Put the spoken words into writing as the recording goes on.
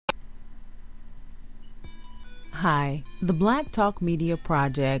Hi, the Black Talk Media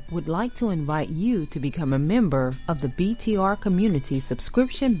Project would like to invite you to become a member of the BTR Community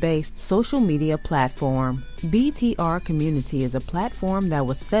subscription-based social media platform. BTR Community is a platform that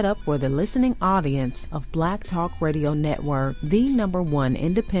was set up for the listening audience of Black Talk Radio Network, the #1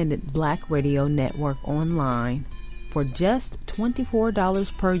 independent Black radio network online. For just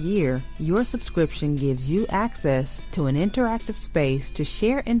 $24 per year, your subscription gives you access to an interactive space to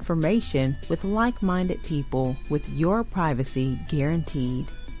share information with like-minded people with your privacy guaranteed.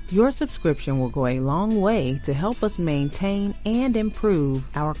 Your subscription will go a long way to help us maintain and improve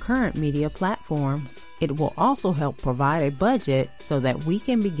our current media platforms. It will also help provide a budget so that we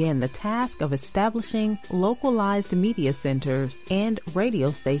can begin the task of establishing localized media centers and radio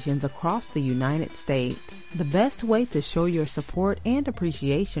stations across the United States. The best way to show your support and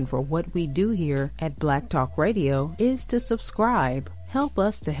appreciation for what we do here at Black Talk Radio is to subscribe. Help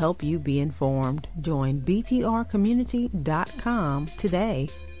us to help you be informed. Join btrcommunity.com today.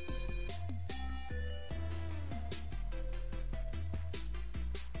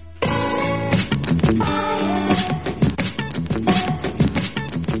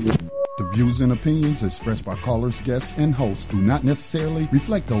 The views and opinions expressed by callers, guests, and hosts do not necessarily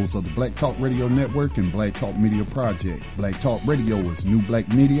reflect those of the Black Talk Radio Network and Black Talk Media Project. Black Talk Radio is new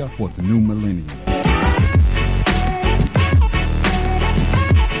black media for the new millennium.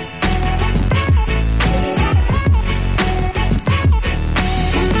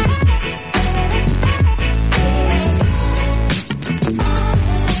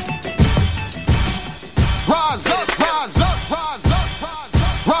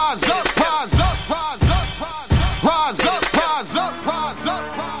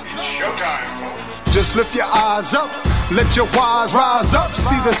 Just lift your eyes up, let your wise rise up.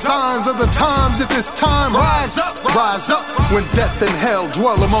 See the signs of the times, if it's time, rise up, rise up. When death and hell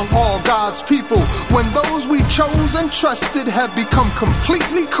dwell among all God's people, when those we chose and trusted have become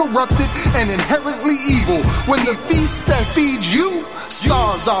completely corrupted and inherently evil, when the feast that feeds you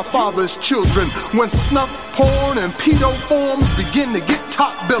starves our Father's children, when snuff, porn, and pedo forms begin to get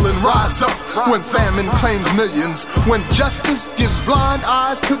top billing, rise up. When famine claims millions, when justice gives blind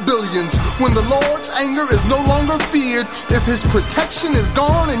eyes to billions, when the Lord's anger is no longer feared, if his protection is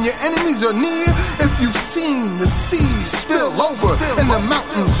gone and your enemies are near, if you've seen the seas spill over and the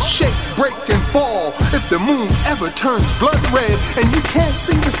mountains shake, break, and fall, if the moon ever turns blood red and you can't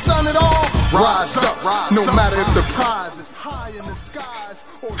see the sun at all, rise up, no matter if the prize is high in the skies.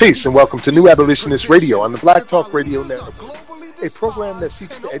 Peace and welcome to New Abolitionist Radio on the Black Talk Radio Network, a program that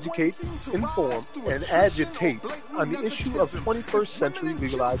seeks to educate, inform, and agitate on the issue of 21st century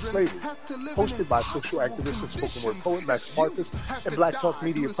legalized slavery. Hosted by social activist and spoken word poet Max Marcus and Black Talk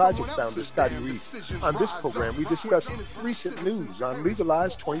Media Project founder Scotty Reed. On this program, we discuss recent news on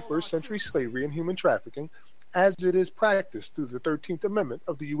legalized 21st century slavery and human trafficking as it is practiced through the 13th Amendment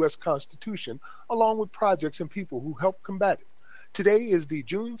of the U.S. Constitution, along with projects and people who help combat it. Today is the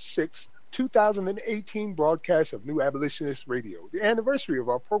June 6th, 2018 broadcast of New Abolitionist Radio, the anniversary of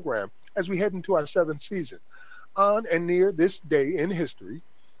our program as we head into our 7th season. On and near this day in history,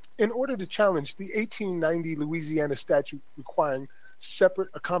 in order to challenge the 1890 Louisiana statute requiring separate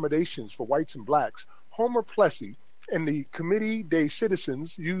accommodations for whites and blacks, Homer Plessy and the Committee des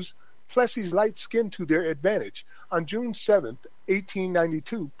Citizens used Plessy's light skin to their advantage. On June 7,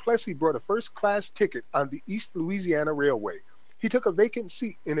 1892, Plessy brought a first-class ticket on the East Louisiana Railway. He took a vacant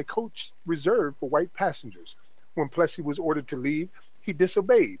seat in a coach reserved for white passengers. When Plessy was ordered to leave, he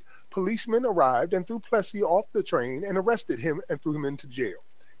disobeyed. Policemen arrived and threw Plessy off the train and arrested him and threw him into jail.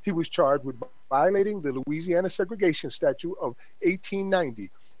 He was charged with violating the Louisiana segregation statute of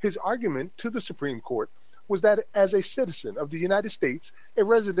 1890. His argument to the Supreme Court was that as a citizen of the United States, a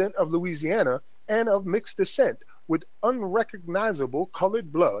resident of Louisiana, and of mixed descent, with unrecognizable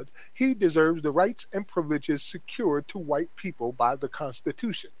colored blood, he deserves the rights and privileges secured to white people by the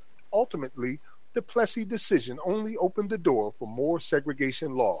Constitution. Ultimately, the Plessy decision only opened the door for more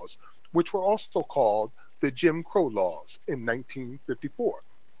segregation laws, which were also called the Jim Crow laws in 1954.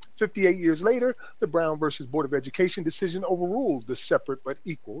 58 years later, the Brown versus Board of Education decision overruled the separate but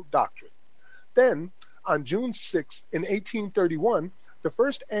equal doctrine. Then, on June 6th in 1831, the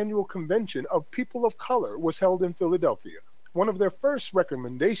first annual convention of people of color was held in Philadelphia. One of their first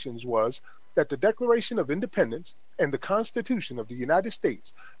recommendations was that the Declaration of Independence and the Constitution of the United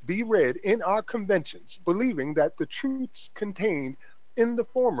States be read in our conventions, believing that the truths contained in the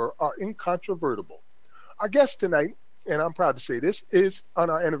former are incontrovertible. Our guest tonight, and I'm proud to say this, is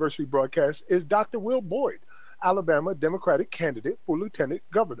on our anniversary broadcast, is Dr. Will Boyd, Alabama Democratic candidate for Lieutenant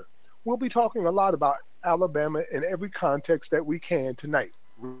Governor. We'll be talking a lot about Alabama in every context that we can tonight.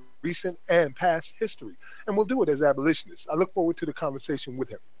 recent and past history, and we'll do it as abolitionists. I look forward to the conversation with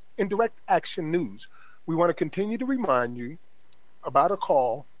him. In Direct Action News, we want to continue to remind you about a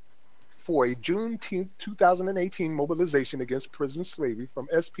call for a Juneteenth 2018 mobilization against prison slavery from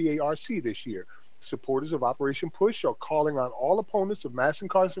SPARC this year. Supporters of Operation PUSH are calling on all opponents of mass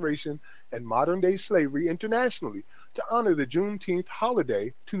incarceration and modern-day slavery internationally to honor the Juneteenth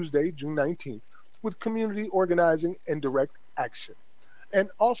holiday, Tuesday, June 19th, with community organizing and direct action. And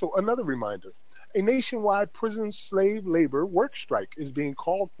also another reminder, a nationwide prison slave labor work strike is being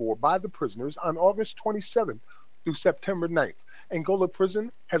called for by the prisoners on August 27th through September 9th. Angola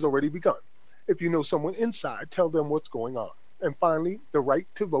Prison has already begun. If you know someone inside, tell them what's going on. And finally, the Right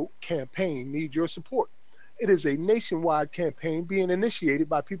to Vote campaign needs your support. It is a nationwide campaign being initiated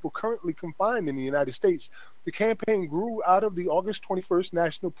by people currently confined in the United States. The campaign grew out of the August 21st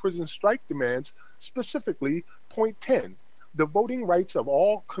National Prison Strike demands, specifically Point 10, the voting rights of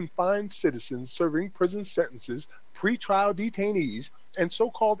all confined citizens serving prison sentences, pretrial detainees, and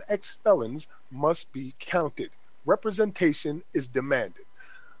so-called ex-felons must be counted. Representation is demanded.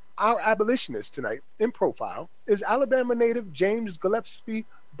 Our abolitionist tonight in profile is Alabama native James Gillespie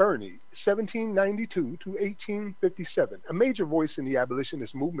Birney, 1792 to 1857, a major voice in the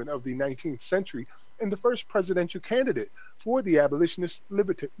abolitionist movement of the 19th century and the first presidential candidate for the Abolitionist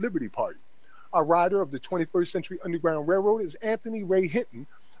Liberty Party. A rider of the 21st Century Underground Railroad is Anthony Ray Hinton,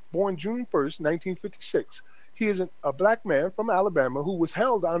 born June 1st, 1956. He is a black man from Alabama who was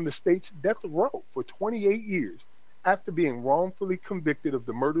held on the state's death row for 28 years after being wrongfully convicted of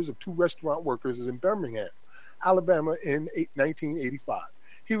the murders of 2 restaurant workers in Birmingham, Alabama in 1985.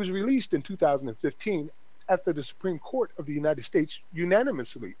 He was released in 2015 after the Supreme Court of the United States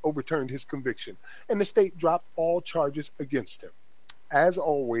unanimously overturned his conviction, and the state dropped all charges against him. As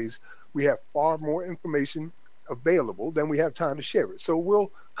always, we have far more information available than we have time to share it, so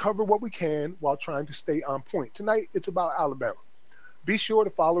we'll cover what we can while trying to stay on point. Tonight, it's about Alabama. Be sure to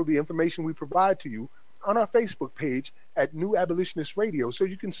follow the information we provide to you on our Facebook page at New Abolitionist Radio so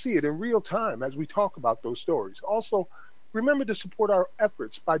you can see it in real time as we talk about those stories. Also, remember to support our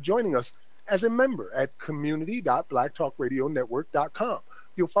efforts by joining us as a member at community.blacktalkradionetwork.com.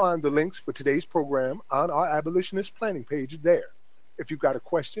 You'll find the links for today's program on our abolitionist planning page there. If you've got a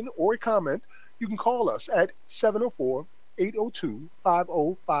question or a comment, you can call us at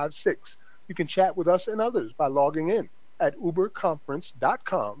 704-802-5056. You can chat with us and others by logging in at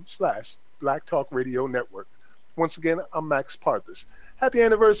uberconference.com/Black Talk Radio Network. Once again, I'm Max Parthas. Happy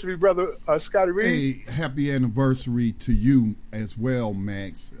anniversary, brother Scotty Reed. Hey, happy anniversary to you as well,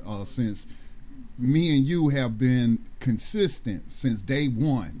 Max. Since me and you have been consistent since day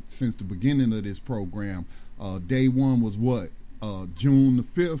one, since the beginning of this program. Day one was what? June the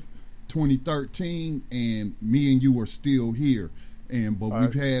 5th, 2013, and me and you are still here. But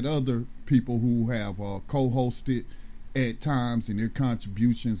we've had other people who have co-hosted at times, and their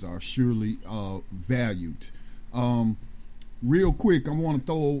contributions are surely valued. Real quick, I want to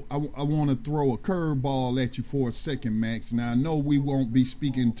throw a curveball at you for a second, Max. Now I know we won't be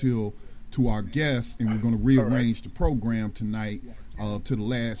speaking to our guests, and we're going to rearrange the program tonight to the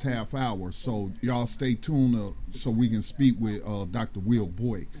last half hour. So y'all stay tuned so we can speak with Dr. Will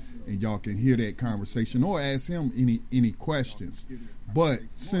Boyd, and y'all can hear that conversation or ask him any questions. But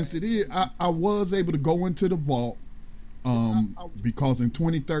since it is, I was able to go into the vault. Because in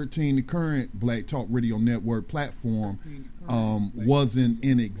 2013, the current Black Talk Radio Network platform wasn't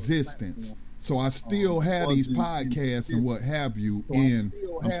in existence. So I still had these podcasts and what have you, and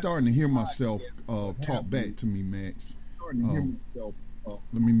I'm starting to hear myself talk back to me, Max. Let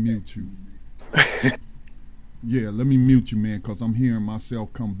me mute you. Yeah, let me mute you, man, because I'm hearing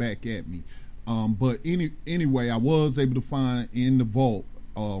myself come back at me. But anyway, I was able to find in the vault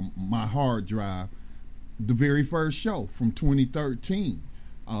my hard drive the very first show from 2013.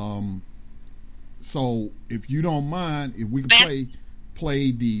 So if you don't mind, if we could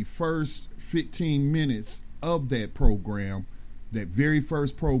play the first 15 minutes of that program, that very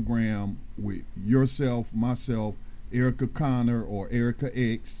first program with yourself, myself, Erica Connor or Erica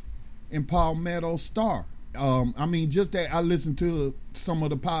X, and Palmetto Star. I mean, just that I listened to some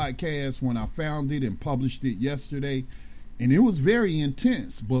of the podcasts when I found it and published it yesterday, and it was very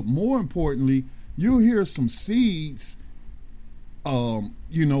intense. But more importantly, you'll hear some seeds,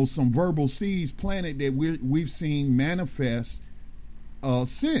 some verbal seeds planted that we've seen manifest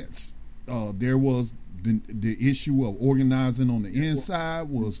since. There was the issue of organizing on the inside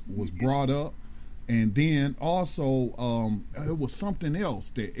was brought up, and then also it was something else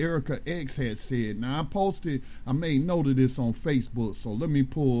that Erica X had said. Now I made note of this on Facebook, so let me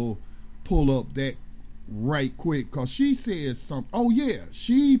pull up that right quick, because she said something. Oh, yeah,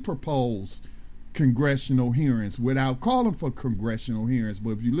 she proposed congressional hearings without calling for congressional hearings.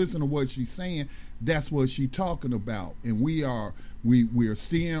 But if you listen to what she's saying, that's what she's talking about. And we are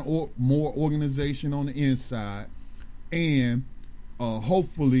seeing more organization on the inside, and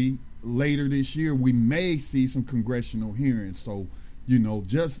hopefully later this year we may see some congressional hearings. So, you know,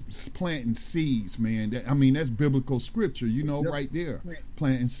 just planting seeds, man. That's biblical scripture, you know, yep. Right there. Right.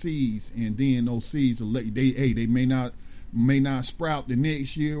 Planting seeds, and then those seeds they may not sprout the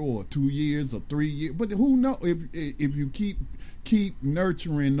next year or 2 years or 3 years, but who knows? If you keep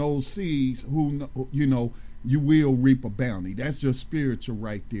nurturing those seeds, you know, you will reap a bounty. That's just spiritual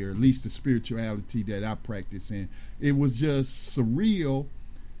right there, at least the spirituality that I practice in. It was just surreal,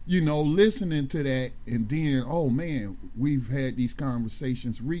 you know, listening to that, and then, oh man, we've had these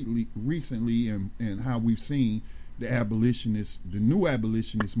conversations recently, and how we've seen the new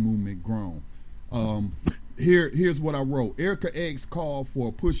abolitionist movement grown. Here's what I wrote. Erica X called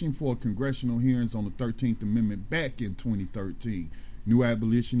for pushing for congressional hearings on the 13th Amendment back in 2013. New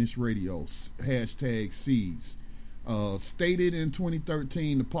Abolitionist Radio, #Seeds. Stated in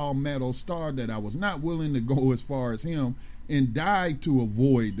 2013, the Palmetto Star, that I was not willing to go as far as him and died to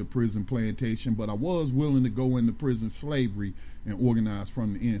avoid the prison plantation, but I was willing to go into prison slavery and organize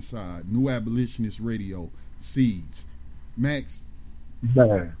from the inside. New Abolitionist Radio, Seeds. Max?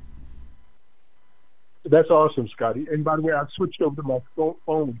 Man. That's awesome, Scotty. And by the way, I switched over to my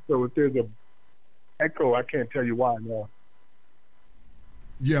phone, so if there's an echo, I can't tell you why now.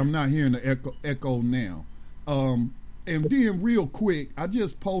 Yeah, I'm not hearing the echo now. And then real quick, I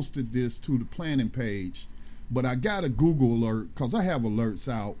just posted this to the planning page, but I got a Google alert, because I have alerts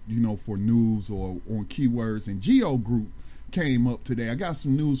out, you know, for news or on keywords, and Geo Group came up today. I got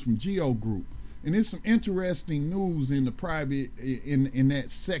some news from Geo Group, and there's some interesting news in the private, in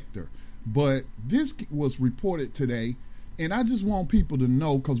that sector. But this was reported today, and I just want people to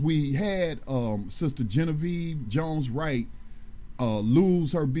know, because we had Sister Genevieve Jones-Wright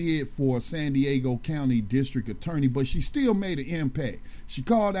lose her bid for San Diego County District Attorney, but she still made an impact. She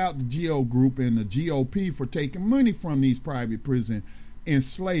called out the GO Group and the GOP for taking money from these private prison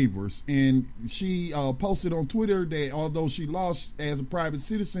enslavers, and she posted on Twitter that although she lost as a private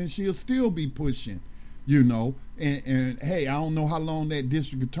citizen, she'll still be pushing, you know, and hey, I don't know how long that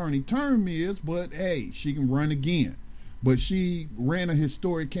district attorney term is, but hey, she can run again. But she ran a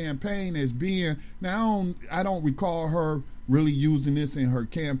historic campaign as being, now I don't recall her really using this in her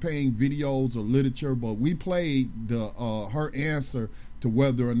campaign videos or literature, but we played her answer to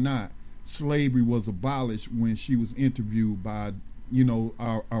whether or not slavery was abolished when she was interviewed by, you know,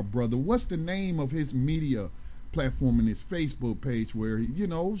 our brother. What's the name of his media platform and his Facebook page where, you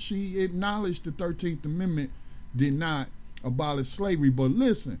know, she acknowledged the 13th Amendment did not abolish slavery. But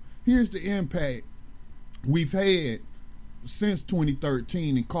listen, here's the impact we've had since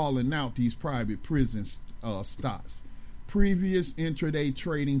 2013 in calling out these private prison stocks. Previous intraday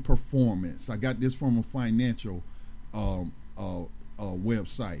trading performance. I got this from a financial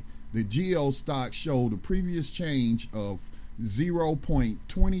website. The GEO stock showed a previous change of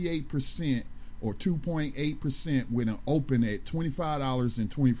 0.28% or 2.8% with an open at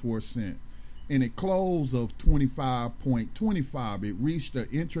 $25.24. And a close of 25.25. It reached an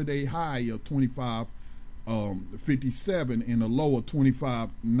intraday high of 25.57 and a low of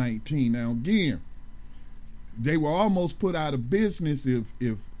 25.19. Now again, they were almost put out of business if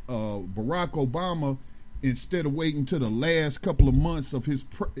Barack Obama, instead of waiting to the last couple of months of his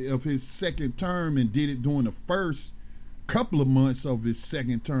second term and did it during the first couple of months of his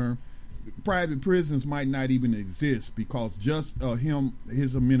second term, private prisons might not even exist, because just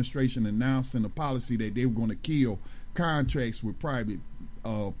his administration announcing a policy that they were going to kill contracts with private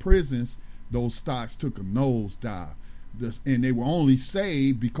prisons. Those stocks took a nosedive. And they were only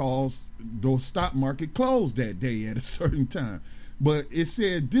saved because the stock market closed that day at a certain time. But it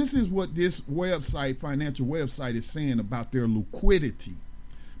said, this is what this website, financial website, is saying about their liquidity.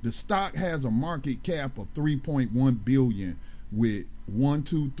 The stock has a market cap of $3.1 billion with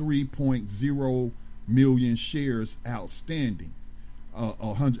 123.0 million shares outstanding.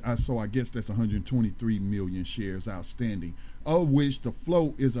 So I guess that's 123 million shares outstanding, of which the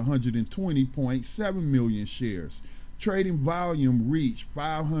float is 120.7 million shares. Trading volume reached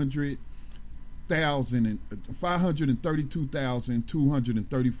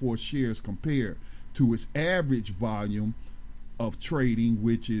 532,234 shares compared to its average volume of trading,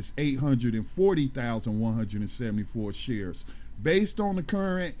 which is 840,174 shares. Based on the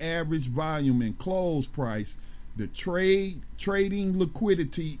current average volume and close price, the trading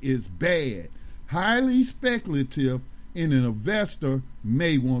liquidity is bad, highly speculative, and an investor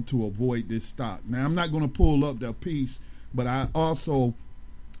may want to avoid this stock. Now, I'm not going to pull up the piece, but I also,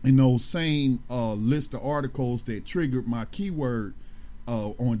 in those same list of articles that triggered my keyword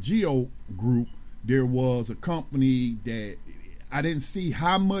on Geo Group, there was a company that I didn't see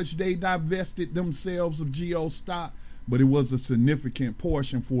how much they divested themselves of Geo stock, but it was a significant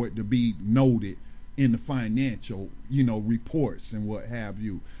portion for it to be noted in the financial, reports and what have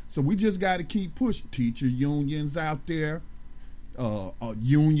you. So we just got to keep pushing. Teacher unions out there,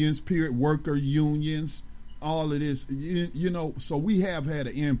 unions, period, worker unions, all of this, so we have had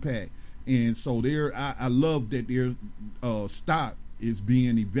an impact. And so I love that their stock is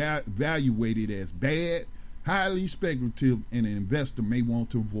being evaluated as bad, highly speculative, and an investor may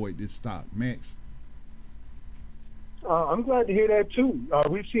want to avoid this stock. Max? I'm glad to hear that, too.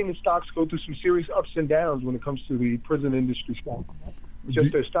 We've seen the stocks go through some serious ups and downs when it comes to the prison industry stock.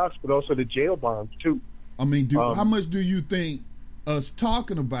 Just their stocks, but also the jail bonds, too. I mean, how much do you think us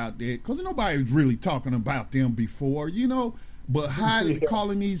talking about that, because nobody was really talking about them before, but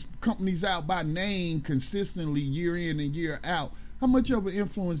calling these companies out by name consistently year in and year out, how much of an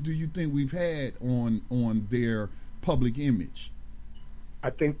influence do you think we've had on their public image? I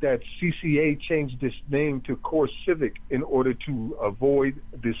think that CCA changed its name to Core Civic in order to avoid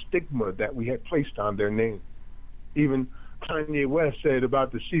the stigma that we had placed on their name. Even Kanye West said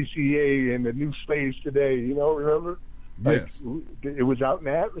about the CCA and the new slaves today, remember? Yes. It was out in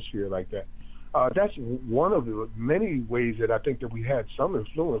the atmosphere like that. That's one of the many ways that I think that we had some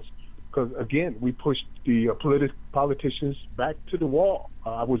influence, because, again, we pushed the politicians back to the wall.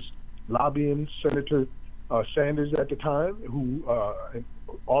 I was lobbying Senator Sanders at the time, who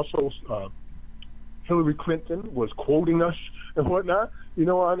also Hillary Clinton was quoting us and whatnot,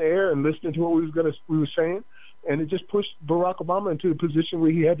 on air and listening to what we were saying, and it just pushed Barack Obama into a position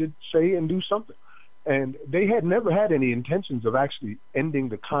where he had to say and do something. And they had never had any intentions of actually ending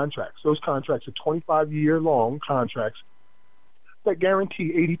the contracts. Those contracts are 25-year-long contracts that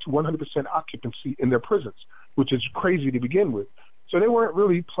guarantee 80 to 100% occupancy in their prisons, which is crazy to begin with. So they weren't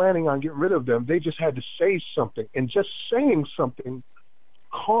really planning on getting rid of them. They just had to say something. And just saying something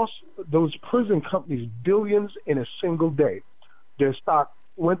cost those prison companies billions in a single day. Their stock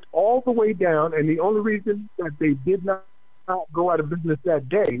went all the way down, and the only reason that they did not go out of business that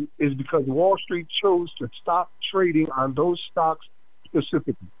day is because Wall Street chose to stop trading on those stocks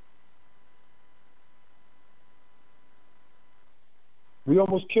specifically. We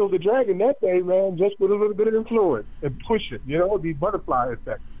almost killed the dragon that day, man, just with a little bit of influence and push it, the butterfly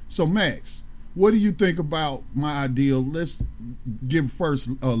effect. So, Max, what do you think about my idea? Let's give first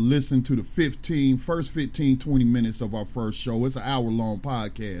a listen to the first 15, 20 minutes of our first show. It's an hour-long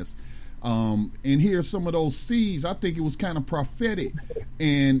podcast. And here's some of those seeds. I think it was kind of prophetic.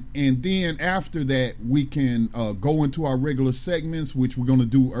 And then after that, we can go into our regular segments, which we're going to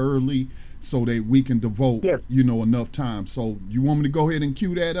do early, so that we can devote, enough time. So you want me to go ahead and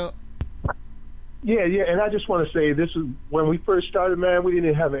cue that up? Yeah. And I just want to say, this is when we first started, man, we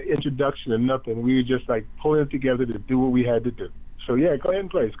didn't have an introduction or nothing. We were just like pulling it together to do what we had to do. So yeah, go ahead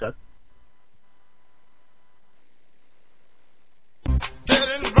and play, Scott. Get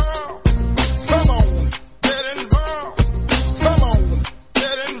involved. Come on. Get involved. Come on.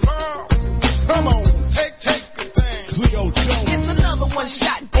 Get involved. Come on. Take a stand. Cleo Jones. It's another one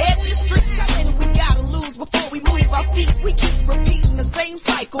shot dead in the street. And we gotta lose before we move our feet. We keep repeating the same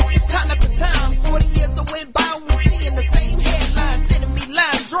cycle. Time after time. 40 years that went by, we seeing the same headlines. Sending me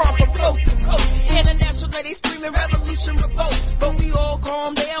lines drawn from coast to coast. International, they screaming revolution, revolt. But we all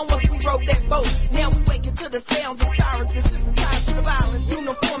calmed down once we wrote that vote. Now we waking to the sounds of sirens. Desensitized to the violence.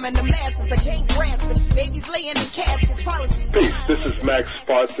 Uniform and the masses that can't grasp it. Babies laying in caskets. Politics. Peace, this is Max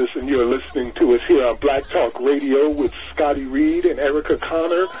Spartus, and you're listening to us here on Black Talk Radio with Scotty Reed and Erica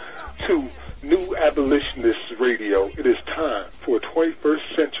Connor to New Abolitionist Radio. It is time for a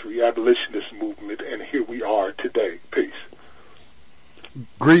 21st century abolitionist movement, and here we are today. Peace.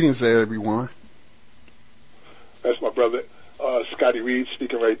 Greetings, everyone. That's my brother, Scotty Reed,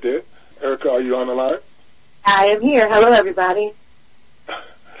 speaking right there. Erica, are you on the line? I am here. Hello, everybody.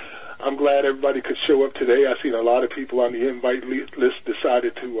 I'm glad everybody could show up today. I've seen a lot of people on the invite list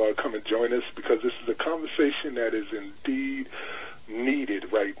decided to come and join us, because this is a conversation that is indeed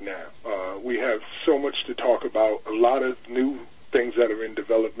needed right now. We have so much to talk about, a lot of new things that are in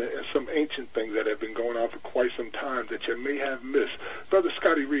development and some ancient things that have been going on for quite some time that you may have missed. Brother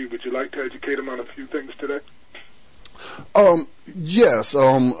Scotty Reed, would you like to educate him on a few things today? Yes.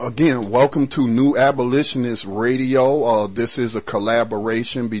 Again, welcome to New Abolitionist Radio. This is a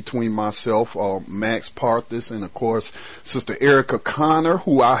collaboration between myself, Max Parthis, and of course, Sister Erica Connor,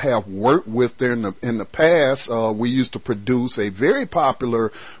 who I have worked with there in the past. We used to produce a very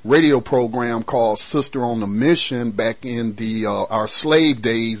popular radio program called Sister on a Mission back in the our slave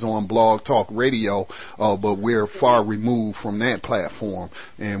days on Blog Talk Radio. But we're far removed from that platform,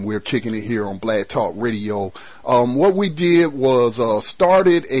 and we're kicking it here on Black Talk Radio. What we did was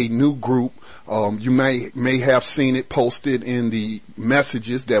started a new group. You may have seen it posted in the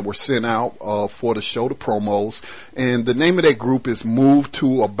messages that were sent out for the show, the promos. And the name of that group is Move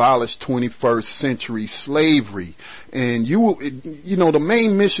to Abolish 21st Century Slavery. And the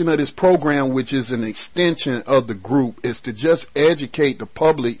main mission of this program, which is an extension of the group, is to just educate the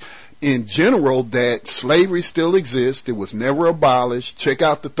public in general that slavery still exists. It was never abolished. Check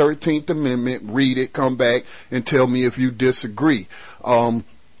out the 13th Amendment, read it, come back and tell me if you disagree.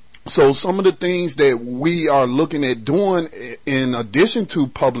 So some of the things that we are looking at doing in addition to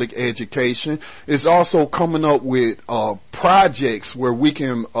public education is also coming up with projects where we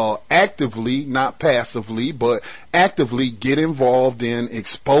can actively, not passively, but actively get involved in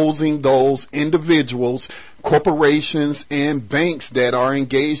exposing those individuals, corporations, and banks that are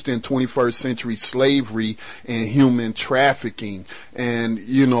engaged in 21st century slavery and human trafficking. And,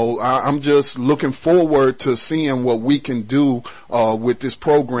 I'm just looking forward to seeing what we can do with this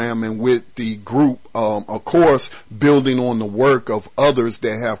program and with the group, of course, building on the work of others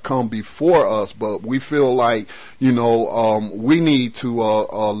that have come before us. But we feel like, we need to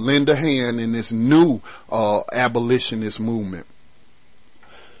lend a hand in this new abolitionist movement.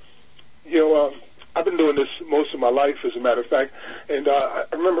 I've been doing this most of my life, as a matter of fact, and I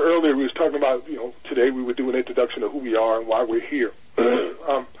remember earlier we was talking about, today we would do an introduction of who we are and why we're here.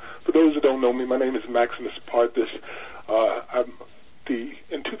 For those who don't know me, my name is Maximus Parthis.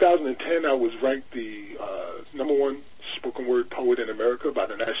 In 2010, I was ranked the #1 spoken word poet in America by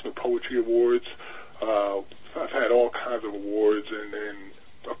the National Poetry Awards. I've had all kinds of awards and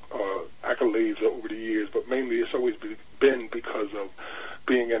accolades over the years, but mainly it's always been because of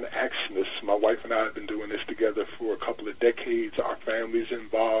being an actionist. My wife and I have been doing this together for a couple of decades. Our family's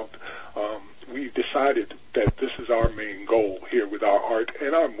involved. We decided that this is our main goal here with our art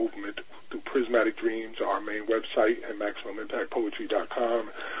and our movement through Prismatic Dreams, our main website, and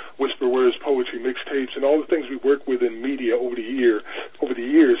MaximumImpactPoetry.com, Whisper Words Poetry Mixtapes, and all the things we work with in media over the years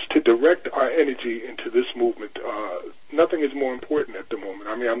to direct our energy into this movement. Nothing is more important at the moment.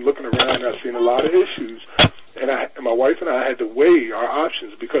 I mean, I'm looking around and I've seen a lot of issues, and my wife and I had to weigh our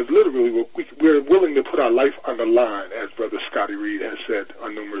options because literally we're willing to put our life on the line, as Brother Scotty Reed has said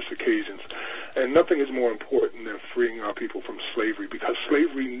on numerous occasions. And nothing is more important than freeing our people from slavery, because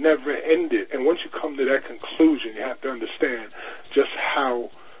slavery never ended. And once you come to that conclusion, you have to understand just how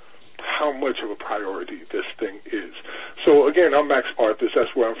much of a priority this thing is. So again, I'm Max Parthis.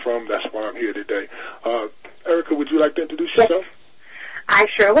 That's where I'm from. That's why I'm here today. Erica, would you like to introduce yourself? I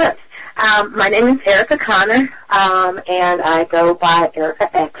sure would. My name is Erica Connor, and I go by Erica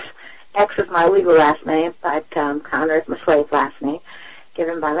X. X is my legal last name, but Connor is my slave last name,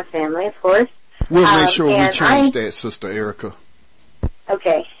 given by my family, of course. We'll make sure we change that, Sister Erica.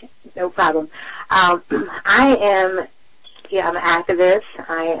 Okay, no problem. I'm an activist.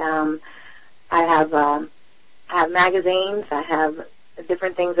 I have magazines. I have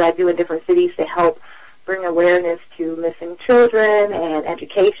different things that I do in different cities to help bring awareness to missing children and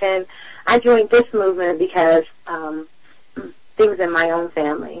education. I joined this movement because things in my own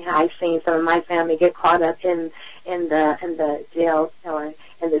family. I've seen some of my family get caught up in the jail or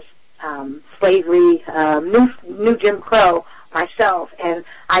in this slavery, new Jim Crow myself, and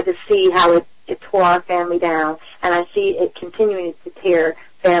I just see how it tore our family down, and I see it continuing to tear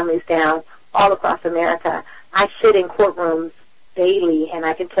families down all across America. I sit in courtrooms daily, and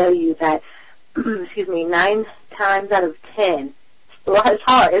I can tell you that 9 times out of 10, it's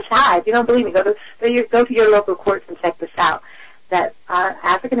hard. It's high. If you don't believe me, go to your local courts and check this out. That our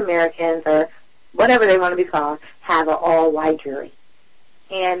African Americans, or whatever they want to be called, have an all-white jury.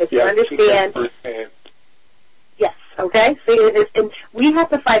 And if you understand, yes, okay. See, and we have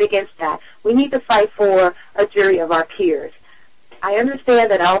to fight against that. We need to fight for a jury of our peers. I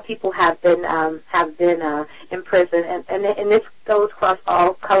understand that all people have been in prison, and this goes across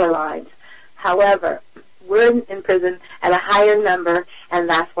all color lines. However, we're in prison at a higher number, and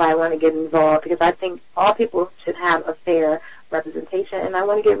that's why I want to get involved, because I think all people should have a fair representation, and I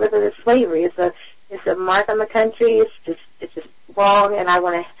want to get rid of this slavery. It's a mark on the country. It's just wrong, and I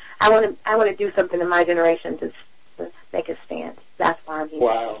want to do something in my generation to make a stand. That's why I'm here.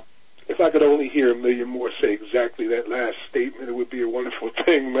 Wow. If I could only hear a million more say exactly that last statement, it would be a wonderful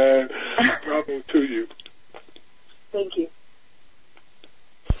thing, man. Bravo to you. Thank you.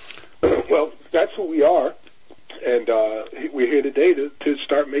 Well, that's who we are. And we're here today to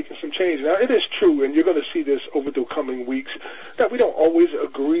start making some change. Now, it is true, and you're going to see this over the coming weeks, that we don't always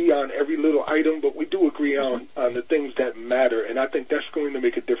agree on every little item, but we do agree on the things that matter. And I think that's going to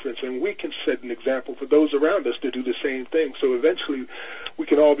make a difference. And we can set an example for those around us to do the same thing. So eventually, we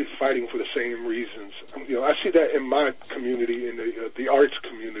can all be fighting for the same reasons. You know, I see that in my community, in the arts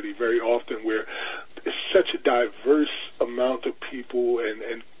community, very often, where it's such a diverse amount of people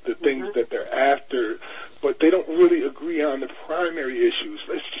and the things that they're after, but they don't really agree on the primary issues.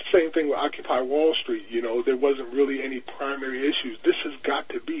 It's the same thing with Occupy Wall Street. You know, there wasn't really any primary issues. This has got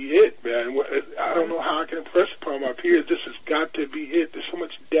to be it, man. I don't know how I can impress upon my peers. This has got to be it. There's so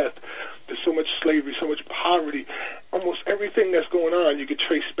much death. There's so much slavery, so much poverty. Almost everything that's going on, you could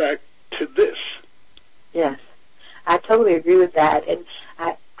trace back to this. Yes, I totally agree with that. And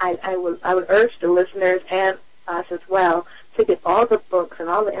I would urge the listeners and us as well to get all the books and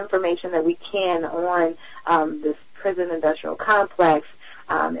all the information that we can on this prison industrial complex.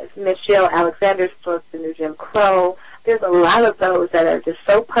 It's Michelle Alexander's book, The New Jim Crow. There's a lot of those that are just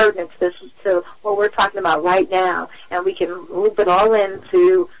so pertinent to what we're talking about right now, and we can loop it all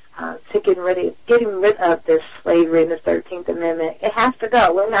into to getting rid of this slavery and the 13th Amendment. It has to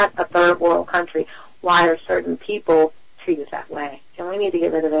go. We're not a third world country. Why are certain people treated that way? And we need to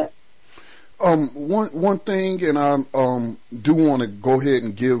get rid of it. One thing, and I do want to go ahead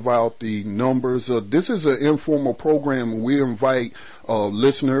and give out the numbers. This is an informal program. We invite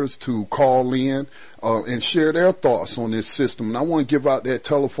listeners to call in and share their thoughts on this system. And I want to give out that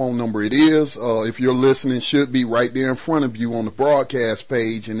telephone number. It is, if you're listening, should be right there in front of you on the broadcast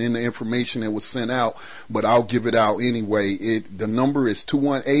page and in the information that was sent out, but I'll give it out anyway. The number is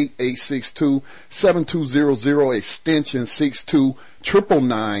 218-862-7200, extension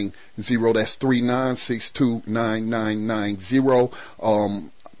 62990. That's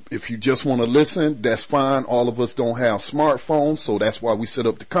 3962-9990. If you just want to listen, that's fine. All of us don't have smartphones, so that's why we set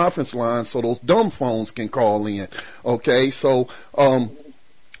up the conference line so those dumb phones can call in. Okay, so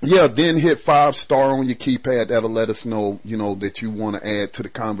then hit 5-star on your keypad. That'll let us know, that you want to add to the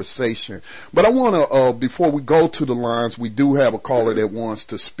conversation. But I want to, before we go to the lines, we do have a caller that wants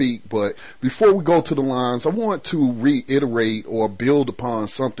to speak. But before we go to the lines, I want to reiterate or build upon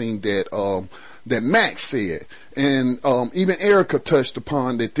something that Max said. And even Erica touched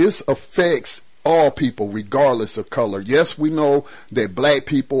upon that this affects all people, regardless of color. Yes, we know that black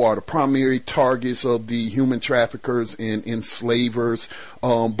people are the primary targets of the human traffickers and enslavers,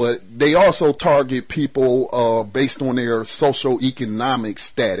 but they also target people based on their socioeconomic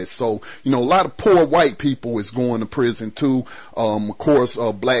status. So, a lot of poor white people is going to prison too. Of course,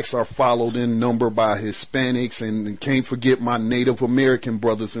 blacks are followed in number by Hispanics, and can't forget my Native American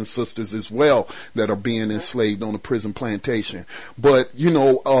brothers and sisters as well that are being enslaved on the prison plantation. But,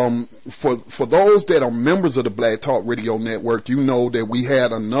 for those that are members of the Black Talk Radio Network, you know that we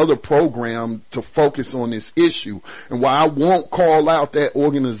had another program to focus on this issue. And while I won't call out that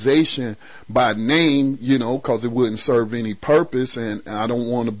organization by name, because it wouldn't serve any purpose, and I don't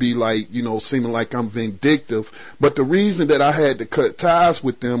want to be like, seeming like I'm vindictive. But the reason that I had to cut ties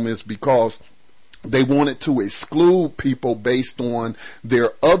with them is because they wanted to exclude people based on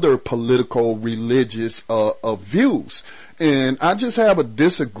their other political, religious views. And I just have a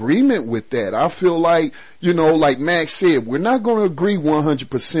disagreement with that. I feel like, like Max said, we're not going to agree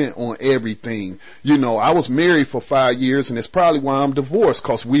 100% on everything. I was married for 5 years, and it's probably why I'm divorced,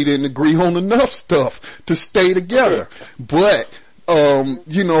 because we didn't agree on enough stuff to stay together. But,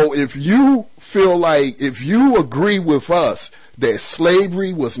 if you feel like, if you agree with us that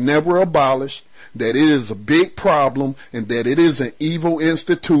slavery was never abolished, that it is a big problem, and that it is an evil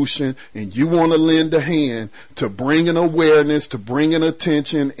institution, and you want to lend a hand to bringing awareness, to bringing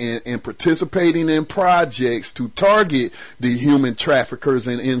attention, and participating in projects to target the human traffickers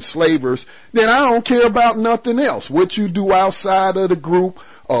and enslavers, then I don't care about nothing else. What you do outside of the group,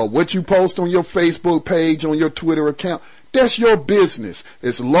 what you post on your Facebook page, on your Twitter account, that's your business.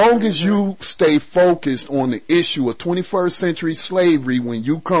 As long as you stay focused on the issue of 21st century slavery, when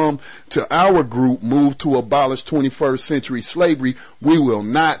you come to our group, Move to Abolish 21st Century Slavery, we will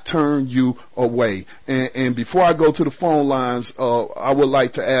not turn you away. And before I go to the phone lines, I would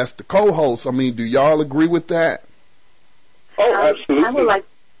like to ask the co-hosts, do y'all agree with that? Oh, absolutely. I would like,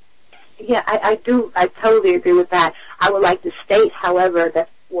 I do. I totally agree with that. I would like to state, however, that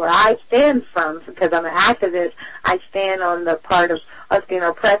where I stand from, because I'm an activist, I stand on the part of us being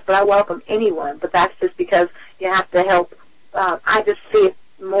oppressed, but I welcome anyone. But that's just because you have to help. I just see it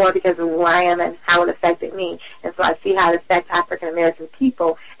more because of who I am and how it affected me. And so I see how it affects African American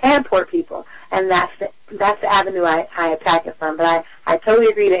people and poor people. And that's the avenue I attack it from. But I totally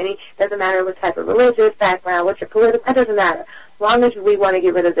agree that doesn't matter what type of religious background, what your political, that doesn't matter. As long as we want to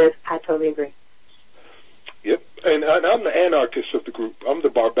get rid of this, I totally agree. Yep, and I'm the anarchist of the group. I'm the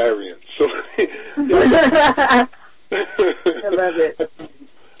barbarian. So I love it.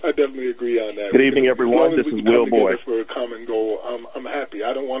 I definitely agree on that. Good evening, everyone. This is Will Boyd. For a common goal, I'm happy.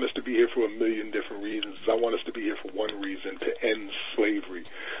 I don't want us to be here for a million different reasons. I want us to be here for one reason: to end slavery.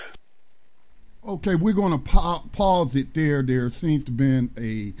 Okay, we're going to pause it there. There seems to have been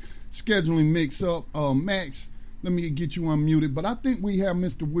a scheduling mix-up. Max, let me get you unmuted. But I think we have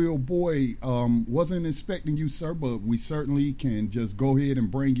Mr. Will Boyd. Wasn't expecting you, sir, but we certainly can just go ahead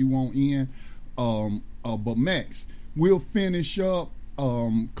and bring you on in. But Max, we'll finish up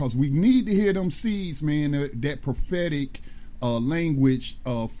because we need to hear them seeds, man, that prophetic language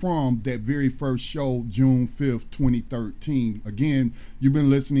from that very first show, June 5th, 2013. Again, you've been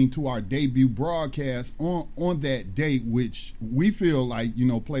listening to our debut broadcast on that date, which we feel like,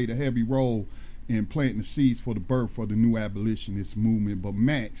 played a heavy role in planting the seeds for the birth of the new abolitionist movement. But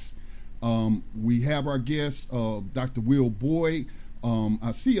Max, we have our guest, Dr. Will Boyd.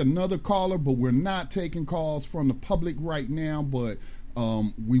 I see another caller, but we're not taking calls from the public right now, but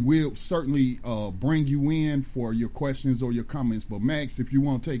we will certainly bring you in for your questions or your comments. But Max, if you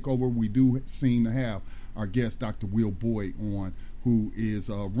want to take over, we do seem to have our guest, Dr. Will Boyd, on, who is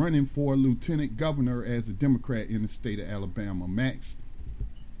running for lieutenant governor as a Democrat in the state of Alabama. Max?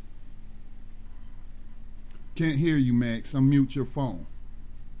 Can't hear you, Max. Unmute your phone.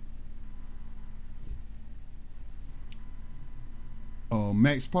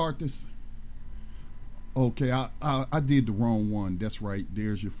 Max Partis? Okay, I did the wrong one. That's right.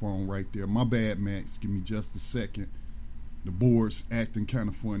 There's your phone right there. My bad, Max. Give me just a second. The board's acting kind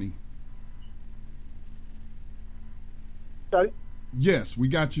of funny. Scotty? Yes, we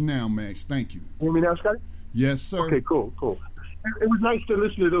got you now, Max. Thank you. Hear me now, Scotty? Yes, sir. Okay, cool. It was nice to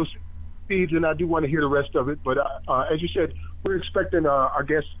listen to those feeds, and I do want to hear the rest of it. But as you said, we're expecting our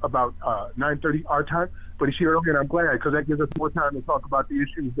guest about 9:30 our time, but he's here early, and I'm glad because that gives us more time to talk about the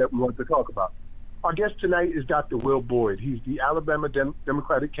issues that we want to talk about. Our guest tonight is Dr. Will Boyd. He's the Alabama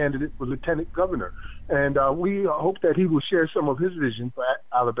Democratic candidate for lieutenant governor. And we hope that he will share some of his vision for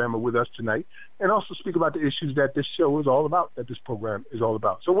Alabama with us tonight and also speak about the issues that this show is all about, that this program is all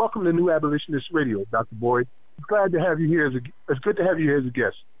about. So welcome to New Abolitionist Radio, Dr. Boyd. It's glad to have you here. It's good to have you here as a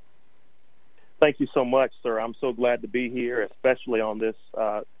guest. Thank you so much, sir. I'm so glad to be here, especially on this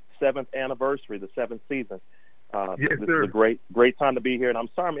 7th anniversary, the 7th season. Yes, this sir. is a great time to be here, and I'm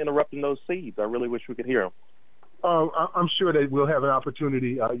sorry I'm interrupting those seeds. I really wish we could hear them. I'm sure that we'll have an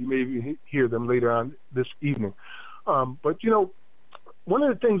opportunity. You may even hear them later on this evening. But, one of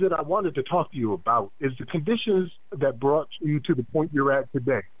the things that I wanted to talk to you about is the conditions that brought you to the point you're at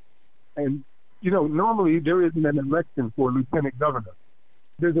today. And, normally there isn't an election for a lieutenant governor.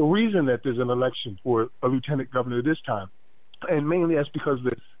 There's a reason that there's an election for a lieutenant governor this time. And mainly that's because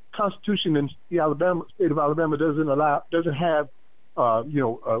the Constitution in the state of Alabama doesn't have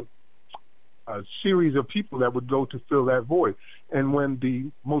a series of people that would go to fill that void. And when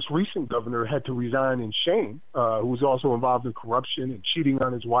the most recent governor had to resign in shame, who was also involved in corruption and cheating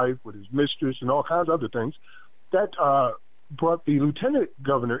on his wife with his mistress and all kinds of other things, that brought the lieutenant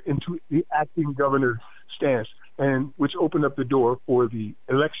governor into the acting governor stance, and which opened up the door for the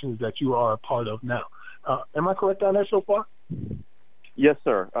elections that you are a part of now. Am I correct on that so far? Yes,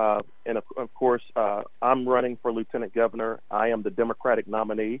 sir. And of course, I'm running for lieutenant governor. I am the Democratic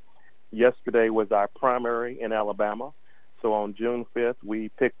nominee. Yesterday was our primary in Alabama. So on June 5th, we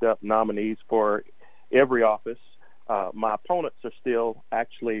picked up nominees for every office. My opponents are still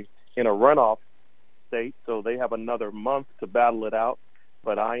actually in a runoff state, so they have another month to battle it out.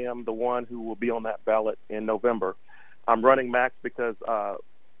 But I am the one who will be on that ballot in November. I'm running, Max, because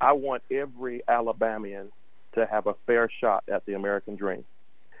I want every Alabamian to have a fair shot at the American dream.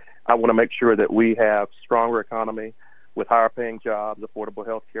 I want to make sure that we have stronger economy with higher paying jobs, affordable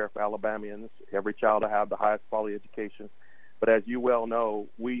health care for Alabamians, every child to have the highest quality education. But as you well know,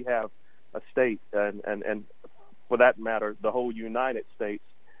 we have a state, and for that matter, the whole United States,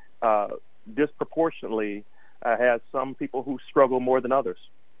 disproportionately has some people who struggle more than others.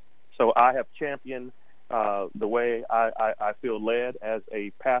 So I have championed the way I feel led as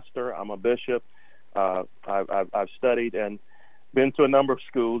a pastor. I'm a bishop. I've studied and been to a number of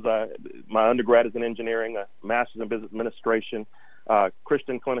schools. My undergrad is in engineering, a master's in business administration,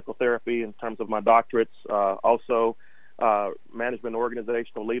 Christian clinical therapy in terms of my doctorates, also management,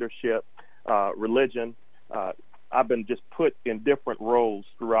 organizational leadership, religion, I've been just put in different roles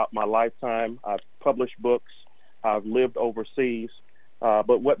throughout my lifetime. I've published books. I've lived overseas.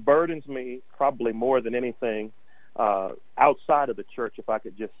 But what burdens me probably more than anything outside of the church, if I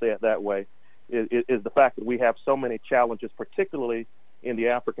could just say it that way, is the fact that we have so many challenges, particularly in the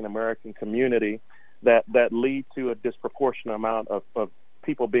African American community, that lead to a disproportionate amount of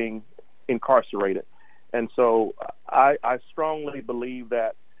people being incarcerated. And so I strongly believe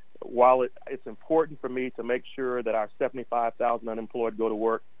that while it's important for me to make sure that our 75,000 unemployed go to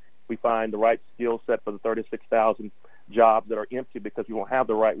work, we find the right skill set for the 36,000 jobs that are empty because we won't have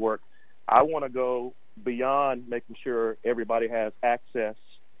the right work, I want to go beyond making sure everybody has access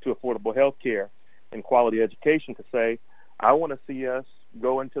to affordable health care and quality education to say, I want to see us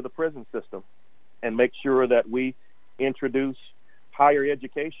go into the prison system and make sure that we introduce higher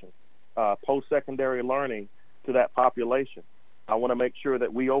education, post-secondary learning to that population. I want to make sure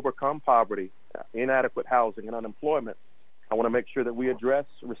that we overcome poverty, inadequate housing, and unemployment. I want to make sure that we address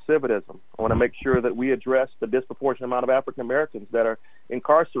recidivism. I want to make sure that we address the disproportionate amount of African Americans that are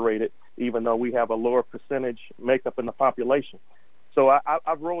incarcerated, even though we have a lower percentage makeup in the population. So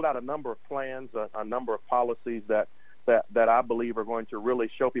I've rolled out a number of plans, a number of policies that I believe are going to really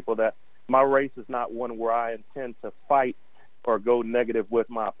show people that my race is not one where I intend to fight or go negative with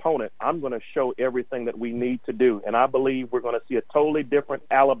my opponent. I'm going to show everything that we need to do, and I believe we're going to see a totally different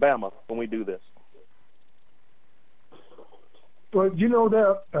Alabama when we do this. Well, you know,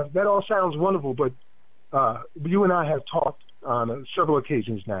 that all sounds wonderful, but you and I have talked on several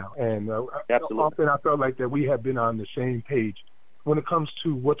occasions now, and often I felt like that we have been on the same page when it comes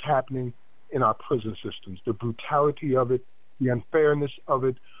to what's happening in our prison systems, the brutality of it, the unfairness of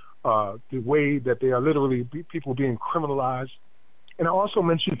it, the way that they are literally people being criminalized. And I also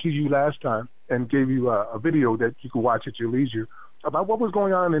mentioned to you last time and gave you a video that you could watch at your leisure about what was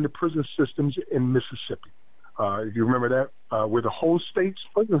going on in the prison systems in Mississippi. If you remember that, where the whole state's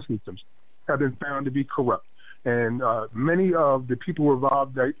prison systems have been found to be corrupt. And many of the people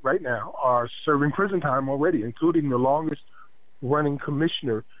involved right now are serving prison time already, including the longest running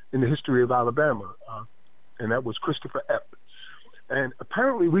commissioner in the history of Alabama, and that was Christopher Epps. And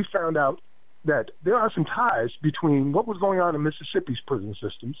apparently we found out that there are some ties between what was going on in Mississippi's prison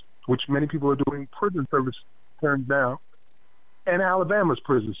systems, which many people are doing prison service terms now, and Alabama's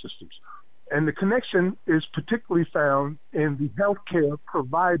prison systems. And the connection is particularly found in the healthcare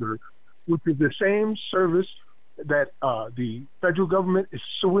provider, which is the same service that the federal government is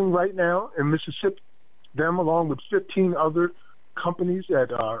suing right now in Mississippi, them along with 15 other companies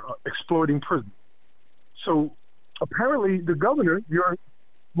that are exploiting prisons. So apparently the governor,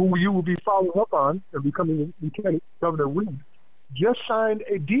 who you will be following up on and becoming Lieutenant Governor Reed, just signed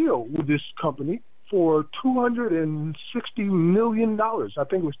a deal with this company for $260 million. I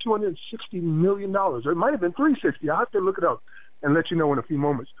think it was $260 million. Or it might have been $360. I'll have to look it up and let you know in a few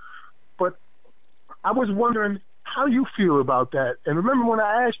moments. But I was wondering how you feel about that. And remember when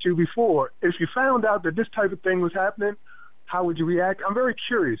I asked you before, if you found out that this type of thing was happening, how would you react? I'm very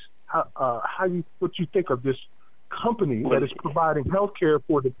curious what you think of this company that is providing health care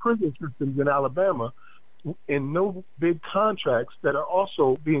for the prison systems in Alabama in no big contracts that are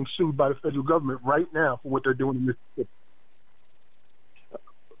also being sued by the federal government right now for what they're doing in Mississippi.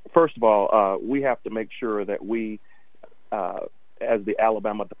 First of all, we have to make sure that we, as the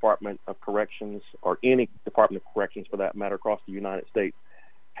Alabama Department of Corrections, or any Department of Corrections for that matter across the United States,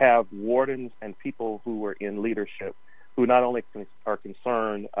 have wardens and people who are in leadership who not only are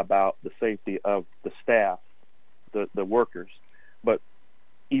concerned about the safety of the staff, the workers, but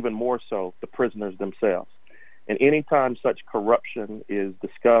even more so the prisoners themselves. And anytime such corruption is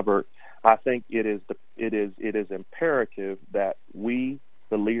discovered, I think it is imperative that we,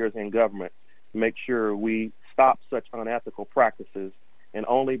 the leaders in government, make sure we stop such unethical practices and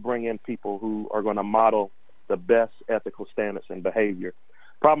only bring in people who are going to model the best ethical standards and behavior.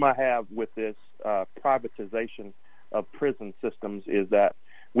 Problem I have with this privatization of prison systems is that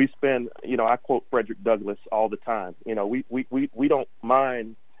we spend, I quote Frederick Douglass all the time. We don't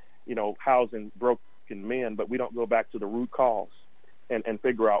mind, housing broken men, but we don't go back to the root cause and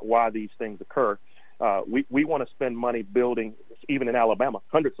figure out why these things occur. We want to spend money building, even in Alabama,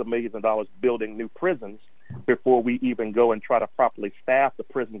 hundreds of millions of dollars building new prisons before we even go and try to properly staff the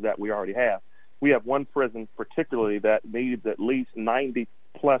prisons that we already have. We have one prison particularly that needs at least 90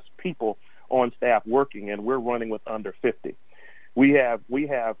 plus people on staff working, and we're running with under 50. We have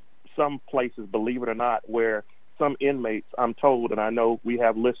some places, believe it or not, where some inmates, I'm told, and I know we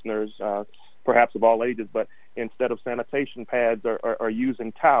have listeners, perhaps of all ages, but instead of sanitation pads are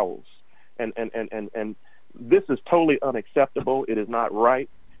using towels. And this is totally unacceptable. It is not right.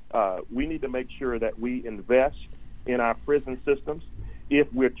 We need to make sure that we invest in our prison systems.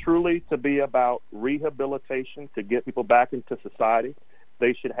 If we're truly to be about rehabilitation, to get people back into society,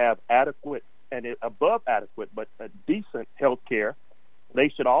 they should have adequate and above adequate, but a decent health care. They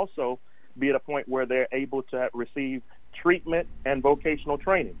should also be at a point where they're able to receive treatment and vocational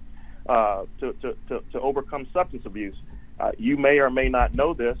training to overcome substance abuse. You may or may not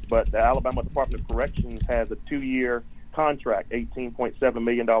know this, but the Alabama Department of Corrections has a 2-year contract, $18.7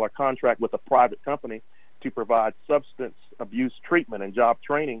 million contract with a private company to provide substance abuse treatment and job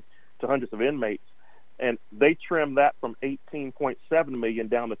training to hundreds of inmates. And they trimmed that from $18.7 million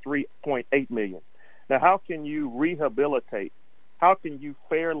down to $3.8 million. Now, how can you rehabilitate? How can you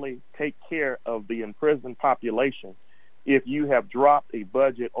fairly take care of the imprisoned population if you have dropped a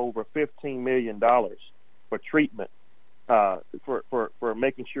budget over $15 million for treatment, for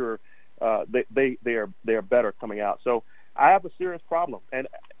making sure they're better coming out? So I have a serious problem, and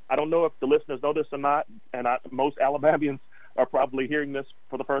I don't know if the listeners know this or not, and most Alabamians are probably hearing this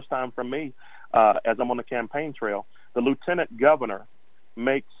for the first time from me as I'm on the campaign trail. The lieutenant governor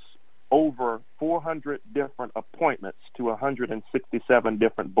makes over 400 different appointments to 167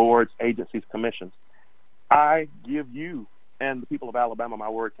 different boards, agencies, commissions. I give you and the people of Alabama my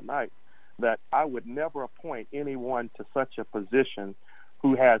word tonight that I would never appoint anyone to such a position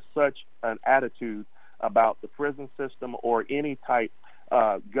who has such an attitude about the prison system or any type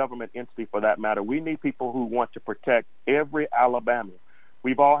government entity for that matter. We need people who want to protect every Alabamian.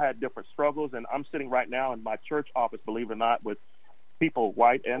 We've all had different struggles, and I'm sitting right now in my church office, believe it or not, with people,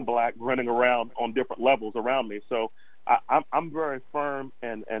 white and black, running around on different levels around me. So I'm very firm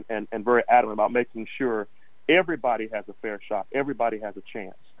and very adamant about making sure everybody has a fair shot, everybody has a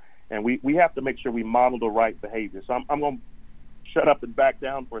chance. And we have to make sure we model the right behavior. So I'm going to shut up and back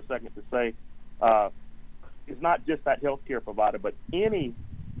down for a second to say it's not just that healthcare provider, but any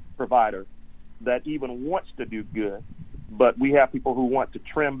provider that even wants to do good. But we have people who want to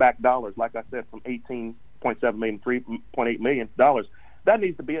trim back dollars, like I said, from $18.7 million, $3.8 million. That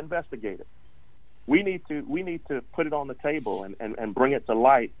needs to be investigated. We need to put it on the table and bring it to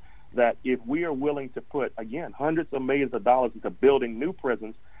light that if we are willing to put, again, hundreds of millions of dollars into building new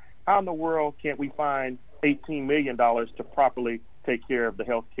prisons, how in the world can't we find $18 million to properly take care of the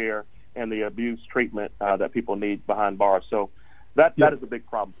health care and the abuse treatment that people need behind bars? So that is a big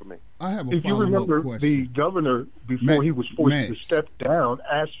problem for me. I have a if you remember, question. The governor, before he was forced to step down,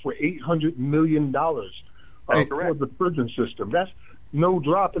 asked for $800 million for the prison system. That's no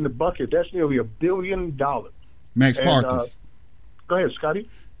drop in the bucket. That's nearly $1 billion. Max Parkins. Go ahead, Scotty.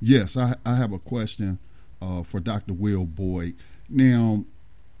 Yes, I have a question for Dr. Will Boyd. Now,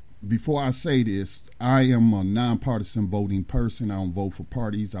 before I say this, I am a nonpartisan voting person. I don't vote for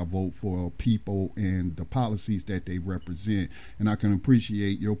parties. I vote for people and the policies that they represent. And I can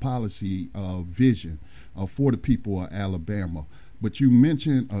appreciate your policy vision for the people of Alabama. But you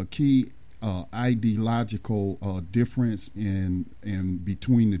mentioned a key ideological difference in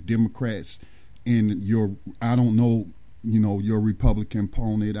between the Democrats and your, I don't know, your Republican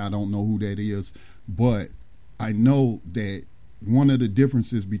opponent. I don't know who that is, but I know that one of the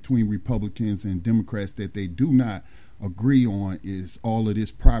differences between Republicans and Democrats that they do not agree on is all of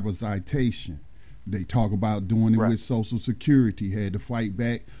this privatization. They talk about doing it with Social Security, had to fight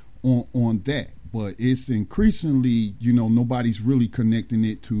back on that. But it's increasingly, nobody's really connecting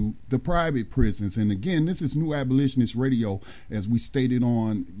it to the private prisons. And again, this is New Abolitionist Radio. As we stated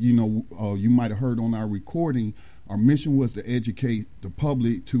on, you might have heard on our recording, our mission was to educate the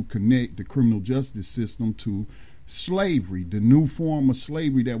public to connect the criminal justice system to slavery, the new form of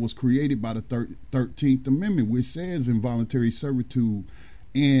slavery that was created by the 13th Amendment, which says involuntary servitude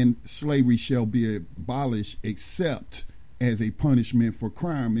and slavery shall be abolished except as a punishment for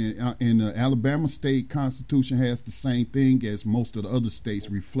crime. And the Alabama state constitution has the same thing as most of the other states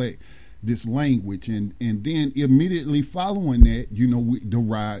reflect this language. And then immediately following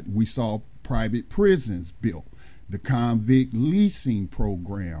that, we saw private prisons built, the convict leasing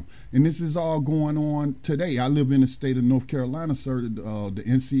program. And this is all going on today. I live in the state of North Carolina, sir.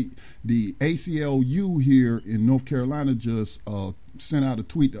 The ACLU here in North Carolina just sent out a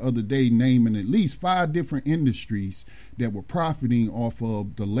tweet the other day naming at least 5 different industries that were profiting off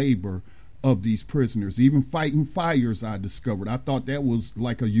of the labor of these prisoners, even fighting fires. I discovered. I thought that was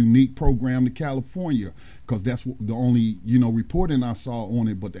like a unique program to California because that's the only, reporting I saw on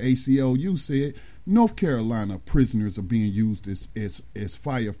it. But the ACLU said North Carolina prisoners are being used as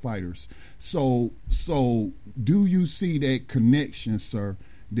firefighters. So do you see that connection, sir,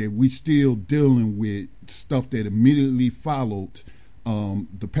 that we still dealing with stuff that immediately followed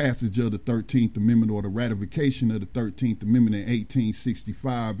the passage of the 13th Amendment or the ratification of the 13th Amendment in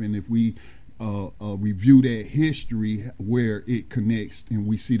 1865? And if we review that history where it connects and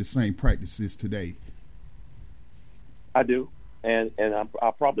we see the same practices today? I do, and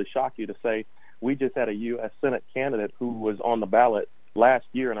I'll probably shock you to say we just had a U.S. Senate candidate who was on the ballot last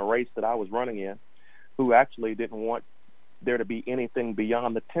year in a race that I was running in, who actually didn't want there to be anything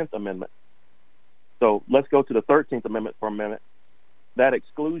beyond the 10th Amendment. So let's go to the 13th Amendment for a minute. That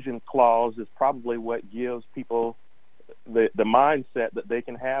exclusion clause is probably what gives people the mindset that they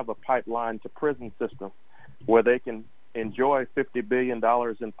can have a pipeline to prison system where they can enjoy $50 billion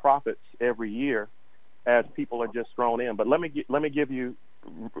in profits every year as people are just thrown in. But let me give you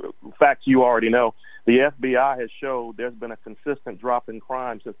facts you already know. The FBI has showed there's been a consistent drop in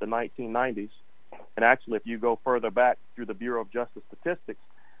crime since the 1990s. And actually, if you go further back through the Bureau of Justice Statistics,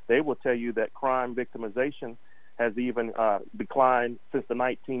 they will tell you that crime victimization has even declined since the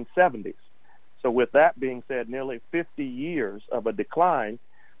 1970s. So with that being said, nearly 50 years of a decline,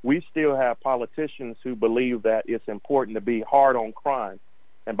 we still have politicians who believe that it's important to be hard on crime.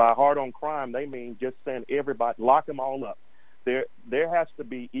 And by hard on crime, they mean just saying everybody, lock them all up. There has to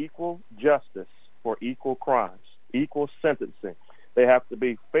be equal justice for equal crimes, equal sentencing. There has to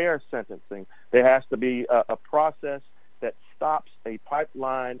be fair sentencing. There has to be a process that stops a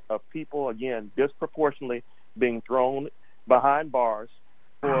pipeline of people, again, disproportionately being thrown behind bars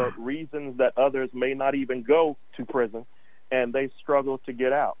for reasons that others may not even go to prison, and they struggle to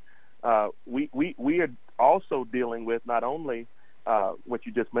get out. We are also dealing with not only what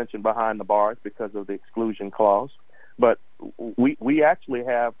you just mentioned behind the bars because of the exclusion clause, but we actually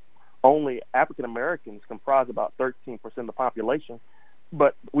have only African Americans comprise about 13% of the population,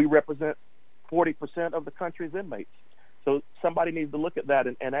 but we represent 40% of the country's inmates. So somebody needs to look at that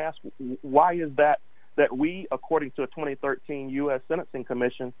and ask, why is that we, according to a 2013 U.S. Sentencing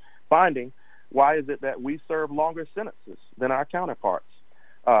Commission finding, why is it that we serve longer sentences than our counterparts?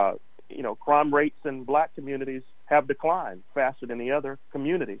 Crime rates in black communities have declined faster than the other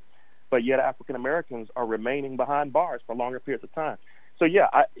communities, but yet African Americans are remaining behind bars for longer periods of time. So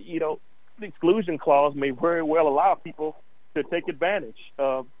the exclusion clause may very well allow people to take advantage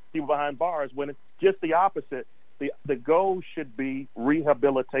of people behind bars when it's just the opposite. The goal should be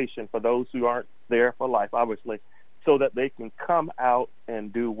rehabilitation for those who aren't there for life, obviously, so that they can come out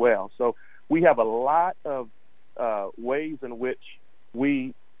and do well. So we have a lot of ways in which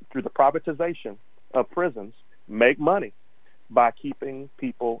we, through the privatization of prisons, make money by keeping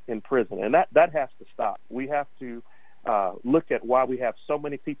people in prison. And that has to stop. We have to look at why we have so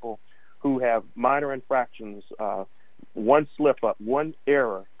many people who have minor infractions, one slip-up, one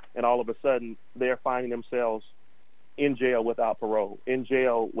error, and all of a sudden they're finding themselves in jail without parole, in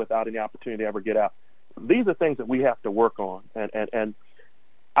jail without any opportunity to ever get out. These are things that we have to work on. And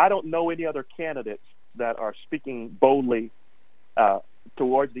I don't know any other candidates that are speaking boldly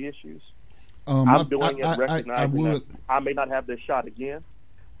towards the issues. I'm doing it recognizing that I may not have this shot again.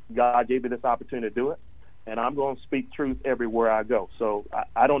 God gave me this opportunity to do it, and I'm going to speak truth everywhere I go. So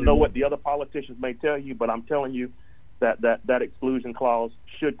I don't know what the other politicians may tell you, but I'm telling you that exclusion clause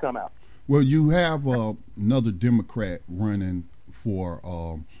should come out. Well, you have another Democrat running for,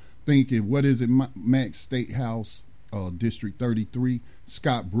 what is it, Max State House, District 33,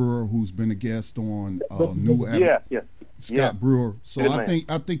 Scott Brewer, who's been a guest on New Avenue. Scott Brewer. So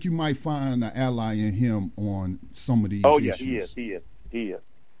I think you might find an ally in him on some of these issues. He is.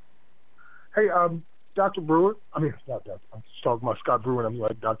 Hey, Dr. Brewer. I'm talking about Scott Brewer, and I'm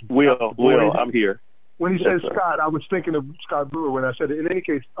like, Dr. Will, I'm here. When he said Scott, I was thinking of Scott Brewer when I said it. In any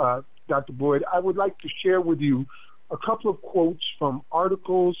case, Dr. Boyd, I would like to share with you a couple of quotes from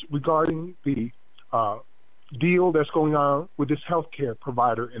articles regarding the deal that's going on with this healthcare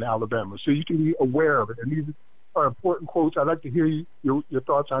provider in Alabama, so you can be aware of it. And these are important quotes. I'd like to hear your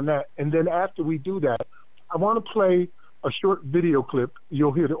thoughts on that. And then after we do that, I want to play a short video clip.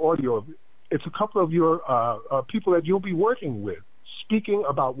 You'll hear the audio of it. It's a couple of your people that you'll be working with, speaking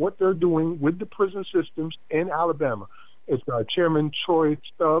about what they're doing with the prison systems in Alabama. It's Chairman Troy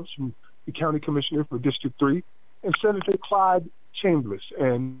Stubbs, from the County Commissioner for District 3, and Senator Clyde Chambliss.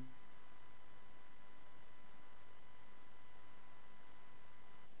 And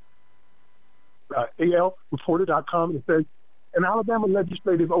ALReporter.com, it says, an Alabama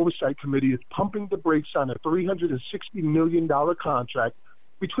Legislative Oversight Committee is pumping the brakes on a $360 million contract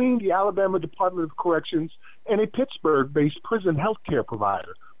between the Alabama Department of Corrections and a Pittsburgh-based prison health care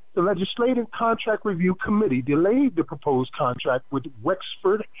provider. The Legislative Contract Review Committee delayed the proposed contract with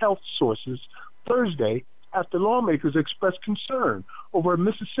Wexford Health Sources Thursday after lawmakers expressed concern over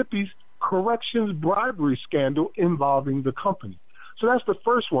Mississippi's corrections bribery scandal involving the company. So that's the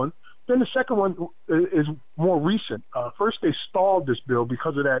first one. Then the second one is more recent. First, they stalled this bill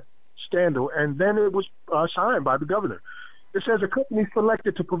because of that scandal, and then it was signed by the governor. It says a company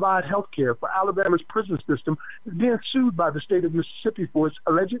selected to provide health care for Alabama's prison system is being sued by the state of Mississippi for its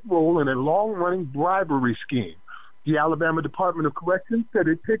alleged role in a long-running bribery scheme. The Alabama Department of Corrections said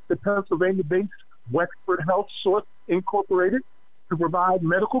it picked the Pennsylvania-based Wexford Health Source Incorporated to provide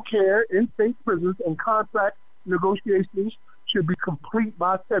medical care in state prisons, and contract negotiations should be complete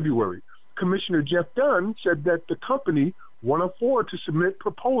by February. Commissioner Jeff Dunn said that the company, one of four to submit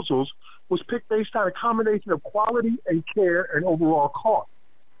proposals, was picked based on a combination of quality and care and overall cost.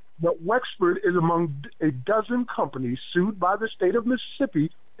 But Wexford is among a dozen companies sued by the state of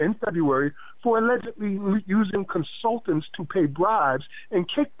Mississippi in February for allegedly using consultants to pay bribes and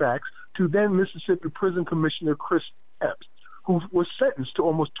kickbacks to then Mississippi Prison Commissioner Chris Epps, who was sentenced to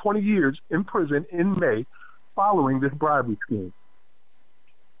almost 20 years in prison in May following this bribery scheme.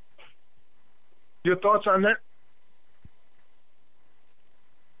 Your thoughts on that?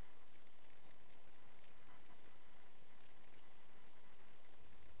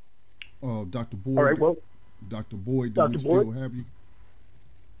 Dr. Boyd. All right, well, Dr. Boyd, do we still have you?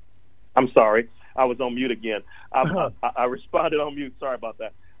 I'm sorry. I was on mute again. I responded on mute. Sorry about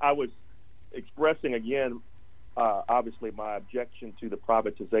that. I was expressing again, obviously, my objection to the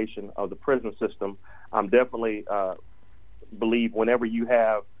privatization of the prison system. I'm definitely believe whenever you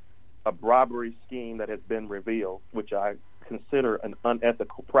have a bribery scheme that has been revealed, which I consider an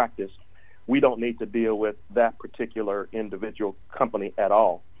unethical practice, we don't need to deal with that particular individual company at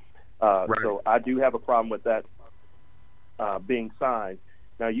all. Right. So I do have a problem with that being signed.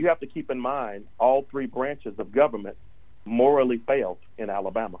 Now, you have to keep in mind all three branches of government morally failed in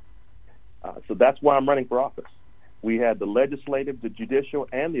Alabama. So that's why I'm running for office. We had the legislative, the judicial,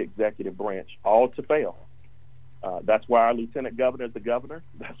 and the executive branch all to fail. That's why our lieutenant governor is the governor.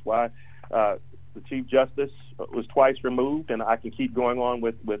 That's why the chief justice was twice removed, and I can keep going on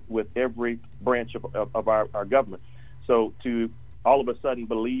with every branch of our government. So to all of a sudden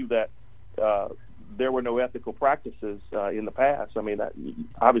believe that there were no ethical practices in the past, I mean,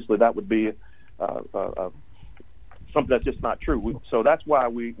 obviously that would be something that's just not true. So that's why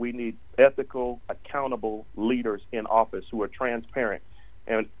we need ethical, accountable leaders in office who are transparent.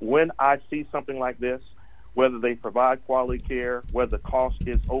 And when I see something like this, whether they provide quality care, whether the cost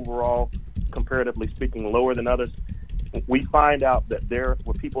is overall, comparatively speaking, lower than others, we find out that there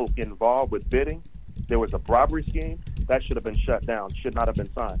were people involved with bidding. There was a bribery scheme that should have been shut down, should not have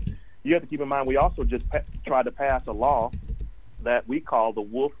been signed. You have to keep in mind, we also just tried to pass a law that we call the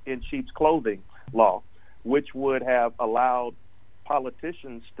wolf in sheep's clothing law, which would have allowed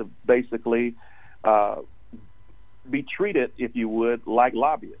politicians to basically be treated, if you would, like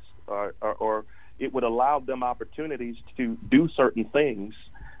lobbyists, or it would allow them opportunities to do certain things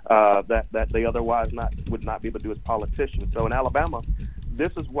that they otherwise would not be able to do as politicians. So in Alabama,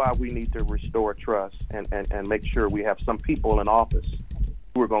 this is why we need to restore trust and make sure we have some people in office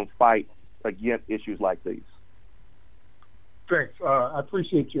who are going to fight against issues like these. Thanks. I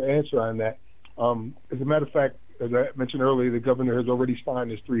appreciate your answer on that. As a matter of fact, as I mentioned earlier, the governor has already signed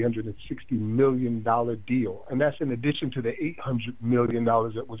this $360 million deal, and that's in addition to the $800 million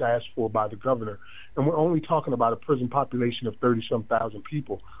that was asked for by the governor. And we're only talking about a prison population of 30-some thousand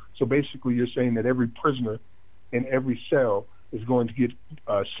people. So basically, you're saying that every prisoner in every cell is going to get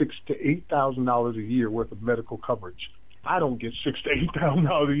 $6,000 to $8,000 a year worth of medical coverage. I don't get $6,000 to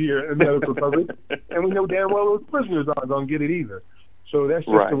 $8,000 a year in medical coverage, and we know damn well those prisoners aren't going to get it either. So that's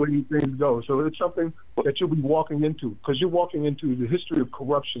just the way things go. So it's something that you'll be walking into, because you're walking into the history of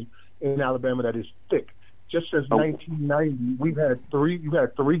corruption in Alabama that is thick. Just since 1990, you had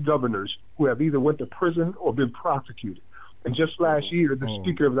three governors who have either went to prison or been prosecuted. And just last year, the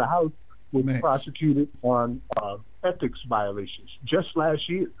Speaker of the House was prosecuted on ethics violations. Just last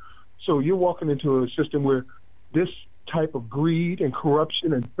year. So you're walking into a system where this type of greed and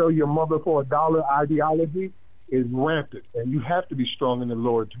corruption and sell your mother for $1 ideology is rampant, and you have to be strong in the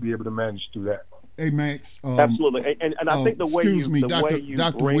Lord to be able to manage through that. Hey, Max. Absolutely, and I think the way you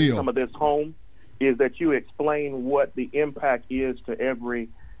Dr. bring Will. some of this home is that you explain what the impact is to every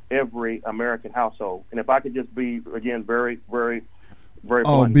American household. And if I could just be again very blunt.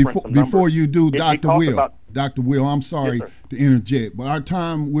 Before you do, Dr. Will. Dr. Will, I'm sorry to interject, but our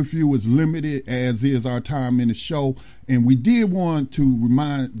time with you is limited, as is our time in the show. And we did want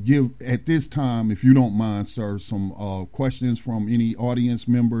to give at this time, if you don't mind, sir, some questions from any audience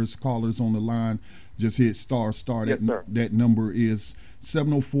members, callers on the line. Just hit star. Yes, that number is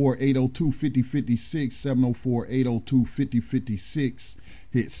 704-802-5056, 704-802-5056.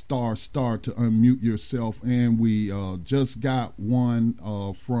 Hit star to unmute yourself. And we just got one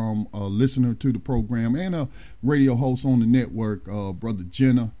from a listener to the program and a radio host on the network, Brother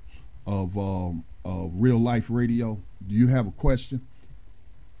Jenna. of Real Life Radio. Do you have a question?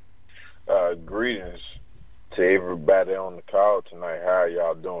 Greetings to everybody on the call tonight. How are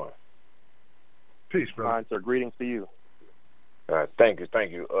y'all doing? Peace, brother. Fine, sir. Greetings to you. Thank you.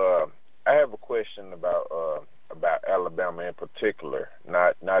 I have a question about Alabama in particular,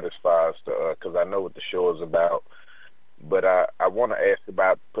 not as far as because I know what the show is about, but I want to ask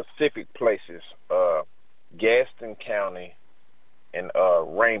about specific places, Gaston County and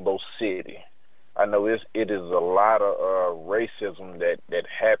Rainbow City. I know it is a lot of racism that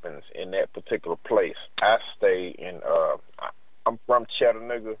happens in that particular place. I stay in, I'm from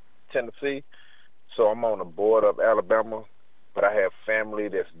Chattanooga, Tennessee, so I'm on the border of Alabama, but I have family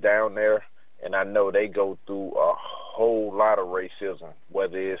that's down there, and I know they go through a whole lot of racism,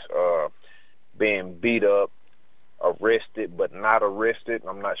 whether it's being beat up, arrested but not arrested.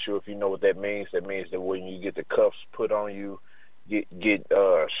 I'm not sure if you know what that means. That means that when you get the cuffs put on you, get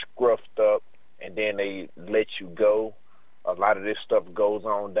scruffed up, and then they let you go. A lot of this stuff goes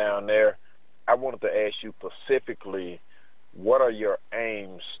on down there. I wanted to ask you specifically, what are your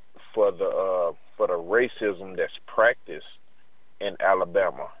aims for the racism that's practiced in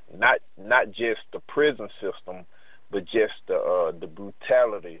Alabama? Not just the prison system, but just the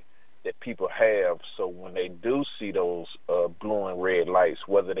brutality that people have. So when they do see those blue and red lights,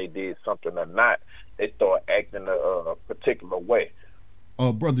 whether they did something or not, they start acting a particular way.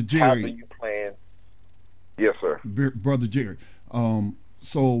 Brother Jerry. How do you plan? Yes, sir. Brother Jerry.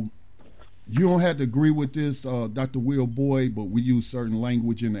 So you don't have to agree with this, Dr. Will Boyd, but we use certain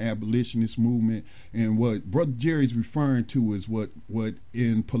language in the abolitionist movement. And what Brother Jerry's referring to is what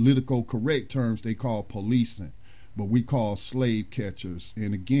in political correct terms they call policing, but we call slave catchers.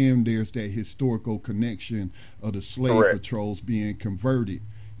 And again, there's that historical connection of the slave Correct. patrols being converted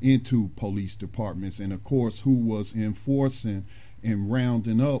into police departments. And of course, who was enforcing and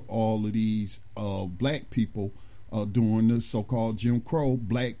rounding up all of these black people during the so-called Jim Crow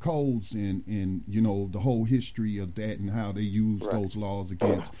black codes and you know the whole history of that and how they used Right. those laws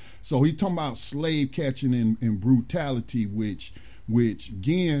against. So he's talking about slave catching and brutality, which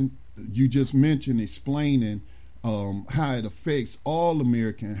again you just mentioned explaining how it affects all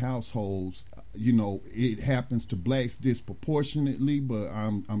American households. You know, it happens to blacks disproportionately, but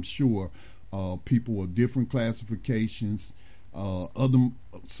I'm sure people of different classifications, other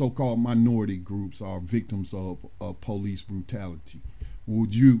so-called minority groups are victims of police brutality.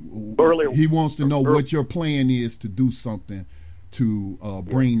 Would you? Earlier, he wants to know what your plan is to do something to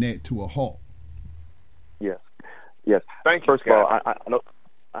bring that to a halt. Yes. Thank you. First of all, I know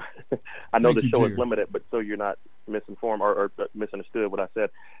I know Thank the you, show Jerry. is limited, but so you're not misinformed or misunderstood what I said.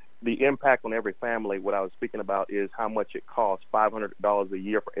 The impact on every family, what I was speaking about is how much it costs, $500 a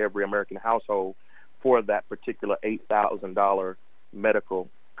year for every American household for that particular $8,000 medical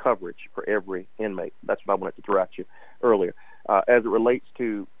coverage for every inmate. That's what I wanted to throw at you earlier. As it relates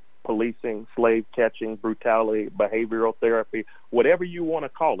to policing, slave catching, brutality, behavioral therapy, whatever you want to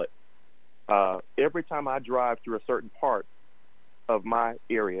call it, every time I drive through a certain part of my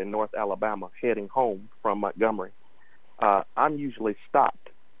area in North Alabama heading home from Montgomery, I'm usually stopped,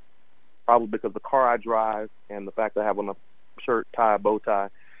 probably because the car I drive and the fact that I have on a shirt, tie, bow tie,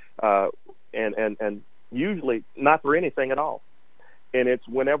 and usually not for anything at all. And it's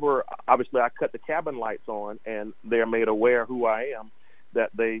whenever, obviously, I cut the cabin lights on and they're made aware who I am,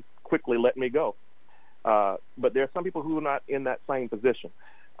 that they quickly let me go. But there are some people who are not in that same position.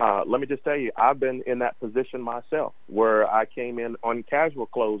 Let me just tell you, I've been in that position myself, where I came in on casual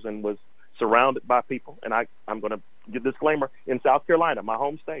clothes and was surrounded by people. And I'm going to give a disclaimer, in South Carolina, my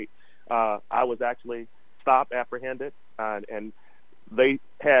home state, I was actually stopped, apprehended, and they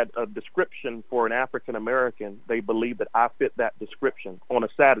had a description for an African American. They believed that I fit that description on a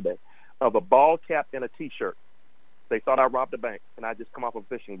Saturday, of a ball cap and a T-shirt. They thought I robbed a bank, and I just come off a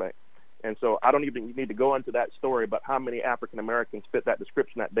fishing bank. And so I don't even need to go into that story about how many African Americans fit that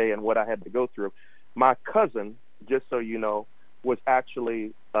description that day and what I had to go through. My cousin, just so you know, was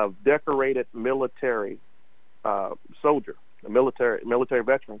actually a decorated military soldier, a military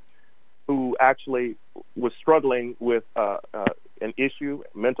veteran, who actually was struggling with an issue,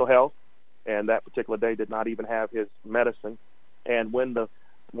 mental health, and that particular day did not even have his medicine. And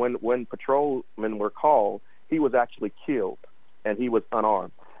when patrolmen were called, he was actually killed, and he was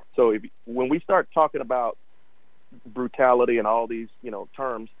unarmed. So when we start talking about brutality and all these,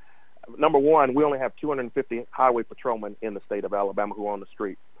 terms, number one, we only have 250 highway patrolmen in the state of Alabama who are on the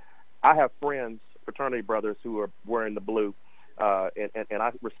street. I have friends, fraternity brothers, who are wearing the blue, and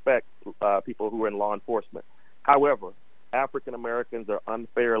I respect people who are in law enforcement. However, African Americans are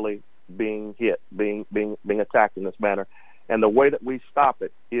unfairly being hit, being attacked in this manner. And the way that we stop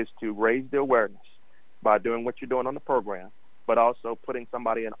it is to raise the awareness by doing what you're doing on the program, but also putting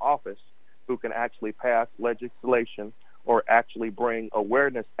somebody in office who can actually pass legislation or actually bring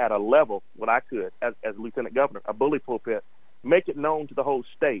awareness at a level, what I could, as Lieutenant Governor, a bully pulpit, make it known to the whole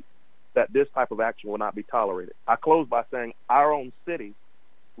state that this type of action will not be tolerated. I close by saying our own city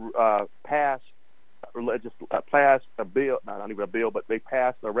passed a bill, not even a bill, but they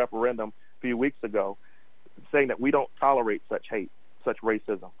passed a referendum a few weeks ago saying that we don't tolerate such hate, such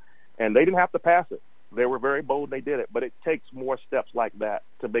racism. And they didn't have to pass it. They were very bold and they did it. But it takes more steps like that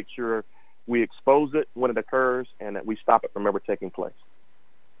to make sure we expose it when it occurs and that we stop it from ever taking place.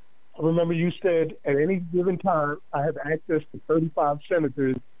 I remember you said at any given time, I have access to 35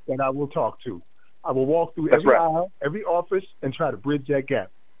 senators that I will talk to. I will walk through every aisle, every office, and try to bridge that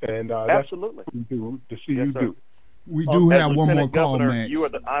gap. And absolutely, that's what we do to see you do. We do have one more call, Governor, Max. You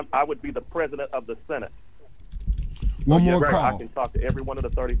are I would be the president of the Senate. One more call. I can talk to every one of the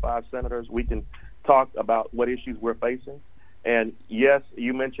 35 senators. We can talk about what issues we're facing. And yes,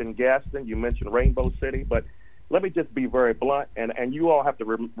 you mentioned Gaston, you mentioned Rainbow City, but let me just be very blunt. And you all have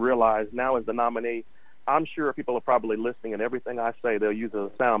to realize now as the nominee, I'm sure people are probably listening, and everything I say they'll use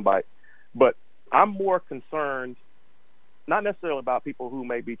as a soundbite. But I'm more concerned, not necessarily about people who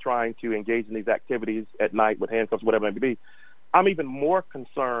may be trying to engage in these activities at night with handcuffs, whatever it may be. I'm even more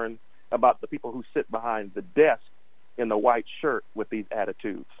concerned about the people who sit behind the desk in the white shirt with these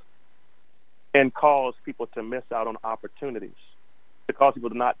attitudes and cause people to miss out on opportunities, to cause people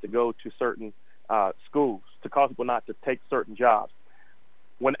not to go to certain schools, to cause people not to take certain jobs.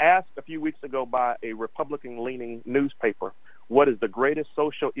 When asked a few weeks ago by a Republican-leaning newspaper, what is the greatest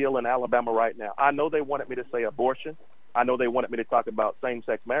social ill in Alabama right now? I know they wanted me to say abortion. I know they wanted me to talk about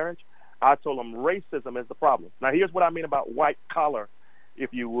same-sex marriage. I told them racism is the problem. Now, here's what I mean about white collar,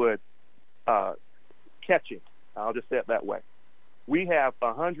 if you would, catching. I'll just say it that way. We have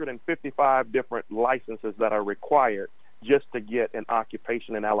 155 different licenses that are required just to get an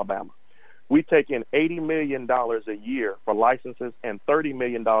occupation in Alabama. We take in $80 million a year for licenses and $30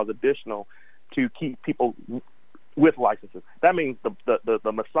 million additional to keep people with licenses. That means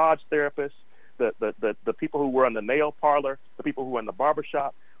the massage therapists, the people who were in the nail parlor, the people who were in the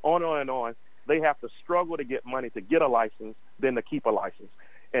barbershop, on and on. They have to struggle to get money to get a license than to keep a license.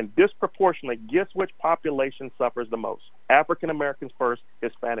 And disproportionately, guess which population suffers the most? African Americans first,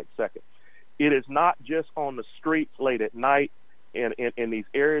 Hispanic second. It is not just on the streets late at night in these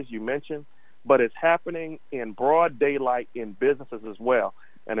areas you mentioned, but it's happening in broad daylight in businesses as well.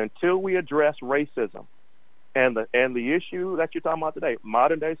 And until we address racism and the issue that you're talking about today,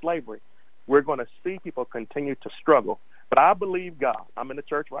 modern day slavery, we're going to see people continue to struggle. But I believe God. I'm in the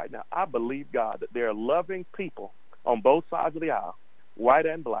church right now. I believe God that there are loving people on both sides of the aisle, white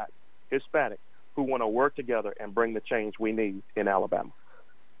and black, Hispanic, who want to work together and bring the change we need in Alabama.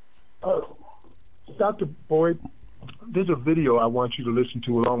 Dr. Boyd, there's a video I want you to listen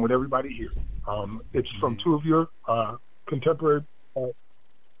to along with everybody here. It's from two of your contemporary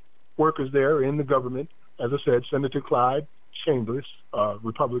workers there in the government. As I said, Senator Clyde Chambliss,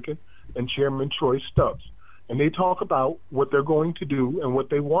 Republican, and Chairman Troy Stubbs. And they talk about what they're going to do and what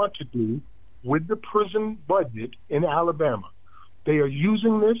they want to do with the prison budget in Alabama. They are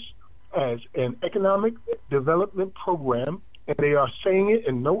using this as an economic development program, and they are saying it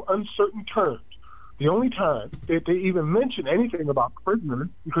in no uncertain terms. The only time that they even mention anything about prisoners,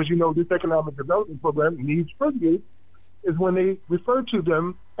 because you know this economic development program needs prisoners, is when they refer to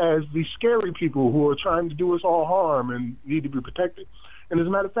them as the scary people who are trying to do us all harm and need to be protected. And as a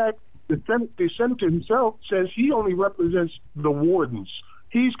matter of fact, the senator himself says he only represents the wardens.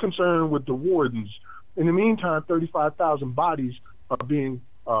 He's concerned with the wardens. In the meantime, 35,000 bodies are being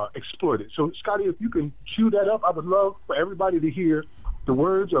exploited. So, Scotty, if you can cue that up, I would love for everybody to hear the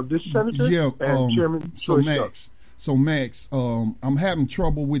words of this senator and Chairman Troy Stubbs. So, Max, I'm having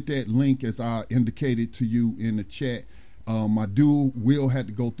trouble with that link, as I indicated to you in the chat. I will have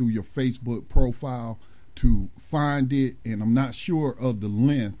to go through your Facebook profile to find it, and I'm not sure of the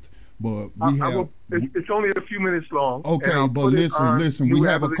length, but we have. It's only a few minutes long. Okay, but listen. We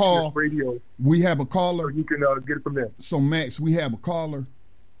have a call. Radio, we have a caller. So you can get it from there. So, Max, we have a caller.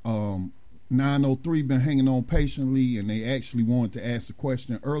 903 been hanging on patiently, and they actually wanted to ask the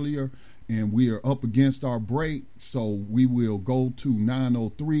question earlier, and we are up against our break, so we will go to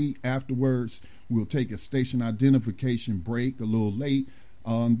 903 afterwards. We'll take a station identification break a little late.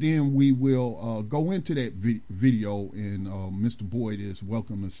 Then we will go into that video, and Mr. Boyd is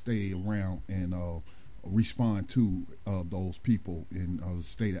welcome to stay around and respond to those people in the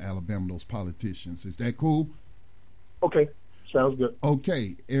state of Alabama, those politicians. Is that cool? Okay. Sounds good.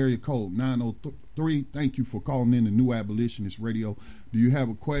 Okay, area code 903. Thank you for calling in the New Abolitionist Radio. Do you have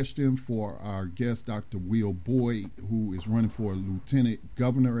a question for our guest, Dr. Will Boyd, who is running for lieutenant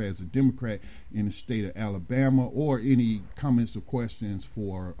governor as a Democrat in the state of Alabama, or any comments or questions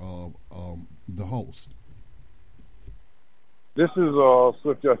for the host? This is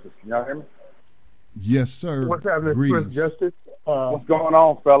Swift Justice. Can y'all hear me? Yes, sir. What's happening, Greetings. Swift Justice? What's going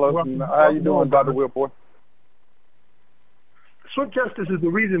on, fellas? How you doing, Dr. Will Boyd? Swift Justice is the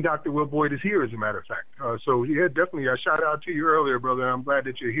reason Dr. Will Boyd is here, as a matter of fact. So, yeah, definitely. I shout out to you earlier, brother. I'm glad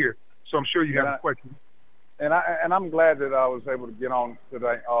that you're here. So I'm sure you have a question. And I'm glad that I was able to get on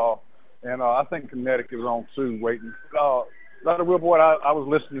today. I think Connecticut is on too, waiting. Dr. Will Boyd, I was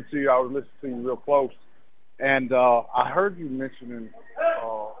listening to you. I was listening to you real close. And I heard you mentioning,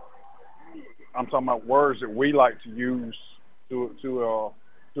 I'm talking about words that we like to use to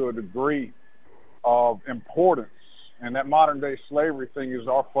a degree of importance. And that modern-day slavery thing is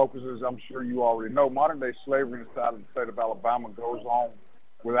our focus, as I'm sure you already know. Modern-day slavery inside of the state of Alabama goes on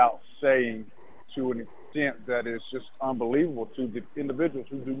without saying, to an extent that is just unbelievable to the individuals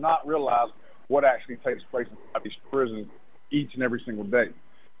who do not realize what actually takes place inside these prisons each and every single day.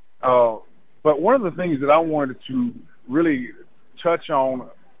 But one of the things that I wanted to really touch on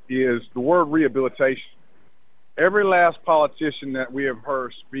is the word rehabilitation. Every last politician that we have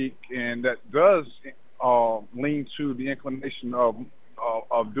heard speak, and that does lean to the inclination of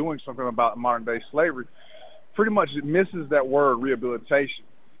doing something about modern-day slavery, pretty much it misses that word rehabilitation.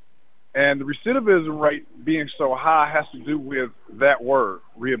 And the recidivism rate being so high has to do with that word,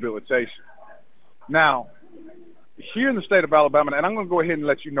 rehabilitation. Now, here in the state of Alabama, and I'm going to go ahead and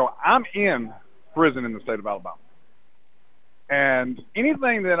let you know, I'm in prison in the state of Alabama. And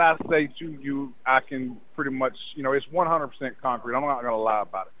anything that I say to you, I can pretty much, it's 100% concrete. I'm not going to lie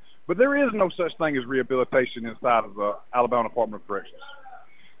about it. But there is no such thing as rehabilitation inside of the Alabama Department of Corrections.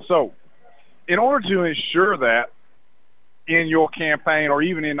 So, in order to ensure that in your campaign or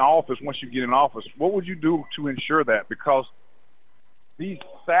even in office, once you get in office, what would you do to ensure that? Because these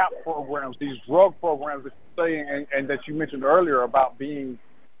SAP programs, these drug programs that you're saying, and that you mentioned earlier about being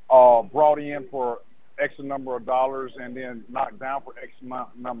brought in for X number of dollars and then knocked down for X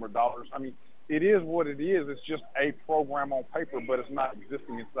number of dollars. I mean, it is what it is. It's just a program on paper, but it's not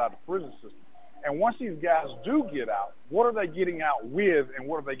existing inside the prison system. And once these guys do get out, what are they getting out with and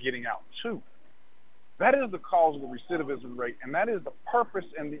what are they getting out to? That is the cause of the recidivism rate, and that is the purpose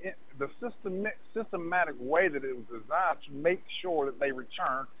and the systematic way that it was designed to make sure that they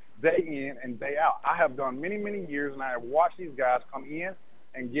return day in and day out. I have done many, many years, and I have watched these guys come in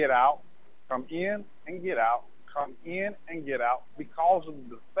and get out, come in and get out, come in and get out because of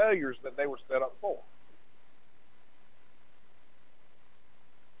the failures that they were set up for.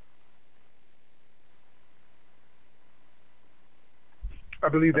 I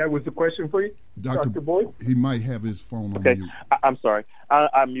believe that was the question for you, Dr. Boyd. He might have his phone on mute. I'm sorry.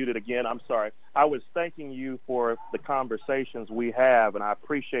 I'm muted again. I'm sorry. I was thanking you for the conversations we have, and I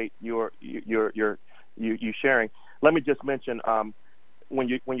appreciate you sharing. Let me just mention, when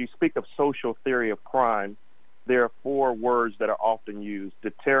you speak of social theory of crime, there are 4 words that are often used: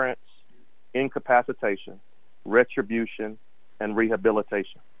 deterrence, incapacitation, retribution, and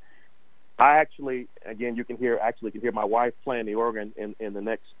rehabilitation. I actually, again, you can hear my wife playing the organ in the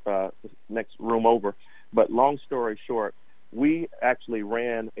next room over. But long story short, we actually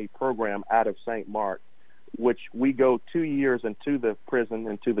ran a program out of St. Mark, which we go 2 years into the prison,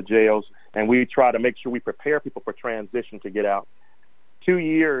 into the jails, and we try to make sure we prepare people for transition to get out. 2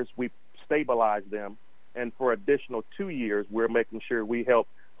 years, we stabilize them, and for additional 2 years, we're making sure we help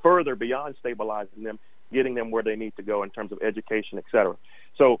further beyond stabilizing them, getting them where they need to go in terms of education, et cetera.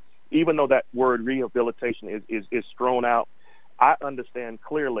 So even though that word rehabilitation is thrown out, I understand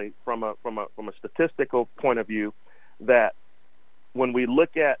clearly from a statistical point of view that when we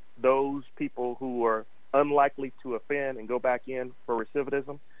look at those people who are unlikely to offend and go back in for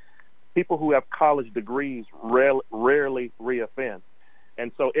recidivism, people who have college degrees rarely reoffend.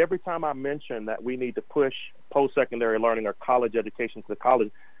 And so every time I mention that we need to push post-secondary learning or college education to the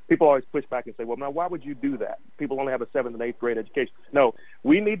college, people always push back and say, well, now, why would you do that? People only have a 7th and 8th grade education. No,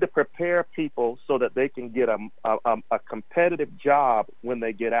 we need to prepare people so that they can get a competitive job when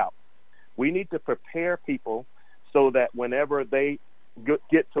they get out. We need to prepare people so that whenever they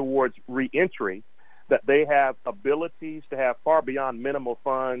get towards reentry, that they have abilities to have far beyond minimal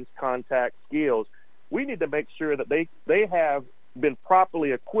funds, contact, skills. We need to make sure that they have been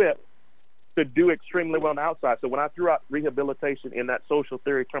properly equipped to do extremely well on the outside. So when I threw out rehabilitation in that social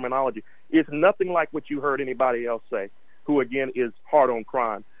theory terminology, it's nothing like what you heard anybody else say, who, again, is hard on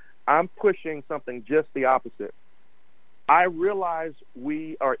crime. I'm pushing something just the opposite. I realize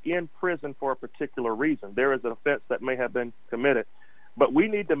we are in prison for a particular reason. There is an offense that may have been committed, but we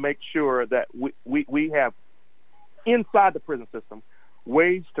need to make sure that we have inside the prison system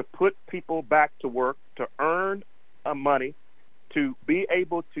ways to put people back to work, to earn money, to be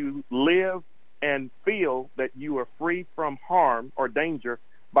able to live and feel that you are free from harm or danger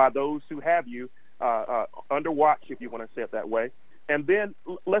by those who have you under watch, if you want to say it that way. And then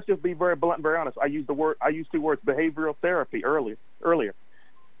let's just be very blunt and very honest. I used 2 words, behavioral therapy earlier.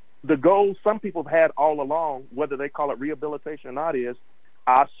 The goal some people have had all along, whether they call it rehabilitation or not, is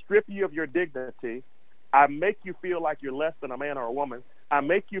I strip you of your dignity. I make you feel like you're less than a man or a woman. I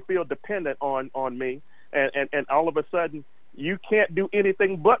make you feel dependent on me. And all of a sudden, you can't do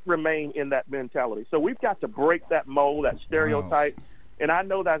anything but remain in that mentality. So we've got to break that mold, that stereotype. Wow. And I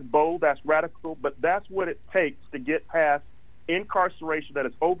know that's bold, that's radical, but that's what it takes to get past incarceration that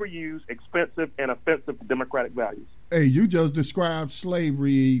is overused, expensive, and offensive to democratic values. Hey, you just described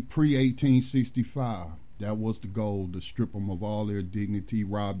slavery pre-1865. That was the goal, to strip them of all their dignity,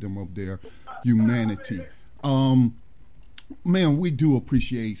 rob them of their humanity. Man, we do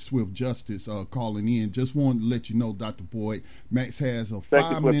appreciate Swift Justice calling in. Just wanted to let you know, Dr. Boyd, Max has a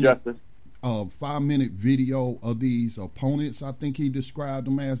 5-minute video of these opponents, I think he described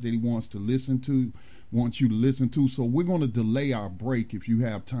them as, that he wants you to listen to. So we're going to delay our break if you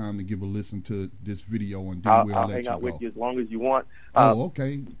have time to give a listen to this video, and then we'll let you go. I'll hang out with you as long as you want.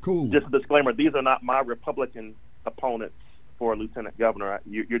 Okay, cool. Just a disclaimer, these are not my Republican opponents for Lieutenant Governor.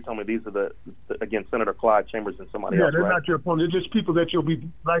 You're telling me these are again, Senator Clyde Chambers and somebody else, they're right? not your opponents. They're just people that you'll be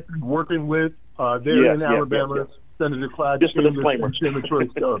likely working with there in Alabama. Yes. Senator Clyde just Chambers a disclaimer. and Chairman Troy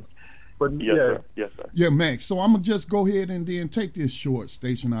Stubbs. But Yes, sir. Yeah, Max. So I'm going to just go ahead and then take this short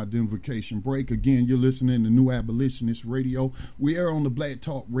station identification break. Again, you're listening to New Abolitionist Radio. We are on the Black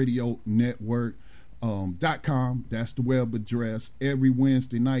Talk Radio Network. .com. That's the web address. Every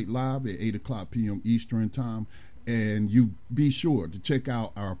Wednesday night live at 8 o'clock p.m. Eastern Time. And you be sure to check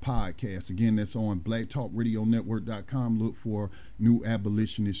out our podcast. Again, that's on blacktalkradionetwork.com. Look for New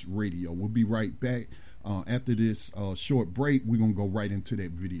Abolitionist Radio. We'll be right back. After this short break, we're going to go right into that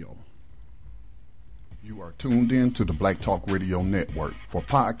video. You are tuned in to the Black Talk Radio Network. For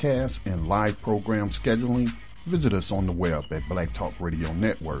podcasts and live program scheduling, visit us on the web at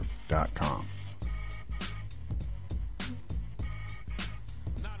blacktalkradionetwork.com.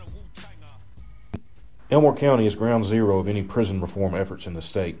 Elmore County is ground zero of any prison reform efforts in the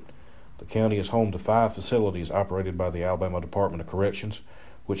state. The county is home to 5 facilities operated by the Alabama Department of Corrections,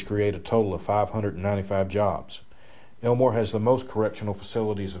 which create a total of 595 jobs. Elmore has the most correctional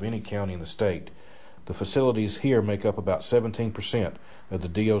facilities of any county in the state. The facilities here make up about 17% of the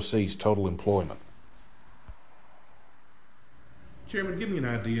DOC's total employment. Chairman, give me an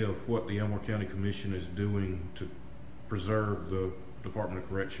idea of what the Elmore County Commission is doing to preserve the Department of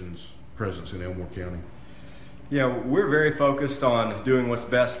Corrections' presence in Elmore County. Yeah, we're very focused on doing what's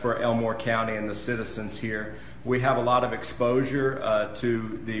best for Elmore County and the citizens here. We have a lot of exposure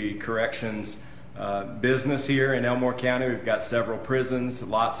to the corrections business here in Elmore County. We've got several prisons,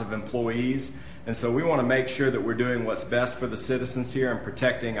 lots of employees, and so we want to make sure that we're doing what's best for the citizens here and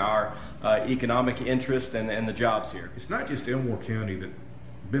protecting our economic interest and the jobs here. It's not just Elmore County that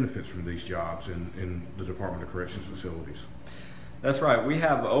benefits from these jobs in the Department of Corrections facilities. That's right. We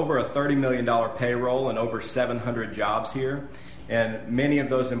have over a $30 million payroll and over 700 jobs here. And many of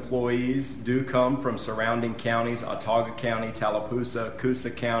those employees do come from surrounding counties, Autauga County, Tallapoosa,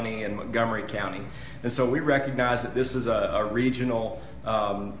 Coosa County, and Montgomery County. And so we recognize that this is a regional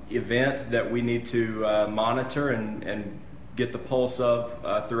event that we need to monitor and get the pulse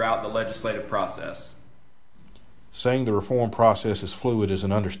of throughout the legislative process. Saying the reform process is fluid is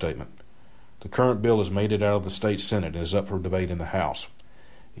an understatement. The current bill has made it out of the state Senate and is up for debate in the House.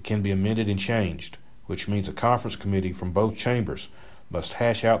 It can be amended and changed, which means a conference committee from both chambers must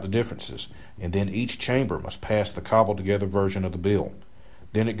hash out the differences, and then each chamber must pass the cobbled-together version of the bill.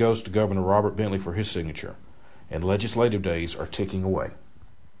 Then it goes to Governor Robert Bentley for his signature, and legislative days are ticking away.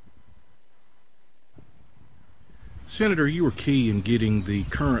 Senator, you were key in getting the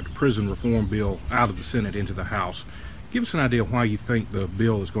current prison reform bill out of the Senate into the House. Give us an idea of why you think the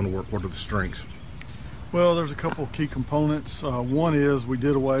bill is going to work. What are the strengths? Well, there's a couple of key components. One is we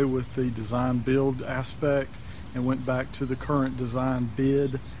did away with the design build aspect and went back to the current design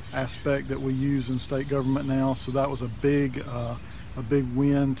bid aspect that we use in state government now. So that was a big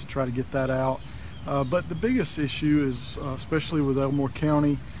win to try to get that out. But the biggest issue is, especially with Elmore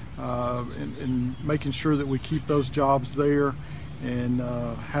County, in making sure that we keep those jobs there and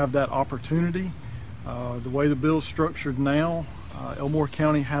have that opportunity. The way the bill is structured now, Elmore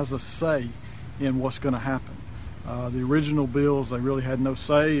County has a say in what's going to happen. The original bills, they really had no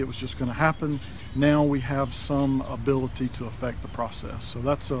say. It was just going to happen. Now we have some ability to affect the process. So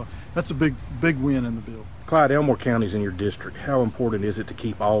that's a big win in the bill. Clyde, Elmore County's in your district. How important is it to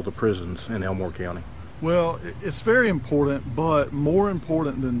keep all the prisons in Elmore County? Well, it's very important, but more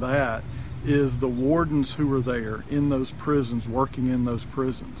important than that is the wardens who are there in those prisons, working in those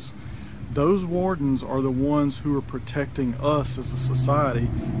prisons. Those wardens are the ones who are protecting us as a society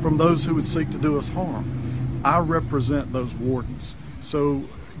from those who would seek to do us harm. I represent those wardens. So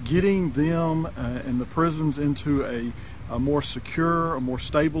getting them and the prisons into a more secure, a more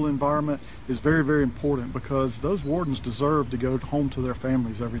stable environment is very, very important, because those wardens deserve to go home to their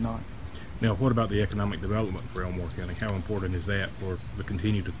families every night. Now, what about the economic development for Elmore County? How important is that for the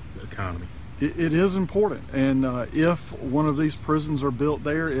continued economy? It is important, and if one of these prisons are built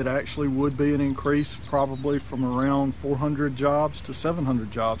there, it actually would be an increase probably from around 400 jobs to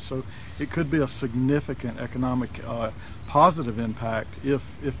 700 jobs. So it could be a significant economic positive impact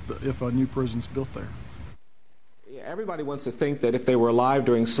if a new prison's built there. Everybody wants to think that if they were alive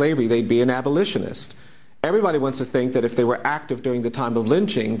during slavery, they'd be an abolitionist. Everybody wants to think that if they were active during the time of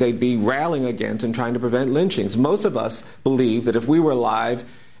lynching, they'd be rallying against and trying to prevent lynchings. Most of us believe that if we were alive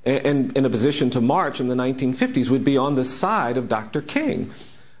and in a position to march in the 1950s, we'd be on the side of Dr. King.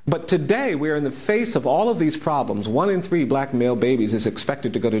 But today, we're in the face of all of these problems. 1 in 3 black male babies is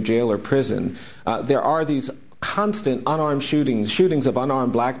expected to go to jail or prison. There are these constant unarmed shootings of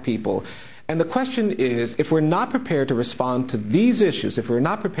unarmed black people. And the question is, if we're not prepared to respond to these issues, if we're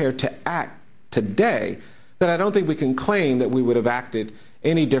not prepared to act today, then I don't think we can claim that we would have acted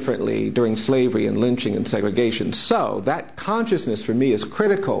any differently during slavery and lynching and segregation. So that consciousness for me is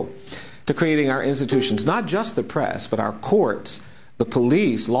critical to creating our institutions, not just the press, but our courts, the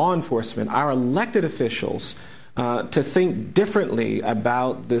police, law enforcement, our elected officials, to think differently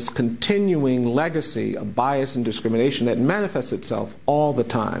about this continuing legacy of bias and discrimination that manifests itself all the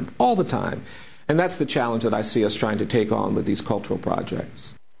time. And that's the challenge that I see us trying to take on with these cultural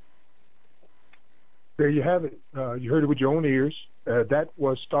projects. There you have it. You heard it with your own ears. That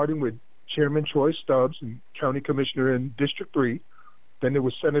was starting with Chairman Troy Stubbs, and County Commissioner in District 3. Then there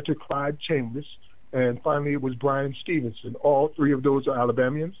was Senator Clyde Chambers, and finally it was Brian Stevenson. All three of those are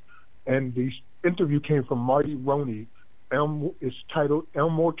Alabamians. And the interview came from Marty Roney. It's titled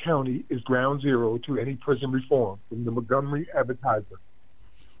 "Elmore County is Ground Zero to Any Prison Reform," from the Montgomery Advertiser.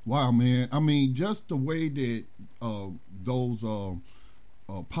 Wow, man. I mean, just the way that those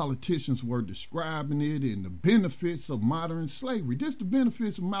politicians were describing it and the benefits of modern slavery. This is the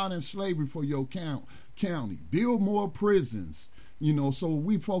benefits of modern slavery for your county. Build more prisons. So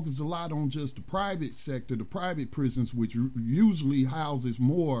we focus a lot on just the private sector, the private prisons, which usually houses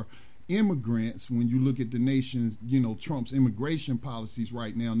more immigrants. When you look at the nation's, Trump's immigration policies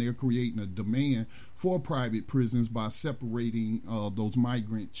right now, they're creating a demand for private prisons by separating those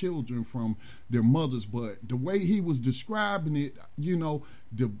migrant children from their mothers. But the way he was describing it,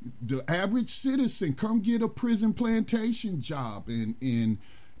 the average citizen come get a prison plantation job and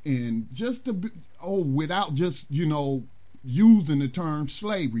just without just, using the term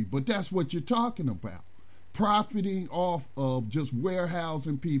slavery. But that's what you're talking about. Profiting off of just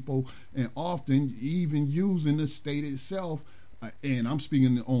warehousing people, and often even using the state itself, and I'm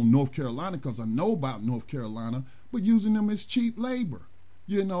speaking on North Carolina because I know about North Carolina, but using them as cheap labor,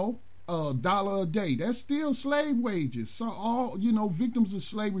 $1 a day. That's still slave wages. So all, victims of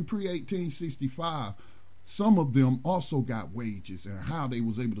slavery pre-1865, some of them also got wages, and how they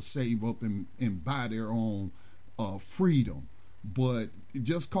was able to save up and buy their own freedom. But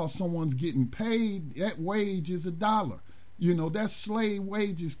just because someone's getting paid, that wage is $1. That's slave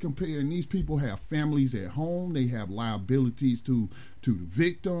wages compared. And these people have families at home. They have liabilities to the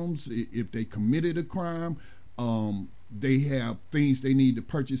victims if they committed a crime. They have things they need to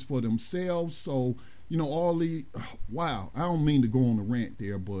purchase for themselves. So, wow, I don't mean to go on a rant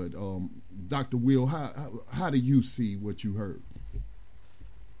there, but Dr. Will, how do you see what you heard?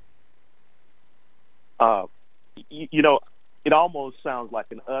 It almost sounds like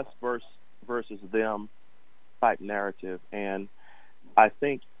an us versus them type narrative. And I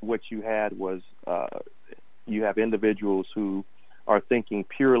think what you had was you have individuals who are thinking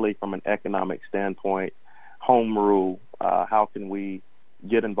purely from an economic standpoint, home rule, how can we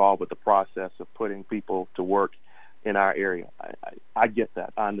get involved with the process of putting people to work in our area. I get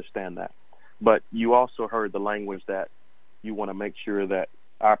that. I understand that. But you also heard the language that you want to make sure that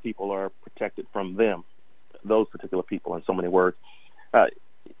our people are protected from them, those particular people, in so many words.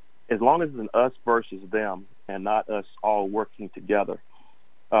 As long as it's an us versus them and not us all working together,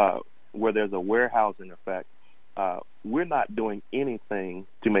 where there's a warehousing effect, we're not doing anything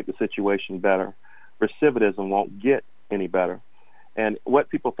to make the situation better recidivism won't get any better. And what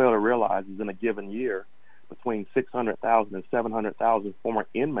people fail to realize is in a given year, between 600,000 and 700,000 former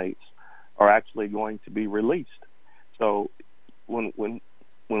inmates are actually going to be released. So when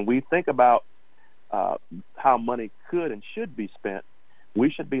we think about how money could and should be spent, we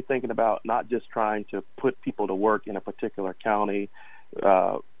should be thinking about not just trying to put people to work in a particular county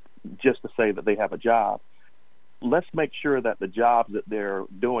just to say that they have a job. Let's make sure that the jobs that they're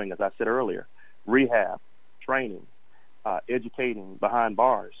doing, as I said earlier, rehab, training, educating behind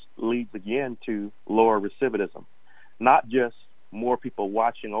bars, leads again to lower recidivism, not just more people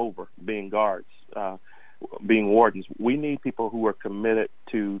watching over, being guards, being wardens. We need people who are committed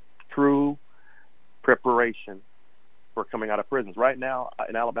to true preparation for coming out of prisons. Right now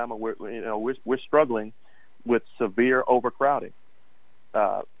in Alabama, we're struggling with severe overcrowding.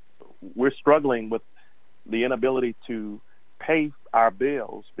 We're struggling with the inability to pay our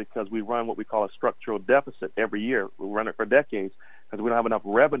bills because we run what we call a structural deficit every year. We run it for decades because we don't have enough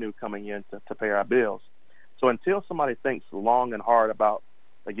revenue coming in to pay our bills. So until somebody thinks long and hard about,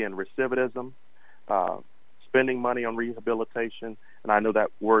 again, recidivism, spending money on rehabilitation, and I know that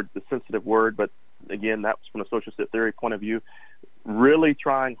word, the sensitive word, but again, that's from a social theory point of view, really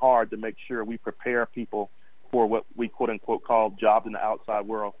trying hard to make sure we prepare people for what we quote unquote call jobs in the outside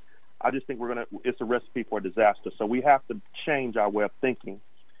world. I just think it's a recipe for disaster. So we have to change our way of thinking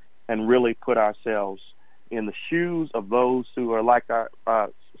and really put ourselves in the shoes of those who are like our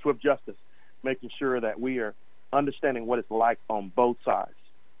Swift Justice, making sure that we are understanding what it's like on both sides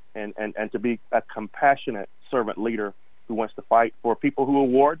and to be a compassionate servant leader who wants to fight for people who are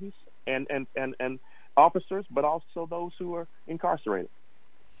wardens and officers, but also those who are incarcerated.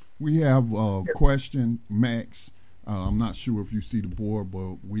 We have a question, Max. I'm not sure if you see the board,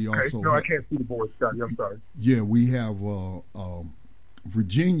 but we also... No, I can't see the board, Scotty. I'm sorry. Yeah, we have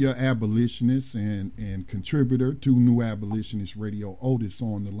Virginia abolitionist and contributor to New Abolitionist Radio, Otis,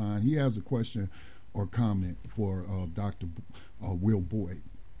 on the line. He has a question or comment for Dr. Will Boyd.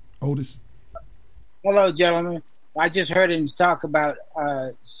 Otis? Hello, gentlemen. I just heard him talk about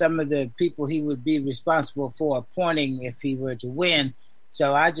some of the people he would be responsible for appointing if he were to win.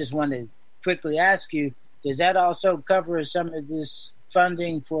 So I just want to quickly ask you, does that also cover some of this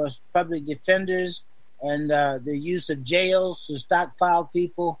funding for public defenders and the use of jails to stockpile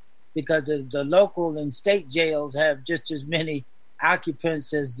people? Because the local and state jails have just as many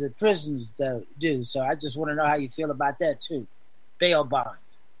occupants as the prisons do. So I just want to know how you feel about that, too. Bail bonds.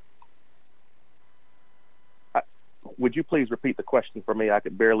 Would you please repeat the question for me? I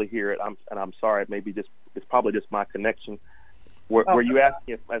could barely hear it. I'm sorry. It's probably just my connection. Were you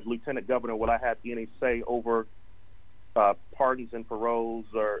asking if, as Lieutenant Governor, would I have any say over pardons and paroles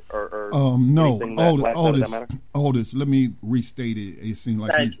or no, Otis, Otis, let me restate it. It seemed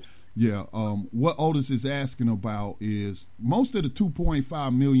like what Otis is asking about is most of the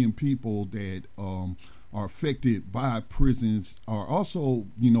 2.5 million people that are affected by prisons are also,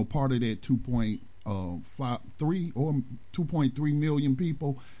 part of that 2.3 or 2.3 million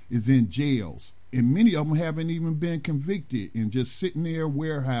people is in jails. And many of them haven't even been convicted and just sitting there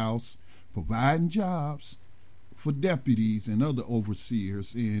warehouse providing jobs for deputies and other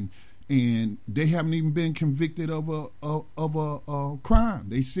overseers, and they haven't even been convicted of a crime.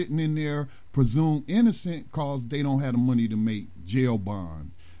 They sitting in there presumed innocent because they don't have the money to make jail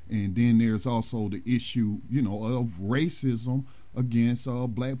bond. And then there's also the issue, of racism against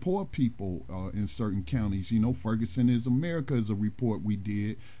black poor people in certain counties. Ferguson is America is a report we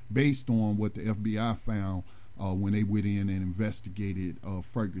did based on what the FBI found when they went in and investigated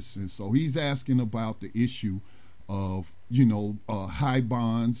Ferguson. So he's asking about the issue of, high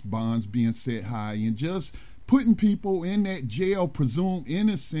bonds being set high, and just putting people in that jail presumed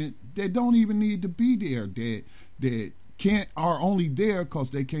innocent that don't even need to be there, that are only there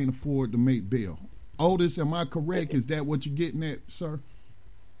because they can't afford to make bail. Otis, am I correct? Is that what you're getting at, sir?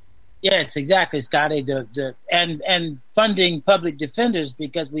 Yes, exactly, Scotty. And funding public defenders,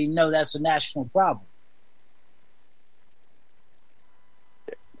 because we know that's a national problem.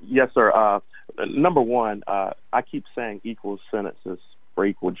 Yes, sir. Number one, I keep saying equal sentences for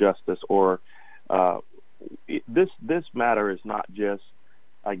equal justice, or this matter is not just,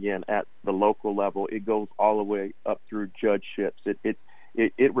 again, at the local level. It goes all the way up through judgeships.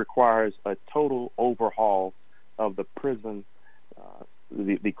 It requires a total overhaul of the prison,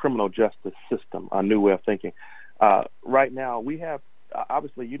 the criminal justice system, a new way of thinking. Right now, we have,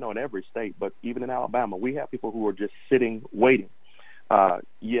 obviously, in every state, but even in Alabama, we have people who are just sitting, waiting.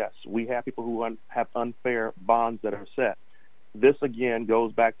 Yes, we have people who have unfair bonds that are set. This, again,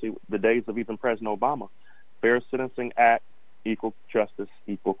 goes back to the days of even President Obama. Fair Sentencing Act, equal justice,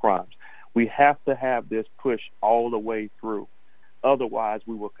 equal crimes. We have to have this push all the way through. Otherwise,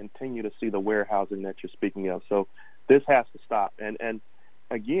 we will continue to see the warehousing that you're speaking of. So this has to stop. And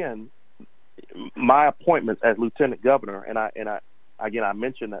again, my appointments as lieutenant governor, and I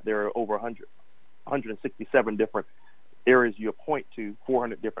mentioned that there are over 167 different areas you appoint to,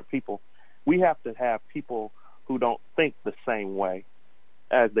 400 different people. We have to have people who don't think the same way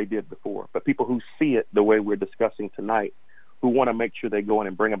as they did before, but people who see it the way we're discussing tonight, who want to make sure they go in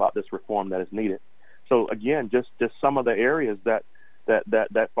and bring about this reform that is needed. So again, just some of the areas that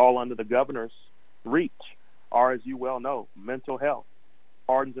fall under the governor's reach are, as you well know, mental health,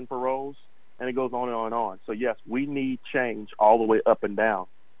 pardons and paroles, and it goes on and on and on. So yes, we need change all the way up and down.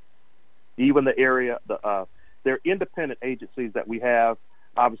 Even the area, there are independent agencies that we have,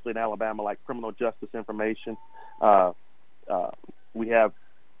 obviously in Alabama, like Criminal Justice Information. We have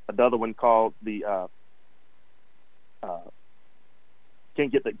another one called the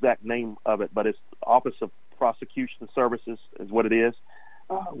can't get the exact name of it, but it's Office of Prosecution Services is what it is.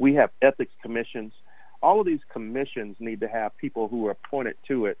 We have ethics commissions. All of these commissions need to have people who are appointed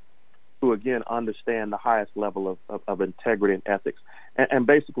to it who, again, understand the highest level of integrity and ethics, and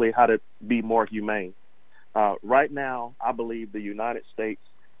basically how to be more humane. Right now, I believe the United States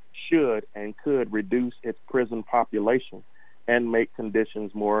should and could reduce its prison population and make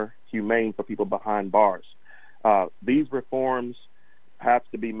conditions more humane for people behind bars. These reforms have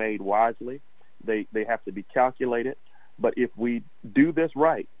to be made wisely. They have to be calculated. But if we do this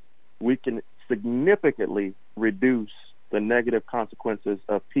right, we can significantly reduce the negative consequences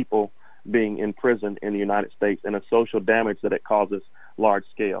of people being in prison in the United States and the social damage that it causes large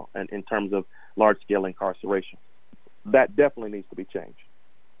scale, and in terms of large scale incarceration. That definitely needs to be changed.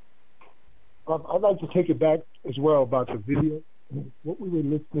 I'd like to take it back as well about the video. What we were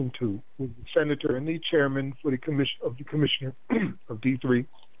listening to was the senator and the chairman for the commissioner of D3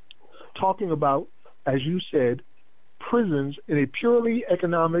 talking about, as you said, prisons in a purely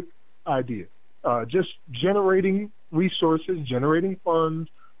economic idea, just generating resources, generating funds,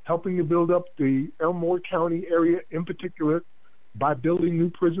 helping to build up the Elmore County area in particular by building new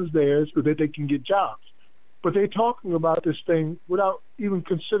prisons there so that they can get jobs. But they're talking about this thing without even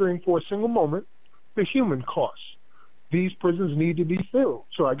considering for a single moment the human costs. These prisons need to be filled.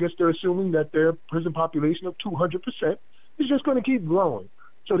 So I guess they're assuming that their prison population of 200% is just going to keep growing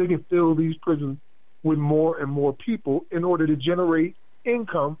so they can fill these prisons with more and more people in order to generate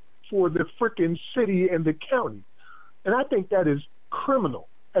income for the frickin' city and the county. And I think that is criminal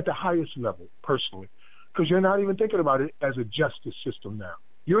at the highest level, personally, because you're not even thinking about it as a justice system now.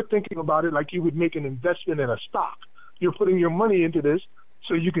 You're thinking about it like you would make an investment in a stock. You're putting your money into this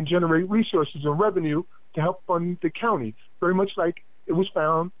so you can generate resources and revenue to help fund the county, very much like it was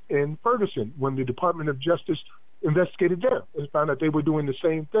found in Ferguson when the Department of Justice investigated them and found that they were doing the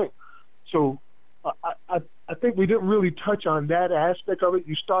same thing. So I think we didn't really touch on that aspect of it.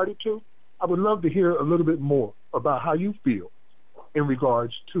 You started to. I would love to hear a little bit more about how you feel in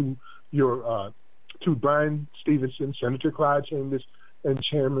regards to your to Brian Stevenson, Senator Clyde Chambers, and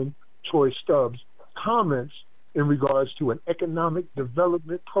Chairman Troy Stubbs' comments in regards to an economic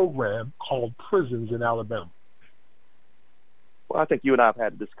development program called Prisons in Alabama. Well, I think you and I have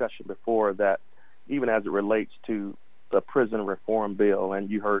had a discussion before that even as it relates to the prison reform bill, and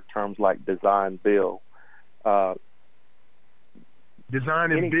you heard terms like design bill.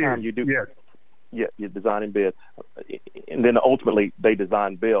 Design and bid. You do, yes. Yeah, you design and bid. And then ultimately they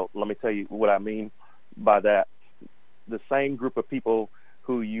design bill. Let me tell you what I mean by that. The same group of people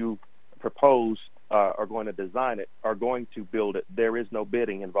who you propose are going to design it are going to build it. There is no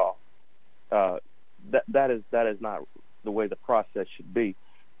bidding involved. That is not the way the process should be.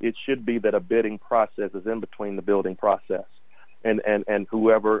 It should be that a bidding process is in between the building process. And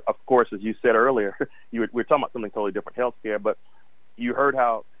whoever, of course, as you said earlier, we're talking about something totally different, healthcare, but you heard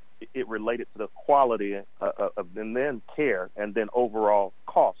how it related to the quality of and then care and then overall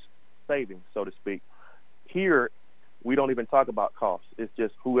cost savings, so to speak. Here, we don't even talk about costs. It's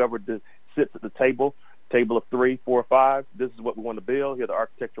just whoever sits at the table of 3, 4, 5, this is what we want to build, here are the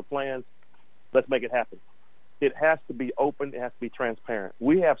architectural plans, let's make it happen. It has to be open, it has to be transparent.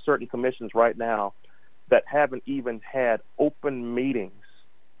 We have certain commissions right now that haven't even had open meetings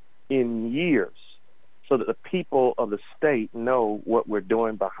in years so that the people of the state know what we're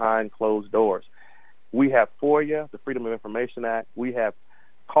doing behind closed doors. We have FOIA, the Freedom of Information Act. We have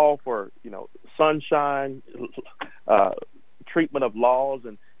call for, sunshine, treatment of laws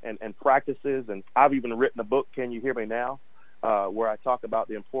and practices. And I've even written a book, Can You Hear Me Now?, where I talk about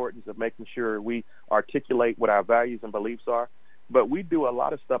the importance of making sure we articulate what our values and beliefs are. But we do a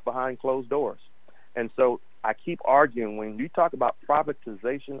lot of stuff behind closed doors. And so I keep arguing when you talk about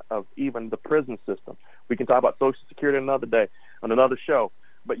privatization of even the prison system. We can talk about Social Security another day on another show,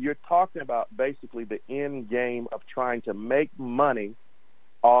 but you're talking about basically the end game of trying to make money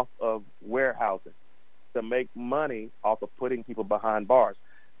off of warehousing, to make money off of putting people behind bars.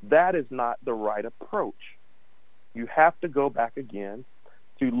 That is not the right approach. You have to go back again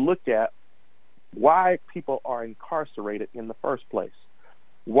to look at why people are incarcerated in the first place,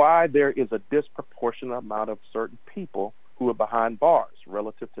 why there is a disproportionate amount of certain people who are behind bars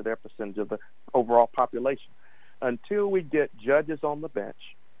relative to their percentage of the overall population. Until we get judges on the bench,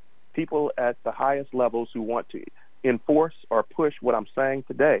 people at the highest levels who want to enforce or push what I'm saying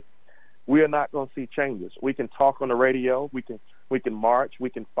today, we are not going to see changes. We can talk on the radio, we can march, we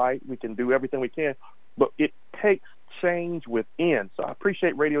can fight, we can do everything we can, but it takes change within. So I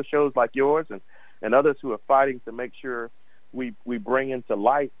appreciate radio shows like yours and others who are fighting to make sure we bring into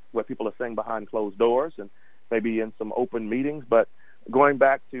light what people are saying behind closed doors and maybe in some open meetings. But going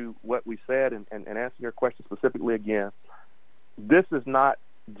back to what we said and answering your question specifically again, this is not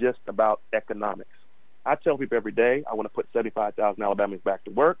just about economics. I tell people every day I want to put 75,000 Alabamians back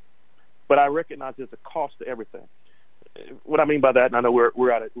to work, but I recognize there's a cost to everything. What I mean by that, and I know we're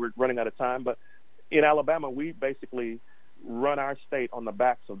running out of time, but in Alabama we basically run our state on the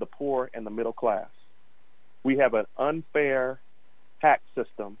backs of the poor and the middle class. We have an unfair tax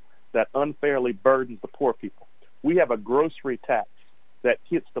system that unfairly burdens the poor people. We have a grocery tax that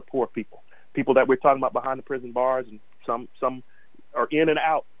hits the poor people that we're talking about behind the prison bars, and some are in and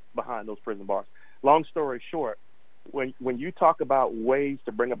out behind those prison bars. Long story short, when you talk about ways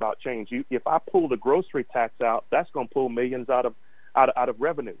to bring about change, if I pull the grocery tax out, that's going to pull millions out of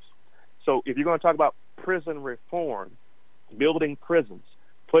revenues. So if you're going to talk about prison reform, building prisons,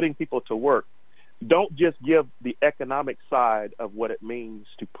 putting people to work, don't just give the economic side of what it means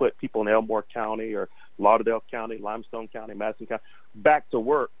to put people in Elmore County or Lauderdale County, Limestone County, Madison County back to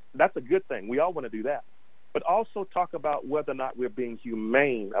work. That's a good thing. We all want to do that. But also talk about whether or not we're being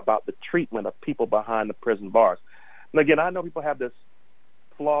humane about the treatment of people behind the prison bars. And again, I know people have this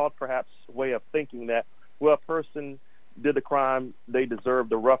flawed, perhaps, way of thinking that, well, a person did the crime, they deserve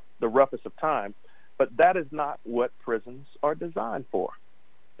the roughest of time. But that is not what prisons are designed for.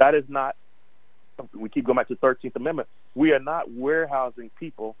 That is not, we keep going back to the 13th Amendment. We are not warehousing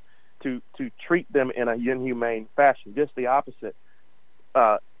people to treat them in a inhumane fashion. Just the opposite.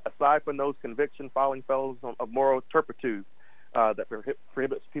 Aside from those conviction filing fellows of moral turpitude that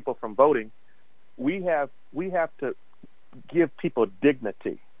prohibits people from voting, we have to give people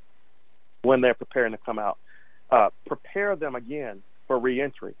dignity when they're preparing to come out. Prepare them again for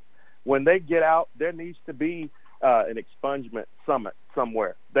reentry. When they get out, there needs to be an expungement summit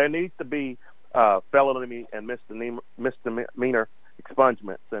somewhere. There needs to be felony and misdemeanor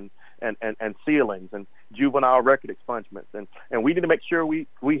expungements and sealings and juvenile record expungements. And we need to make sure we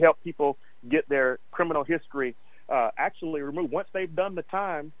help people get their criminal history actually removed. Once they've done the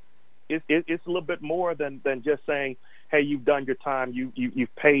time, it's a little bit more than just saying, hey, you've done your time,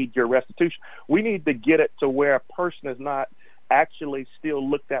 you've paid your restitution. We need to get it to where a person is not actually still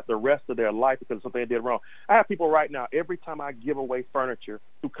looked at the rest of their life because of something they did wrong. I have people right now, every time I give away furniture,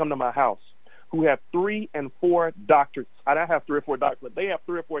 who come to my house, who have 3 and 4 doctorates. I don't have 3 or 4 doctorates, but they have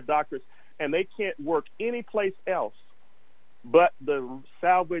 3 or 4 doctorates, and they can't work any place else but the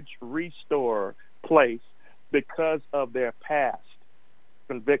salvage restore place because of their past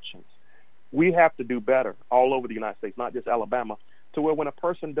convictions. We have to do better all over the United States, not just Alabama, to where when a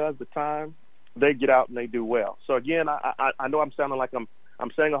person does the time, they get out and they do well. So again, I know I'm sounding like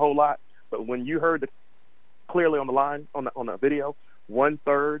I'm saying a whole lot, but when you heard clearly on the line on the video,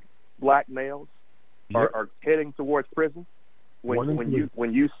 1/3 black males are heading towards prison. When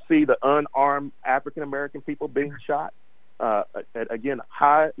you see the unarmed African American people being shot at again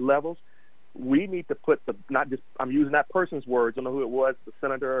high levels, we need to put I'm using that person's words, I don't know who it was, the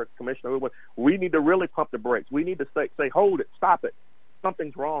senator or commissioner, who it was. We need to really pump the brakes. We need to say hold it, stop it.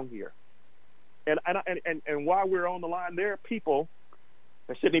 Something's wrong here. And while we're on the line, there are people,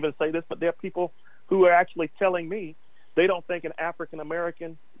 I shouldn't even say this, but there are people who are actually telling me they don't think an African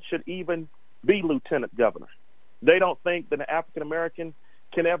American should even be lieutenant governor. They don't think that an African American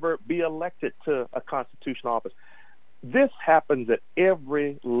can ever be elected to a constitutional office. This happens at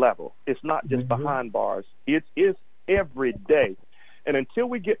every level. It's not just behind bars. It is every day. And until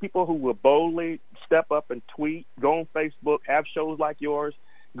we get people who will boldly step up and tweet, go on Facebook, have shows like yours,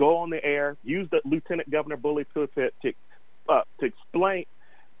 go on the air, use the Lieutenant Governor Bully pulpit to explain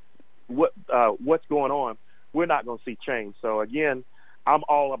what's going on, we're not going to see change. So again, I'm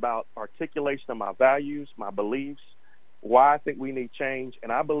all about articulation of my values, my beliefs, why I think we need change.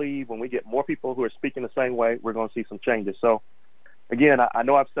 And I believe when we get more people who are speaking the same way, we're going to see some changes. So, again, I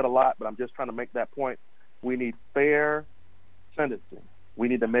know I've said a lot, but I'm just trying to make that point. We need fair sentencing. We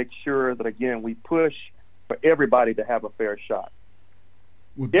need to make sure that, again, we push for everybody to have a fair shot.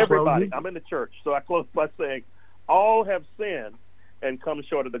 Everybody. I'm in the church, so I close by saying all have sinned and come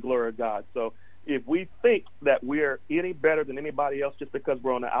short of the glory of God. So if we think that we're any better than anybody else just because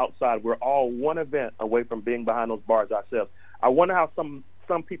we're on the outside, we're all one event away from being behind those bars ourselves. I wonder how some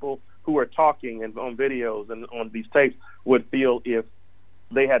people who are talking and on videos and on these tapes would feel if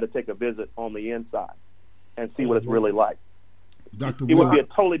they had to take a visit on the inside and see what it's really like. It would be a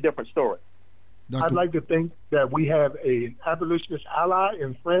totally different story. I'd like to think that we have an abolitionist ally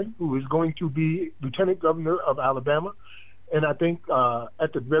and friend who is going to be Lieutenant Governor of Alabama. And I think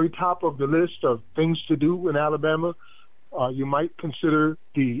at the very top of the list of things to do in Alabama, you might consider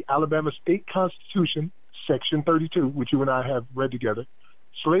the Alabama State Constitution, Section 32, which you and I have read together.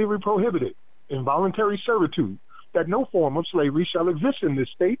 Slavery prohibited, involuntary servitude, that no form of slavery shall exist in this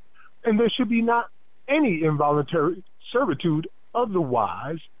state, and there should be not any involuntary servitude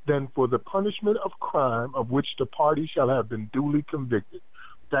otherwise than for the punishment of crime of which the party shall have been duly convicted.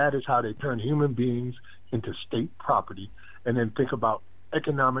 That is how they turn human beings into state property. And then think about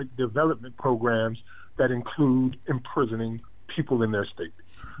economic development programs that include imprisoning people in their state.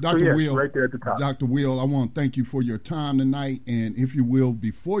 Dr. Will, right there at the top. Dr. Will, I want to thank you for your time tonight. And if you will,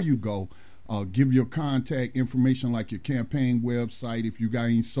 before you go, give your contact information like your campaign website, if you got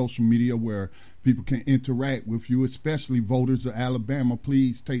any social media where people can interact with you, especially voters of Alabama.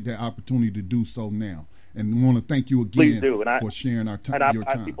 Please take that opportunity to do so now. And I want to thank you again for sharing your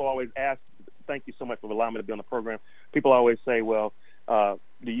time. People always ask, thank you so much for allowing me to be on the program. People always say, well,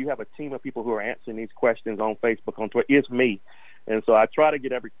 do you have a team of people who are answering these questions on Facebook, on Twitter? It's me. And so I try to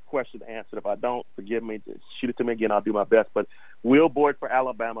get every question answered. If I don't, forgive me. Just shoot it to me again. I'll do my best. But Will Boyd for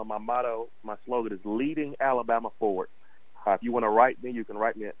Alabama. My motto, my slogan is leading Alabama forward. If you want to write me, you can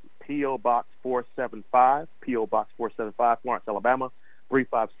write me at P.O. Box 475, P.O. Box 475, Florence, Alabama,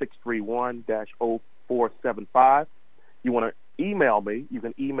 35631-0475. You want to email me, you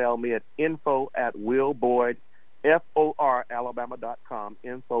can email me at info@willboyd.foralabama.com,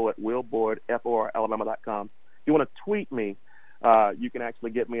 info@willboyd.foralabama.com. If you want to tweet me, you can actually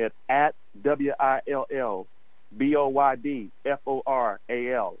get me at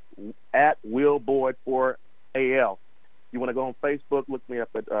WILLBOYDFORAL, at Will Boyd for AL. You want to go on Facebook, look me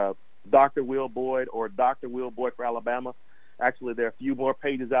up at Dr. Will Boyd or Dr. Will Boyd for Alabama. Actually, there are a few more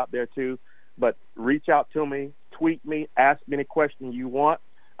pages out there, too. But reach out to me, tweet me, ask me any question you want.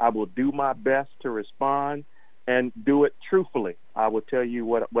 I will do my best to respond and do it truthfully. I will tell you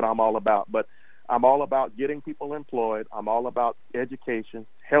what I'm all about. But I'm all about getting people employed. I'm all about education,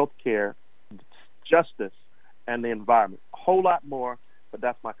 health care, justice, and the environment. A whole lot more, but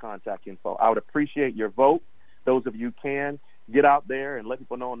that's my contact info. I would appreciate your vote. Those of you can get out there and let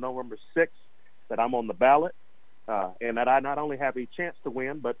people know on November 6th that I'm on the ballot and that I not only have a chance to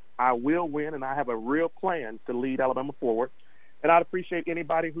win, but I will win, and I have a real plan to lead Alabama forward. And I'd appreciate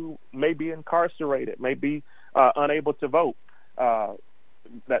anybody who may be incarcerated, may be unable to vote, that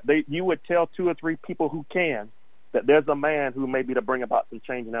you would tell 2 or 3 people who can that there's a man who may be to bring about some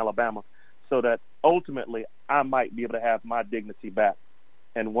change in Alabama, so that ultimately I might be able to have my dignity back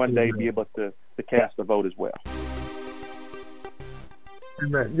and one day be able to cast a vote as well.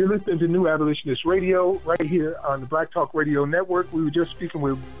 Amen. You're listening to New Abolitionist Radio right here on the Black Talk Radio Network. We were just speaking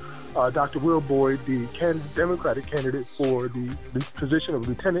with Dr. Will Boyd, the Democratic candidate for the position of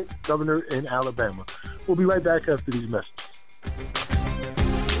Lieutenant Governor in Alabama. We'll be right back after these messages.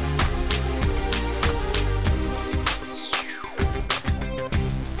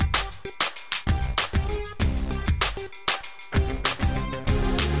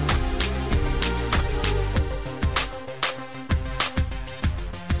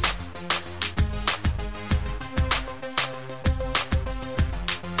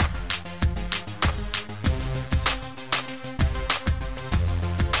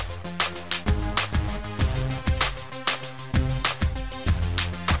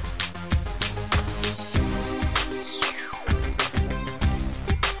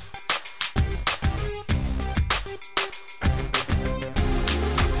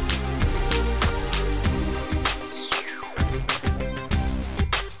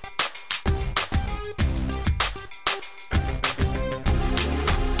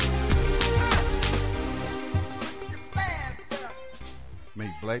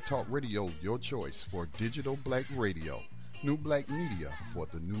 Black Talk Radio, your choice for digital black radio. New black media for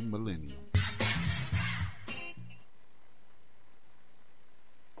the new millennium.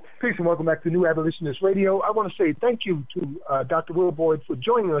 Peace and welcome back to New Abolitionist Radio. I want to say thank you to Dr. Will Boyd for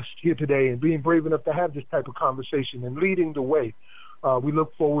joining us here today and being brave enough to have this type of conversation and leading the way. We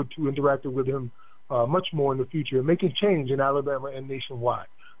look forward to interacting with him much more in the future and making change in Alabama and nationwide.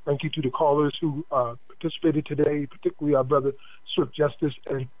 Thank you to the callers who participated today, particularly our brother Swift Justice.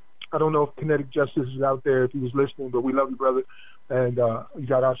 And I don't know if Kinetic Justice is out there, if he was listening, but we love you, brother. And you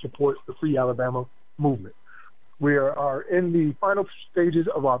got our support, the Free Alabama movement. We are in the final stages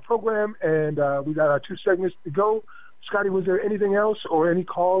of our program, and we got our 2 segments to go. Scotty, was there anything else or any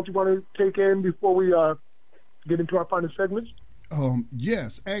calls you want to take in before we get into our final segments?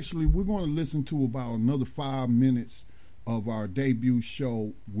 Yes, actually, we're going to listen to about another 5 minutes of our debut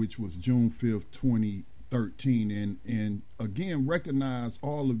show, which was June 5th, 2013. And again, recognize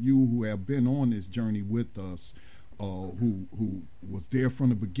all of you who have been on this journey with us, who was there from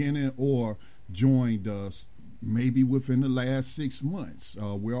the beginning or joined us maybe within the last 6 months.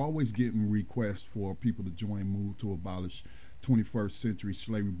 We're always getting requests for people to join Move to Abolish 21st Century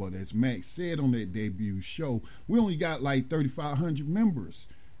Slavery, but as Max said on that debut show, we only got like 3,500 members.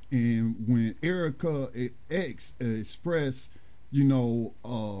 And when Erica X expressed,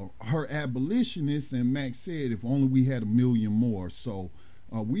 her abolitionist, and Max said if only we had 1 million more. So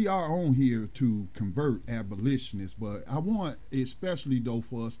we are on here to convert abolitionists, but I want especially though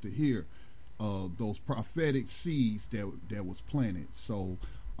for us to hear those prophetic seeds that was planted. So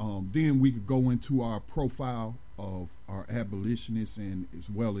then we could go into our profile of our abolitionists and as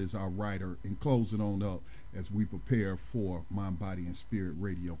well as our writer and close it on up as we prepare for Mind, Body, and Spirit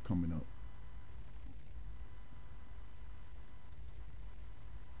Radio coming up.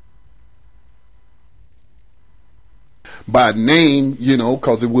 By name,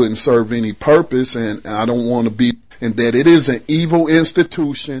 because it wouldn't serve any purpose, and I don't want to be, and that it is an evil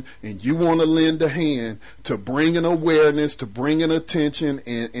institution, and you want to lend a hand to bringing awareness, to bringing attention,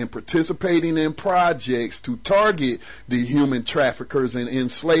 and participating in projects to target the human traffickers and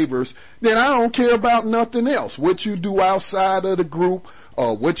enslavers, then I don't care about nothing else. What you do outside of the group,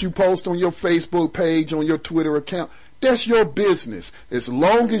 what you post on your Facebook page, on your Twitter account, that's your business. As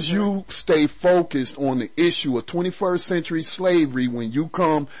long as you stay focused on the issue of 21st century slavery, when you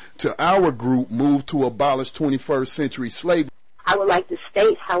come to our group, Move to Abolish 21st Century Slavery. I would like to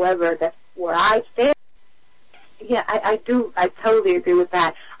state, however, that where I stand, I totally agree with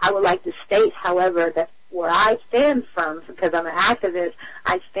that. I would like to state, however, that where I stand from, because I'm an activist,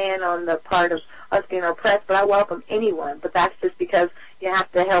 I stand on the part of us being oppressed, but I welcome anyone. But that's just because you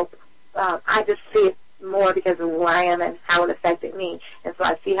have to help. I just see it more because of who I am and how it affected me. And so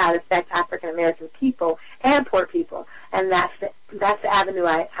I see how it affects African American people and poor people. And that's the avenue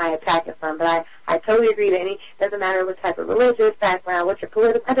I attack it from. But I totally agree that doesn't matter what type of religious background, what your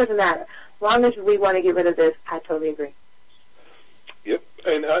political, that doesn't matter. As long as we want to get rid of this, I totally agree. Yep.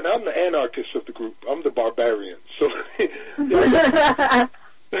 And I'm the anarchist of the group. I'm the barbarian. So I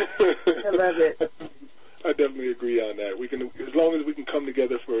love it. I definitely agree on that. We can, as long as we can come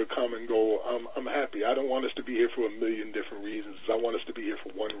together for a common goal, I'm happy. I don't want us to be here for 1 million different reasons. I want us to be here for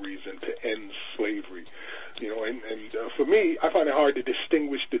one reason: to end slavery. And for me, I find it hard to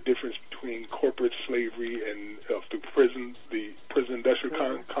distinguish the difference between corporate slavery and the prison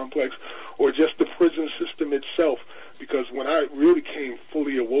industrial complex, or just the prison system itself. Because when I really came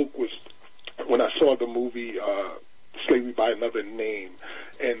fully awoke was when I saw the movie Slavery by Another Name.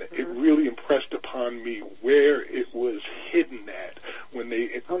 And it really impressed upon me where it was hidden at when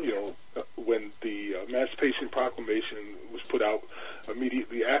when the Emancipation Proclamation was put out.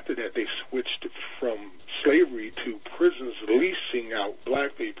 Immediately after that, they switched from slavery to prisons leasing out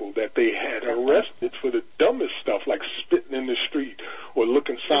black people that they had arrested for the dumbest stuff, like spitting in the street or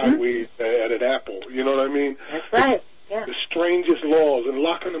looking sideways at an apple. You know what I mean? That's right. Yeah. The strangest laws, and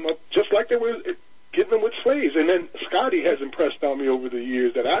locking them up just like they were getting them with slaves. And then Scotty has impressed on me over the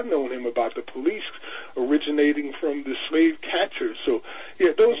years that I've known him about the police originating from the slave catchers. So,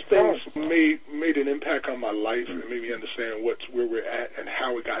 yeah, those things made an impact on my life and made me understand where we're at and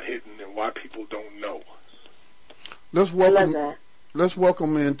how it got hidden and why people don't know. Let's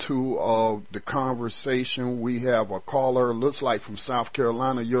welcome into the conversation. We have a caller, looks like from South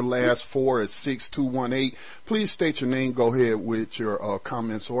Carolina. Your last 4 is 6218. Please state your name. Go ahead with your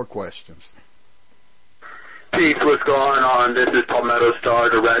comments or questions. Peace, what's going on? This is Palmetto Star,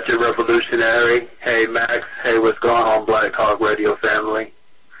 the Ratchet Revolutionary. Hey, Max. Hey, what's going on, Black Talk Radio family?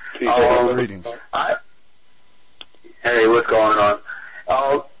 Greetings. Hey, what's going on?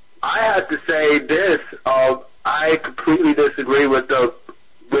 I have to say this. I completely disagree with the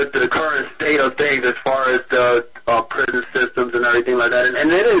current state of things as far as the prison systems and everything like that.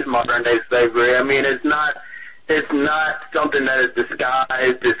 And it is modern day slavery. I mean, it's it's not something that is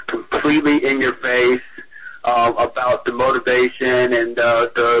disguised. It's completely in your face about the motivation and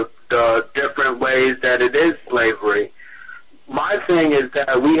the different ways that it is slavery. My thing is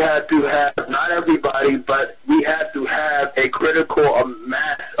that we have to have, not everybody, but we have to have a critical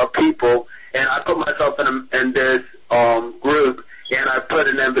mass of people. And I put myself in this group, and I put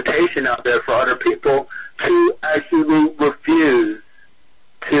an invitation out there for other people to actually refuse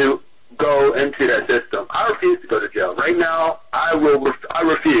to go into that system. I refuse to go to jail. Right now, I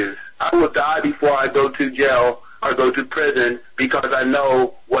refuse. I will die before I go to jail or go to prison because I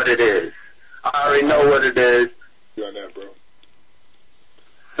know what it is. I already know what it is. You're on that, bro.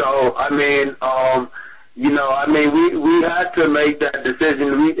 So, I mean, we have to make that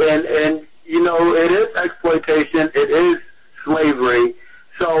decision. And it is exploitation. It is slavery.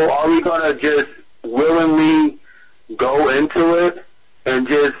 So are we going to just willingly go into it and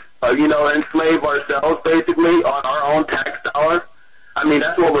just, enslave ourselves basically on our own tax dollar? I mean,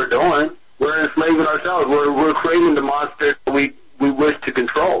 that's what we're doing. We're enslaving ourselves. We're creating the monster that we wish to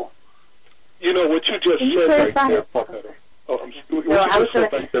control. You know, what you just said right there, Palmetto. What you just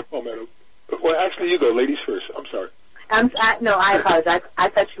said right there, Palmetto. Well, actually, you go. Ladies first. I'm sorry. I apologize. I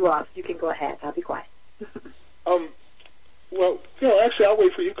cut you off. You can go ahead. I'll be quiet. Well, actually, I'll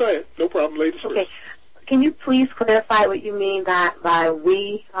wait for you. Go ahead. No problem. Ladies first. Can you please clarify what you mean by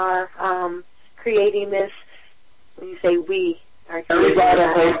we are creating this? When you say we are creating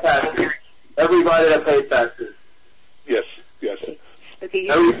Everybody that pays taxes. Yes. Okay,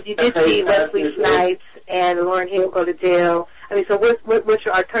 you did see Wesley Snipes and Lauryn Hill go to jail. I mean, so what's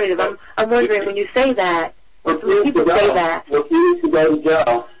your alternative? I'm wondering, when you say that, when people say that. Refuse to go to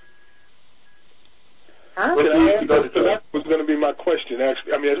jail. Huh? That was going to be my question,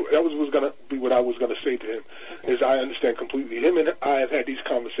 actually. I mean, that was going to be what I was going to say to him, is I understand completely. Him and I have had these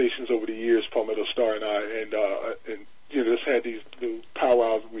conversations over the years, Palmetto Star and I, and just had these little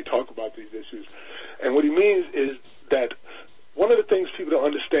powwows when we talk about these issues. And what he means is that one of the things people don't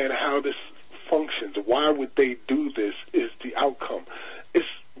understand how this functions, why would they do this, is the outcome. It's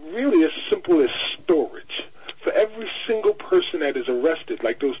really as simple as storage. For every single person that is arrested,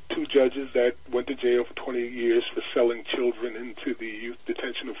 like those two judges that went to jail for 20 years for selling children into the youth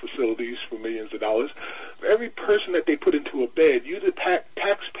detention facilities for millions of dollars, for every person that they put into a bed, you, the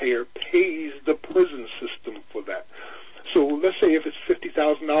taxpayer, pays the prison system for that. So let's say if it's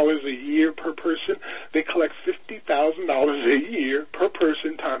 $50,000 a year per person, they collect $50,000 a year per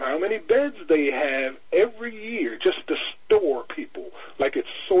person times how many beds they have every year just to store people, like it's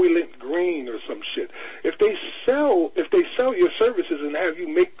Soylent Green or some shit. If they sell your services and have you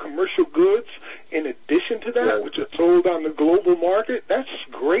make commercial goods in addition to that, which are sold on the global market, that's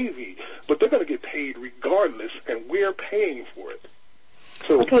gravy. But they're going to get paid regardless, and we're paying for it.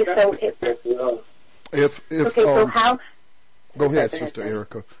 So so how? Go ahead, Sister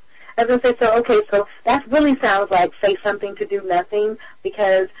Erica. I was going to say, so that really sounds like say something to do nothing,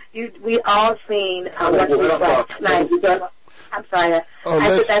 because we all seen Wesley Snipes. I'm sorry.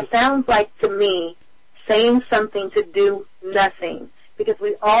 I said that sounds like to me saying something to do nothing, because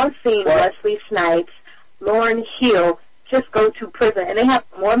we all seen Wesley Snipes, Lauryn Hill just go to prison, and they have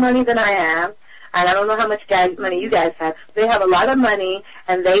more money than I have. And I don't know how much money you guys have. They have a lot of money,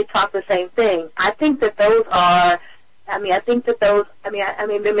 and they talk the same thing. I think that those are. I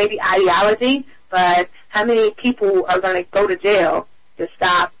mean, there may be ideology, but how many people are going to go to jail to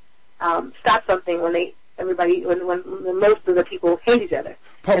stop something when most of the people hate each other,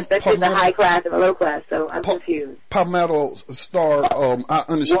 especially the high class and the low class? So I'm confused. Palmetto Star, I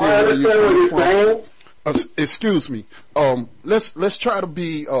understand where you're coming from. Excuse me. Let's try to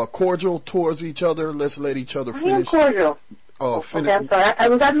be cordial towards each other. Let's let each other finish. I am cordial. Okay, I'm sorry.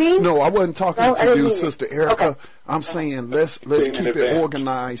 Was that me? No, I wasn't talking to you, Sister Erica. Okay. I'm saying let's keep it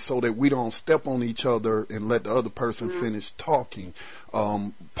organized so that we don't step on each other and let the other person finish talking.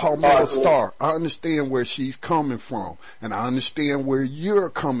 Palmetto Star, I understand where she's coming from, and I understand where you're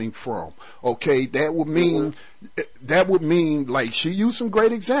coming from. Okay, that would mean like she used some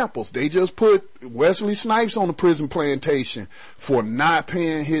great examples. They just put Wesley Snipes on the prison plantation for not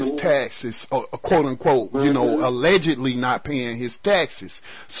paying his taxes, quote unquote, allegedly not paying his taxes.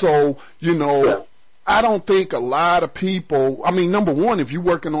 So, I don't think a lot of people, number one, if you're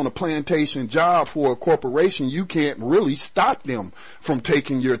working on a plantation job for a corporation, you can't really stop them from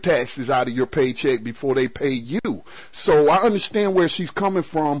taking your taxes out of your paycheck before they pay you. So I understand where she's coming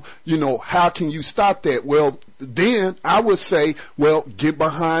from. How can you stop that? Well, then I would say, well, get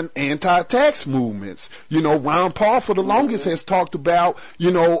behind anti-tax movements. You know, Ron Paul for the longest has talked about,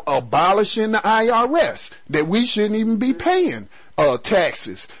 you know, abolishing the IRS, that we shouldn't even be paying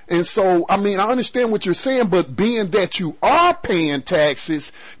taxes. And so, I mean, I understand what you're saying, but being that you are paying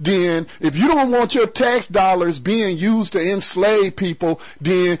taxes, then if you don't want your tax dollars being used to enslave people,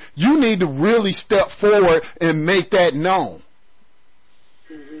 then you need to really step forward and make that known.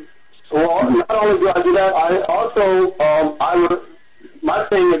 Well, not only do I do that, I also, my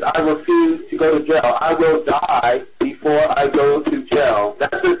thing is I refuse to go to jail. I will die before I go to jail.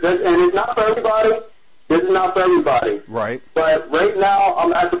 And it's not for everybody. This is not for everybody. Right. But right now,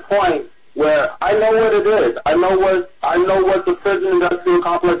 I'm at the point where I know what it is. I know what the prison industrial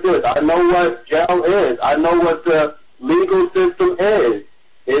complex is. I know what jail is. I know what the legal system is.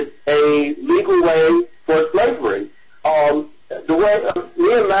 It's a legal way for slavery. The way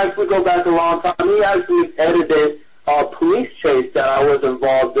me and Max, we go back a long time. He actually edited a police chase that I was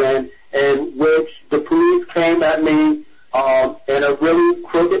involved in which the police came at me in a really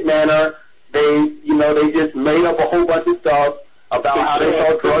crooked manner. They just made up a whole bunch of stuff about how they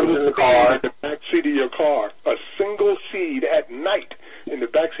saw drugs in the car. In the backseat of your car, a single seed at night in the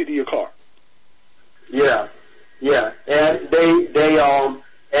backseat of your car. Yeah, and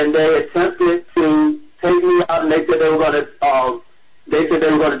they attempted to take me out, and they said they were going to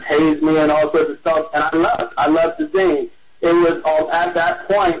tase me and all sorts of stuff. And I left the scene. It was at that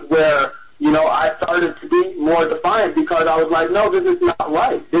point where, you know, I started to be more defiant because I was like, no, this is not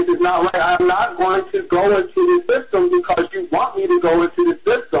right. This is not right. I'm not going to go into the system because you want me to go into the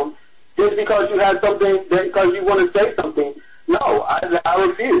system just because you have something, because you want to say something. No, I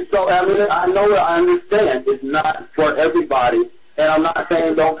refuse. So, I mean, I know, I understand it's not for everybody. And I'm not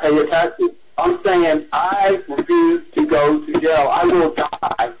saying don't pay your taxes. I'm saying I refuse to go to jail. I will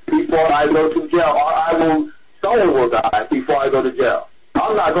die before I go to jail, or someone will die before I go to jail.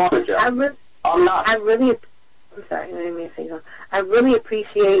 I'm not going to jail. I'm not. I'm sorry, let me say something. I really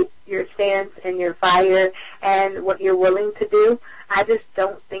appreciate your stance and your fire and what you're willing to do. I just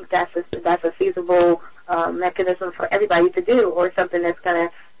don't think that's a feasible mechanism for everybody to do, or something that's going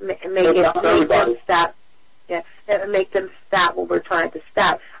to make them stop. Yeah, make them stop what we're trying to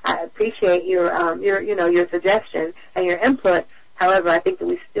stop. I appreciate your suggestion and your input. However, I think that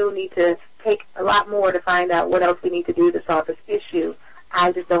we still need to take a lot more to find out what else we need to do to solve this issue.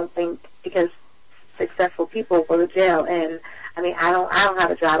 I just don't think, because successful people go to jail, and I mean, I don't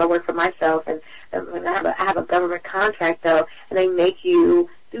have a job. I work for myself, and I have a government contract though, and they make you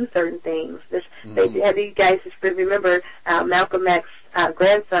do certain things. You guys just remember Malcolm X's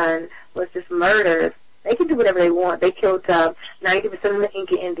grandson was just murdered. They can do whatever they want. They killed 90% of the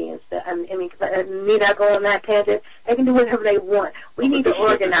Inca Indians. I mean, need not go on that tangent. They can do whatever they want. We need to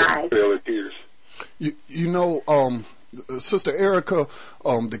organize. You know, Sister Erica,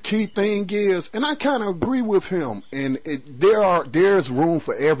 the key thing is, and I kind of agree with him, and there's room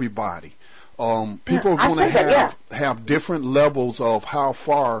for everybody. People are going to have different levels of how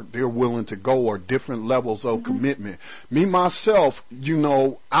far they're willing to go, or different levels of commitment. Me, myself, you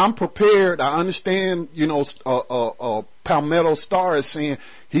know, I'm prepared. I understand, you know, Palmetto Star is saying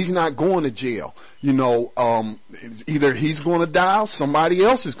he's not going to jail. You know, either he's going to die or somebody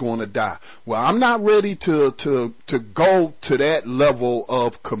else is going to die. Well, I'm not ready to go to that level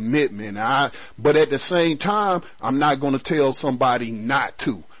of commitment. But at the same time, I'm not going to tell somebody not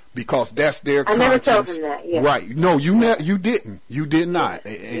to, because that's their conscience. I never told him that. Yeah. Right? No, you didn't. You did not.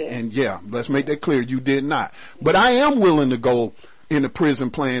 And let's make that clear. You did not. But I am willing to go in the prison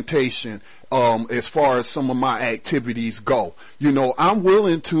plantation. As far as some of my activities go, you know, I'm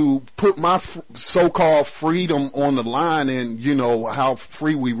willing to put my so-called freedom on the line, and, you know, how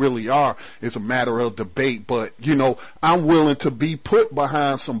free we really are is a matter of debate, but, you know, I'm willing to be put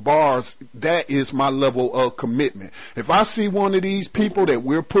behind some bars. That is my level of commitment. If I see one of these people that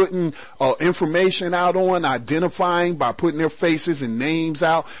we're putting information out on, identifying by putting their faces and names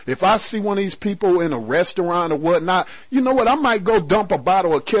out, if I see one of these people in a restaurant or whatnot, you know what, I might go dump a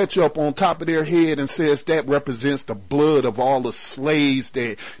bottle of ketchup on top of their head and says that represents the blood of all the slaves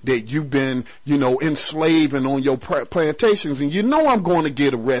that you've been, you know, enslaving on your plantations, and you know I'm going to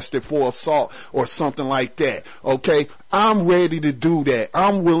get arrested for assault or something like that. Okay, I'm ready to do that.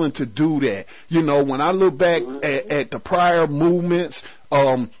 I'm willing to do that. You know, when I look back at the prior movements,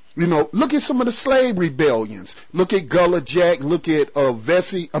 you know, look at some of the slave rebellions. Look at Gullah Jack. Look at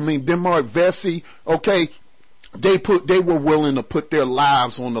Denmark Vesey. Okay. They were willing to put their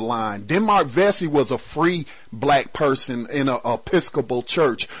lives on the line. Denmark Vesey was a free black person in an Episcopal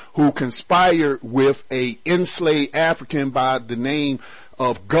church who conspired with a enslaved African by the name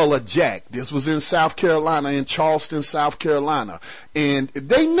of Gullah Jack. This was in South Carolina, in Charleston, South Carolina. And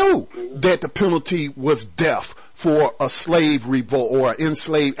they knew that the penalty was death for a slave revolt or an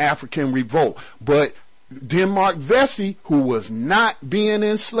enslaved African revolt. But Denmark Vesey, who was not being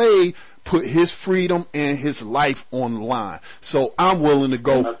enslaved, put his freedom and his life on the line. So I'm willing to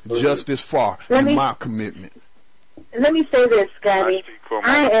go just as far in my commitment. Let me say this, Scotty.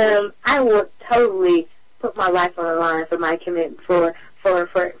 I will totally put my life on the line for my commitment, for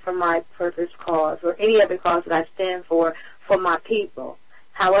my purpose cause, or any other cause that I stand for my people.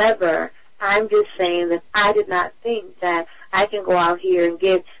 However, I'm just saying that I did not think that I can go out here and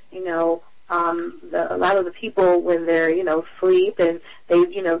get, a lot of the people when they're, sleep and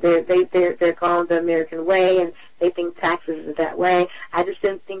they're called the American way and they think taxes is that way. I just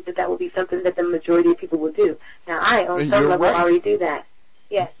didn't think that would be something that the majority of people would do. Now I, on some level, already do that.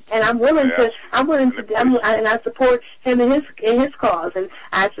 Yes, and I'm willing to, and I support him in his cause, and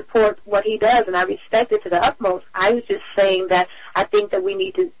I support what he does, and I respect it to the utmost. I was just saying that I think that we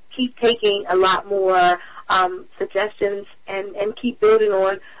need to keep taking a lot more suggestions and keep building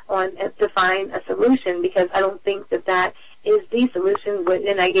on to find a solution, because I don't think that is the solution,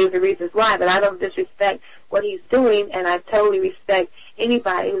 and I gave the reasons why, but I don't disrespect what he's doing, and I totally respect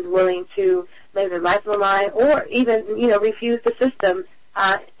anybody who's willing to lay their life on the line or even, refuse the system,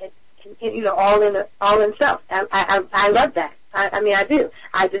 all in self. I love that. I do.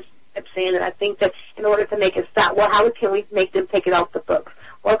 I just am saying that I think that in order to make it stop, well, how can we make them take it off the books?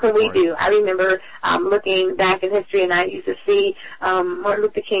 What can we do? I remember looking back in history, and I used to see Martin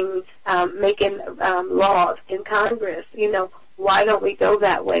Luther King making laws in Congress. Why don't we go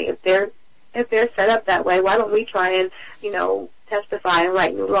that way? If they're set up that way, why don't we try and testify and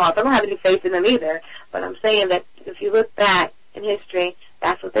write new laws? I don't have any faith in them either, but I'm saying that if you look back in history,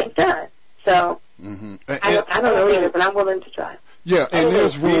 that's what they've done. So I don't know either, but I'm willing to try. Yeah, and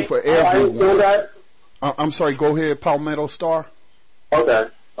there's room for everyone. I'm sorry. Go ahead, Palmetto Star. Okay.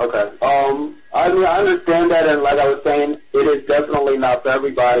 I understand that, and like I was saying, it is definitely not for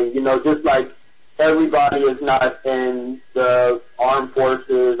everybody. Just like everybody is not in the armed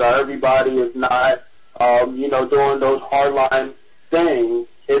forces, or everybody is not, doing those hardline things.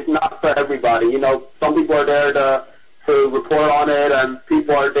 It's not for everybody. Some people are there to report on it, and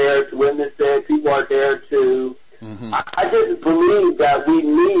people are there to witness it. People are there to. I just believe that we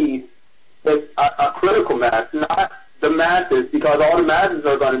need a critical mass, not the masses, because all the masses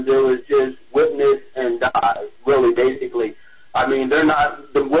are going to do is just witness and die, really, basically. I mean, they're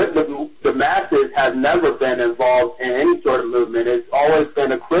not, the masses have never been involved in any sort of movement. It's always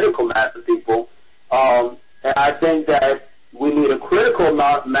been a critical mass of people. And I think that we need a critical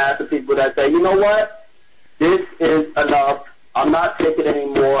mass of people that say, you know what, this is enough. I'm not taking it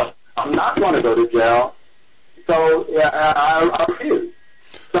anymore. I'm not going to go to jail. So I refuse.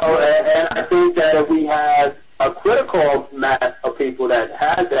 So, and I think that if we had a critical mass of people that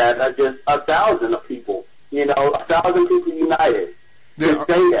had that, just 1,000 of people, 1,000 people united to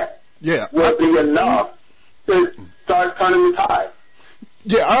say that would be enough to start turning the tide.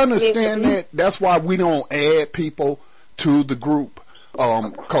 Yeah, I understand that. That's why we don't add people to the group.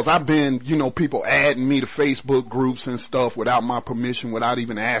 Cause I've been, people adding me to Facebook groups and stuff without my permission, without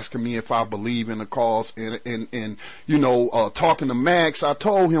even asking me if I believe in the cause. And talking to Max, I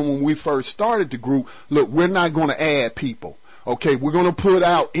told him when we first started the group, look, we're not going to add people. Okay, we're going to put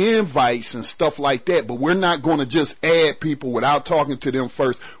out invites and stuff like that, but we're not going to just add people without talking to them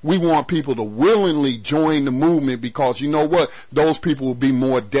first. We want people to willingly join the movement, because you know what? Those people will be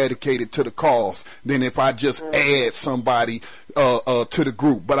more dedicated to the cause than if I just add somebody to the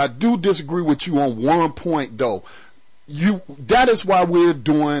group. But I do disagree with you on one point, though. That is why we're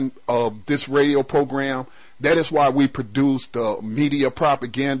doing this radio program. That is why we produce the media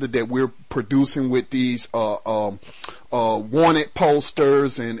propaganda that we're producing with these wanted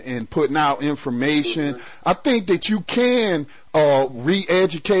posters and putting out information. I think that you can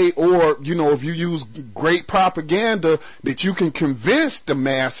re-educate, or if you use great propaganda, that you can convince the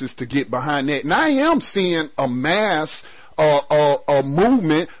masses to get behind that. And I am seeing a mass a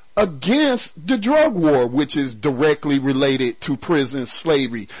movement against the drug war, which is directly related to prison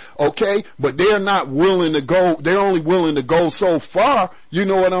slavery. Okay, but they're not willing to go. They're only willing to go so far. You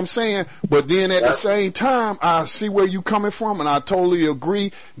know what I'm saying? But then at the same time, I see where you're coming from, and I totally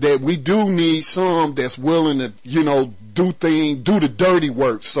agree that we do need some that's willing to, do the dirty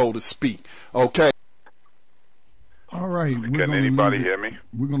work, so to speak. Okay. All right. Can anybody hear me?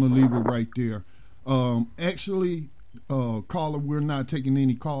 We're going to leave it right there. Actually, caller, we're not taking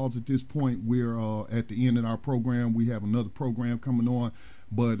any calls at this point. We're at the end of our program. We have another program coming on.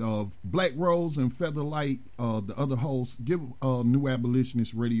 But Black Rose and Featherlight, the other hosts, give New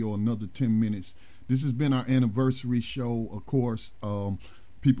Abolitionist Radio another 10 minutes. This has been our anniversary show. Of course,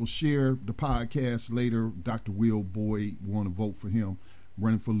 people share the podcast later. Dr. Will Boyd, want to vote for him,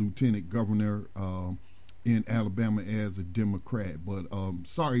 running for lieutenant governor in Alabama as a Democrat. But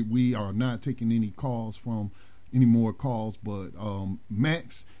sorry, we are not taking any more calls. But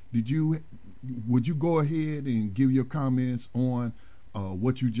Max, would you go ahead and give your comments on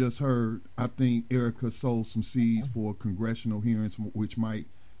what you just heard? I think Erica sowed some seeds for congressional hearings, which might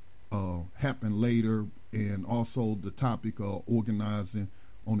happen later, and also the topic of organizing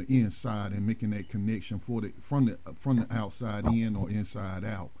on the inside and making that connection from the outside in or inside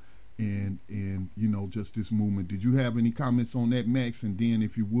out, and just this movement. Did you have any comments on that, Max? And then,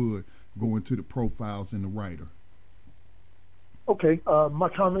 if you would, go into the profiles in the writer. Okay, my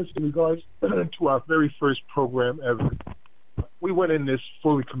comments in regards to our very first program ever. We went in this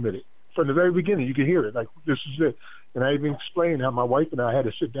fully committed from the very beginning. You could hear it, like this is it. And I even explained how my wife and I had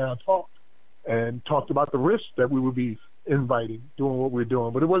to sit down and talked about the risks that we would be inviting, doing what we're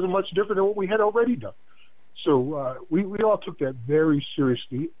doing. But it wasn't much different than what we had already done. So we all took that very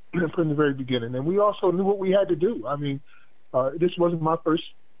seriously from the very beginning. And we also knew what we had to do. I mean, this wasn't my first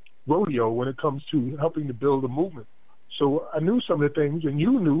rodeo when it comes to helping to build a movement. So I knew some of the things, and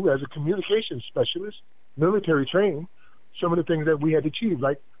you knew as a communications specialist, military trained, some of the things that we had to achieve,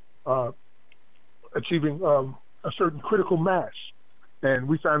 like achieving a certain critical mass. And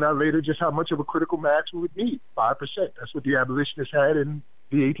we found out later just how much of a critical mass we would need, 5%. That's what the abolitionists had in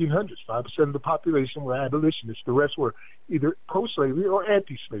the 1800s. 5% of the population were abolitionists. The rest were either pro-slavery or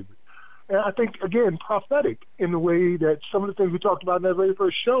anti-slavery. And I think, again, prophetic in the way that some of the things we talked about in that very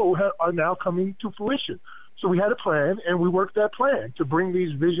first show are now coming to fruition. So we had a plan, and we worked that plan to bring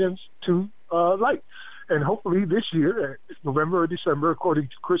these visions to light. And hopefully this year, November or December, according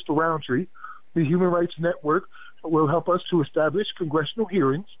to Crystal Roundtree, the Human Rights Network will help us to establish congressional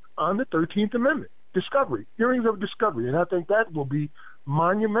hearings on the 13th Amendment, hearings of discovery. And I think that will be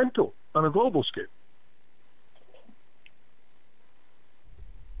monumental on a global scale.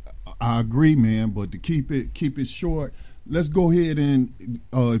 I agree, man, but to keep it short, let's go ahead and,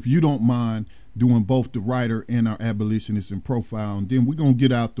 if you don't mind, doing both the writer and our abolitionist in profile, and then we're going to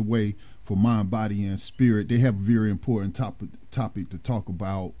get out the way for Mind, Body, and Spirit. They have a very important topic to talk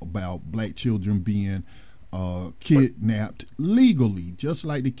about black children being kidnapped legally, just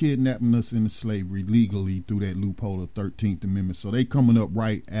like they kidnapping us into slavery legally through that loophole of 13th Amendment. So they coming up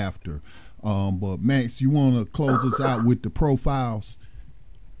right after. But Max, you want to close us out with the profiles?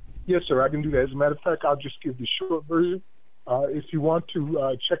 Yes, sir, I can do that. As a matter of fact, I'll just give the short version. If you want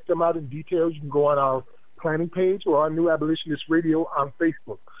to check them out in detail, you can go on our planning page or our New Abolitionist Radio on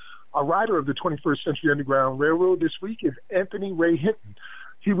Facebook. A writer of the 21st Century Underground Railroad this week is Anthony Ray Hinton.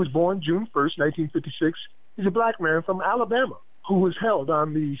 He was born June 1st, 1956. He's a black man from Alabama who was held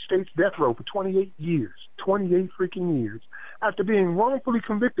on the state's death row for 28 years, 28 freaking years, after being wrongfully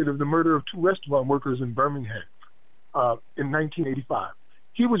convicted of the murder of 2 restaurant workers in Birmingham in 1985.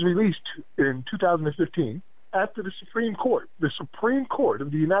 He was released in 2015 after the Supreme Court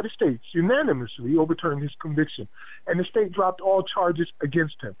of the United States unanimously overturned his conviction, and the state dropped all charges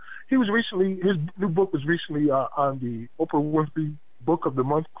against him. His new book was recently on the Oprah Winfrey Book of the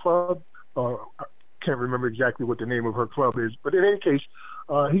Month Club. I can't remember exactly what the name of her club is, but in any case,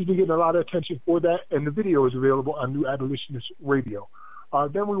 he's been getting a lot of attention for that, and the video is available on New Abolitionist Radio.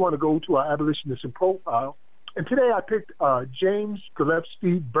 Then we want to go to our abolitionist in profile. And today I picked James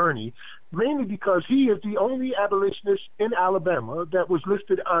Gillespie Burney, mainly because he is the only abolitionist in Alabama that was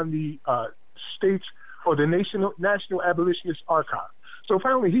listed on the state's or the National Abolitionist Archive. So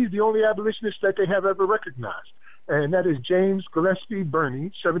finally, he's the only abolitionist that they have ever recognized. And that is James Gillespie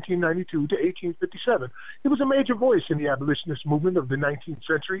Burney, 1792 to 1857. He was a major voice in the abolitionist movement of the 19th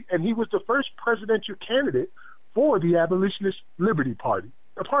century, and he was the first presidential candidate for the Abolitionist Liberty Party,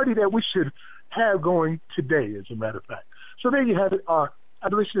 a party that we should have going today, as a matter of fact. So there you have it, our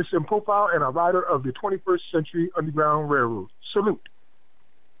abolitionist in profile and a writer of the 21st Century Underground Railroad. Salute.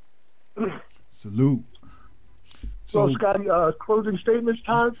 Salute. So Scotty, closing statements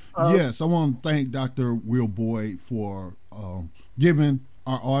time? Yes, I want to thank Dr. Will Boyd for giving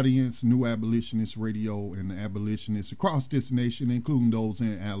our audience New Abolitionist Radio and the abolitionists across this nation, including those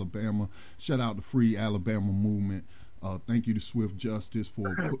in Alabama. Shout out the Free Alabama Movement. Thank you to Swift Justice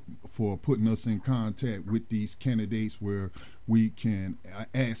for putting us in contact with these candidates where we can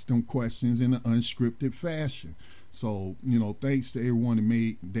ask them questions in an unscripted fashion. So, thanks to everyone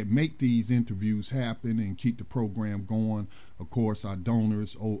that make these interviews happen and keep the program going. Of course, our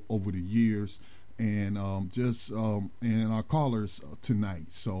donors over the years, and and our callers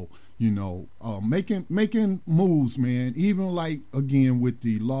tonight. So, making moves, man. Even like again with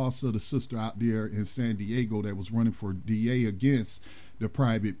the loss of the sister out there in San Diego that was running for DA against the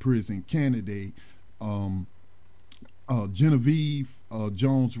private prison candidate, Genevieve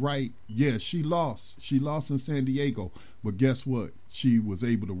Jones-Wright. Yeah, she lost in San Diego, but guess what? She was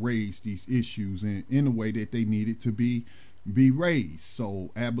able to raise these issues in a way that they needed to be raised.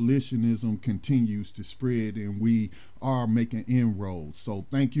 So abolitionism continues to spread, and we are making inroads. So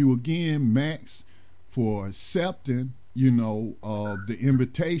thank you again, Max, for accepting the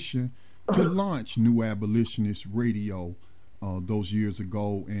invitation to launch New Abolitionist Radio those years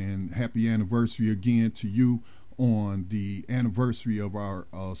ago, and happy anniversary again to you on the anniversary of our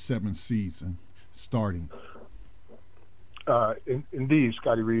 7th season starting. Indeed,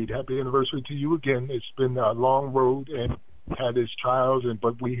 Scotty Reed, happy anniversary to you again. It's been a long road and had its trials,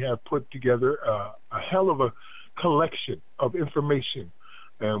 but we have put together a hell of a collection of information,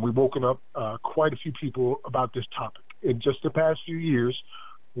 and we've woken up quite a few people about this topic. In just the past few years,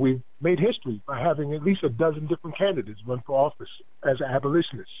 we've made history by having at least a dozen different candidates run for office as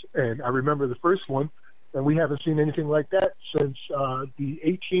abolitionists. And I remember the first one, and we haven't seen anything like that since the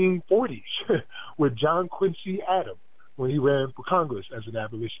 1840s with John Quincy Adams when he ran for Congress as an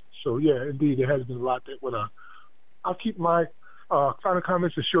abolitionist. So, yeah, indeed, there has been a lot that went on. I'll keep my final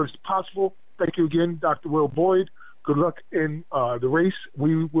comments as short as possible. Thank you again, Dr. Will Boyd. Good luck in the race.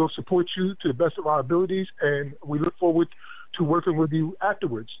 We will support you to the best of our abilities, and we look forward to working with you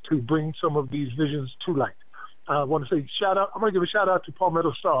afterwards to bring some of these visions to light. I want to say shout out. I'm going to give a shout out to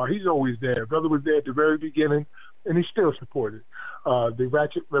Palmetto Star. He's always there. Brother was there at the very beginning, and he still supported the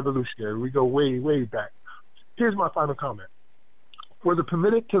Ratchet Revolutionary. We go way, way back. Here's my final comment. Whether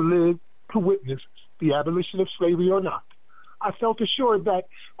permitted to live to witness the abolition of slavery or not, I felt assured that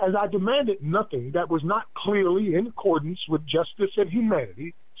as I demanded nothing that was not clearly in accordance with justice and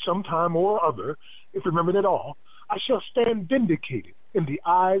humanity, sometime or other, if remembered at all, I shall stand vindicated in the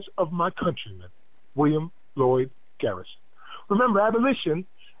eyes of my countrymen. William Lloyd Garrison. Remember, abolition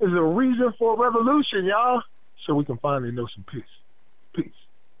is a reason for a revolution, y'all, so we can finally know some peace. Peace.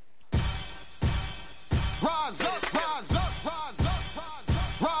 Rise up, rise up, rise up,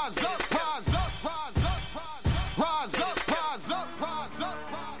 rise up, rise up, rise up, rise up, rise up, rise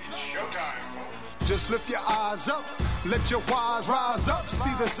up, rise up. Showtime. Just lift your eyes up, let your wise rise up.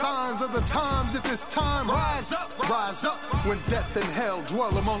 See the signs of the times. If it's time, rise up, rise up. When death and hell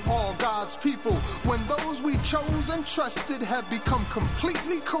dwell among all God's people, when those we chose and trusted have become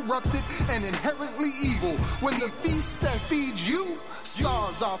completely corrupted and inherently evil, when the feast that feeds you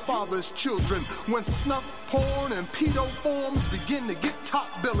starves our father's children, when snuff, porn, and pedo forms begin to get top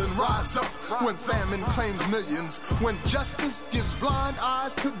billing, rise up. When famine claims millions, when justice gives blind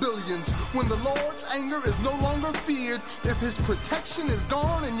eyes to billions, when the Lord's anger is no longer feared, if his protection is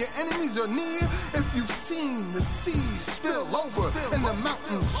gone and your enemies are near, if you've seen the seas spill over and the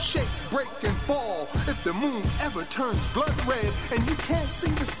mountains shake, break, and fall, if the moon ever turns blood red and you can't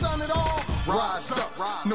see the sun at all, rise up.